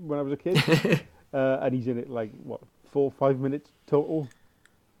in it when I was a kid. And he's in it like, 4 or 5 minutes total?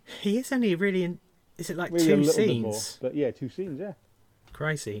 He is only really in... Is it like Maybe 2 scenes? More, but yeah, 2 scenes, yeah.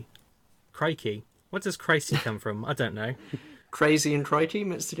 Crazy. Crikey. What does crazy come from? I don't know. Crazy and crikey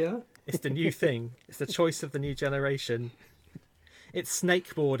mixed together? It's the new thing. It's the choice of the new generation. It's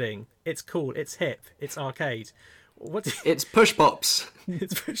snakeboarding. It's cool. It's hip. It's arcade. It's push pops.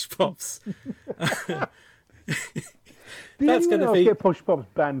 It's push pops. Did anyone else get push pops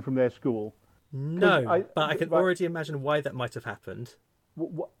banned from their school? No, but I can already imagine why that might have happened.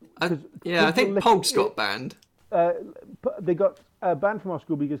 I think Pogs got banned. They got banned from our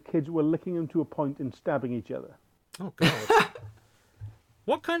school because kids were licking them to a point and stabbing each other. Oh God!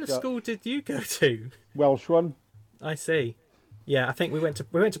 What kind of school did you go to? Welsh one. I see. Yeah, I think we went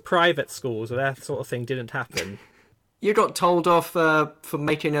to private schools where that sort of thing didn't happen. You got told off for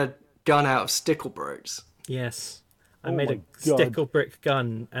making a gun out of stickle bricks. Yes, I made a stickle brick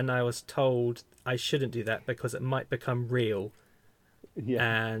gun, and I was told I shouldn't do that because it might become real.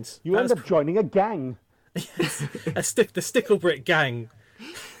 Yeah, and you end up joining a gang. Yes, the stickle brick gang.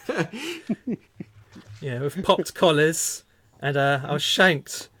 Yeah, with popped collars, and I was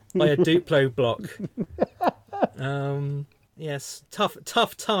shanked by a Duplo block. Yes,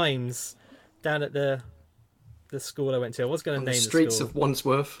 tough times down at the school I went to. I was going to name the streets school. of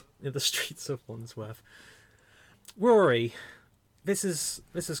Wandsworth. Yeah, the streets of Wandsworth. Rory, this is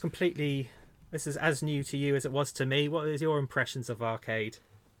as new to you as it was to me. What is your impressions of Arcade?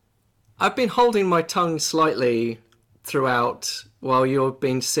 I've been holding my tongue slightly throughout while you've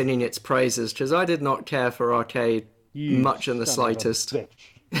been singing its praises, because I did not care for Arcade much in the slightest.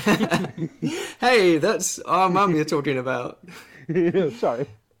 Hey, that's our mum you're talking about. Sorry.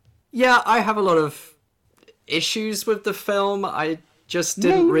 Yeah, I have a lot of issues with the film. I just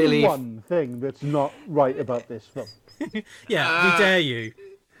didn't really... one thing that's not right about this film. Yeah, we dare you.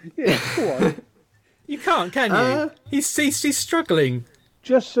 Yeah, go on. You can't, can you? He's struggling.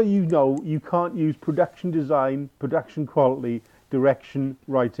 Just so you know, you can't use production design, production quality, direction,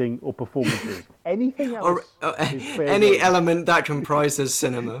 writing, or performances. Anything else is fair any game. element that comprises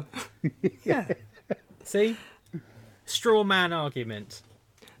cinema. Yeah. See? Straw man argument.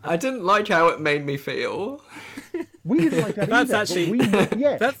 I didn't like how it made me feel. We didn't like that That's either. actually... We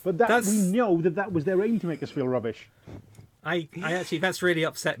know that was their aim to make us feel rubbish. I actually, that's really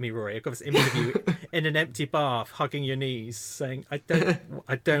upset me, Rory. I've got this image of you in an empty bath, hugging your knees, saying, I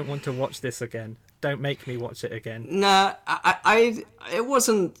don't want to watch this again. Don't make me watch it again. Nah, it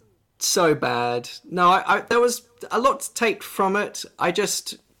wasn't so bad. No, there was a lot to take from it. I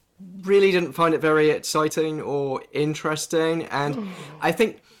just really didn't find it very exciting or interesting. And I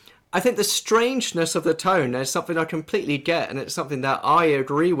think I think the strangeness of the tone is something I completely get, and it's something that I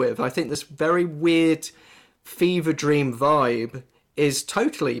agree with. I think this very weird fever dream vibe is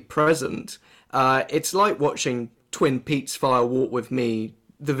totally present. It's like watching Twin Peaks Fire Walk with Me,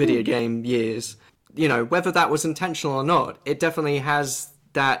 the video game years. You know, whether that was intentional or not, it definitely has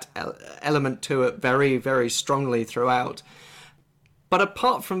that element to it very, very strongly throughout. But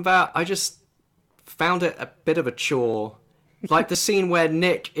apart from that, I just found it a bit of a chore. Like the scene where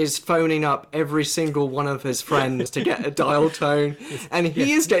Nick is phoning up every single one of his friends to get a dial tone, and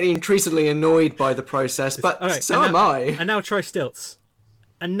he is getting increasingly annoyed by the process, but right, so am I. And now Troy Stilts.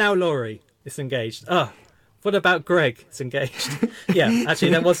 And now Laurie is engaged. What about Greg? It's engaged. Yeah,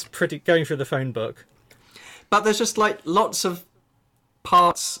 actually, that was pretty going through the phone book. But there's just like lots of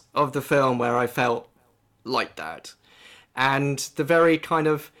parts of the film where I felt like that. And the very kind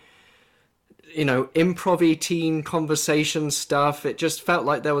of, you know, improv-y teen conversation stuff, it just felt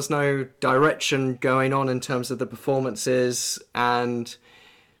like there was no direction going on in terms of the performances and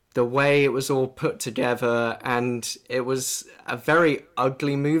the way it was all put together. And it was a very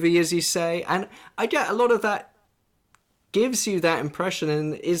ugly movie, as you say. And I get a lot of that gives you that impression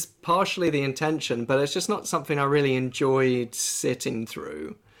and is partially the intention, but it's just not something I really enjoyed sitting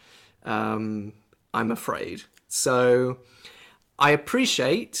through, I'm afraid. So I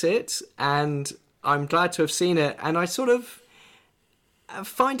appreciate it, and I'm glad to have seen it, and I sort of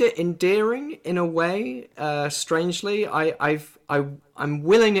find it endearing in a way, strangely. I'm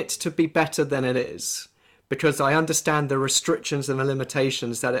willing it to be better than it is, because I understand the restrictions and the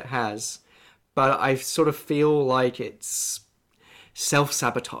limitations that it has. But I sort of feel like it's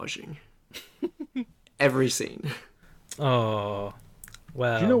self-sabotaging. Every scene. Oh,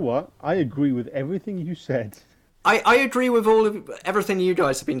 well. Do you know what? I agree with everything you said. I agree with everything you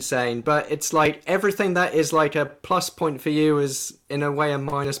guys have been saying, but it's like everything that is like a plus point for you is in a way a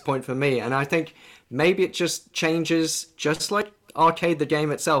minus point for me. And I think maybe it just changes, just like Arcade the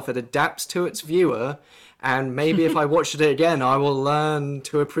game itself. It adapts to its viewer. And maybe if I watched it again, I will learn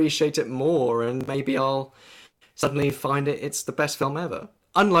to appreciate it more, and maybe I'll suddenly find it's the best film ever.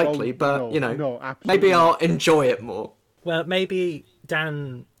 Unlikely, but, maybe I'll enjoy it more. Well, maybe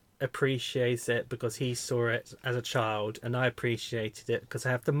Dan appreciates it because he saw it as a child, and I appreciated it because I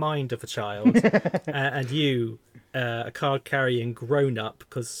have the mind of a child. And you, a card-carrying grown-up,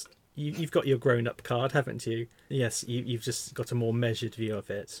 because you've got your grown-up card, haven't you? Yes, you've just got a more measured view of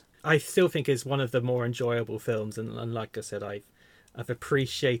it. I still think it's one of the more enjoyable films, and like I said, I've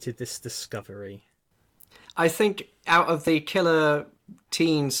appreciated this discovery. I think out of the killer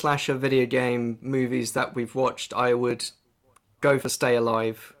teen slasher video game movies that we've watched, I would go for Stay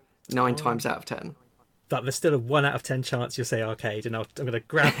Alive 9 times out of 10. But there's still a 1 out of 10 chance you'll say Arcade, and I'm going to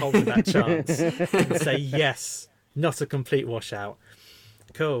grab hold of that chance and say yes, not a complete washout.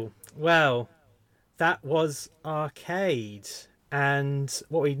 Cool. Well, that was Arcade. And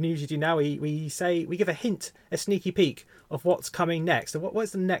what we usually do now, we give a hint, a sneaky peek of what's coming next. And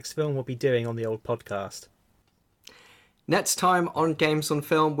what's the next film we'll be doing on the old podcast? Next time on Games on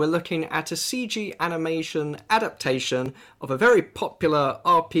Film, we're looking at a CG animation adaptation of a very popular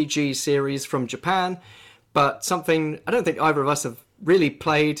RPG series from Japan, but something I don't think either of us have really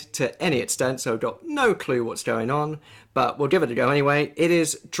played to any extent, so I've got no clue what's going on, but we'll give it a go anyway. It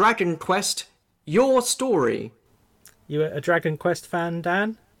is Dragon Quest: Your Story. You a Dragon Quest fan,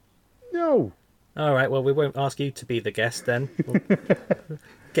 Dan? No. All right, well, we won't ask you to be the guest then. We'll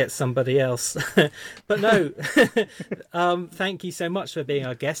get somebody else. But no, thank you so much for being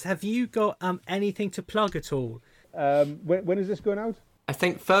our guest. Have you got anything to plug at all? When is this going out? I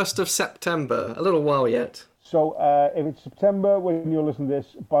think 1st of September, a little while yet. So if it's September when you're listening to this,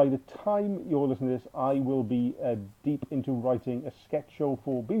 by the time you're listening to this, I will be deep into writing a sketch show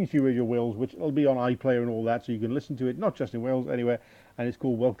for BBC Radio Wales, which will be on iPlayer and all that, so you can listen to it, not just in Wales, anywhere, and it's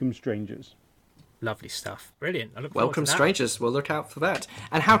called Welcome Strangers. Lovely stuff. Brilliant. I look forward to that. Welcome Strangers. We'll look out for that.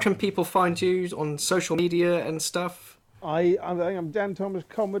 And how can people find you on social media and stuff? I'm Dan Thomas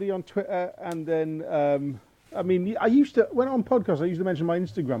Comedy on Twitter, and then... I used to, when on podcasts, I used to mention my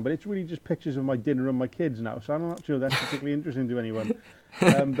Instagram, but it's really just pictures of my dinner and my kids now, so I'm not sure that's particularly interesting to anyone.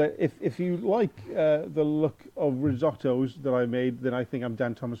 But if you like the look of risottos that I made, then I think I'm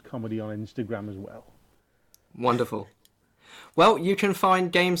Dan Thomas Comedy on Instagram as well. Wonderful. Well, you can find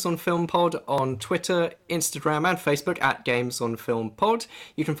Games on Film Pod on Twitter, Instagram and Facebook at Games on Film Pod.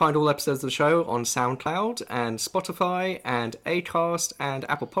 You can find all episodes of the show on SoundCloud and Spotify and Acast and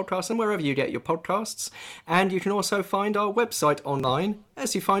Apple Podcasts and wherever you get your podcasts. And you can also find our website online,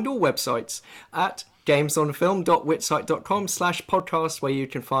 as you find all websites, at gamesonfilm.witsite.com/podcast, where you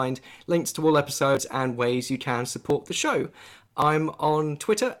can find links to all episodes and ways you can support the show. I'm on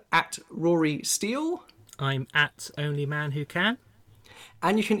Twitter at Rory Steele. I'm at OnlyManWhoCan.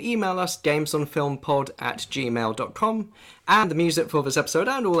 And you can email us gamesonfilmpod@gmail.com. And the music for this episode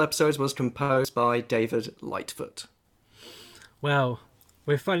and all episodes was composed by David Lightfoot. Well,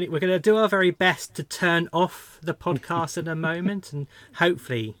 we're going to do our very best to turn off the podcast in a moment, and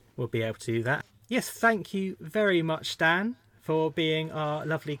hopefully we'll be able to do that. Yes, thank you very much, Dan, for being our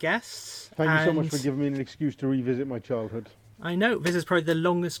lovely guest. Thank you so much for giving me an excuse to revisit my childhood. I know, this is probably the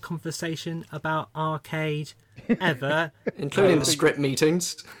longest conversation about arcade ever. Including the script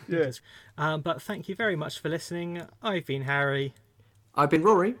meetings. Yes. But thank you very much for listening. I've been Harry. I've been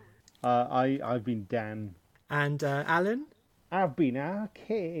Rory. I've been Dan. And Alan. I've been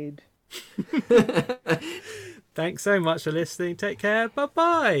Arcade. Thanks so much for listening. Take care.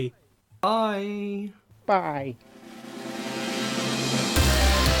 Bye-bye. Bye. Bye.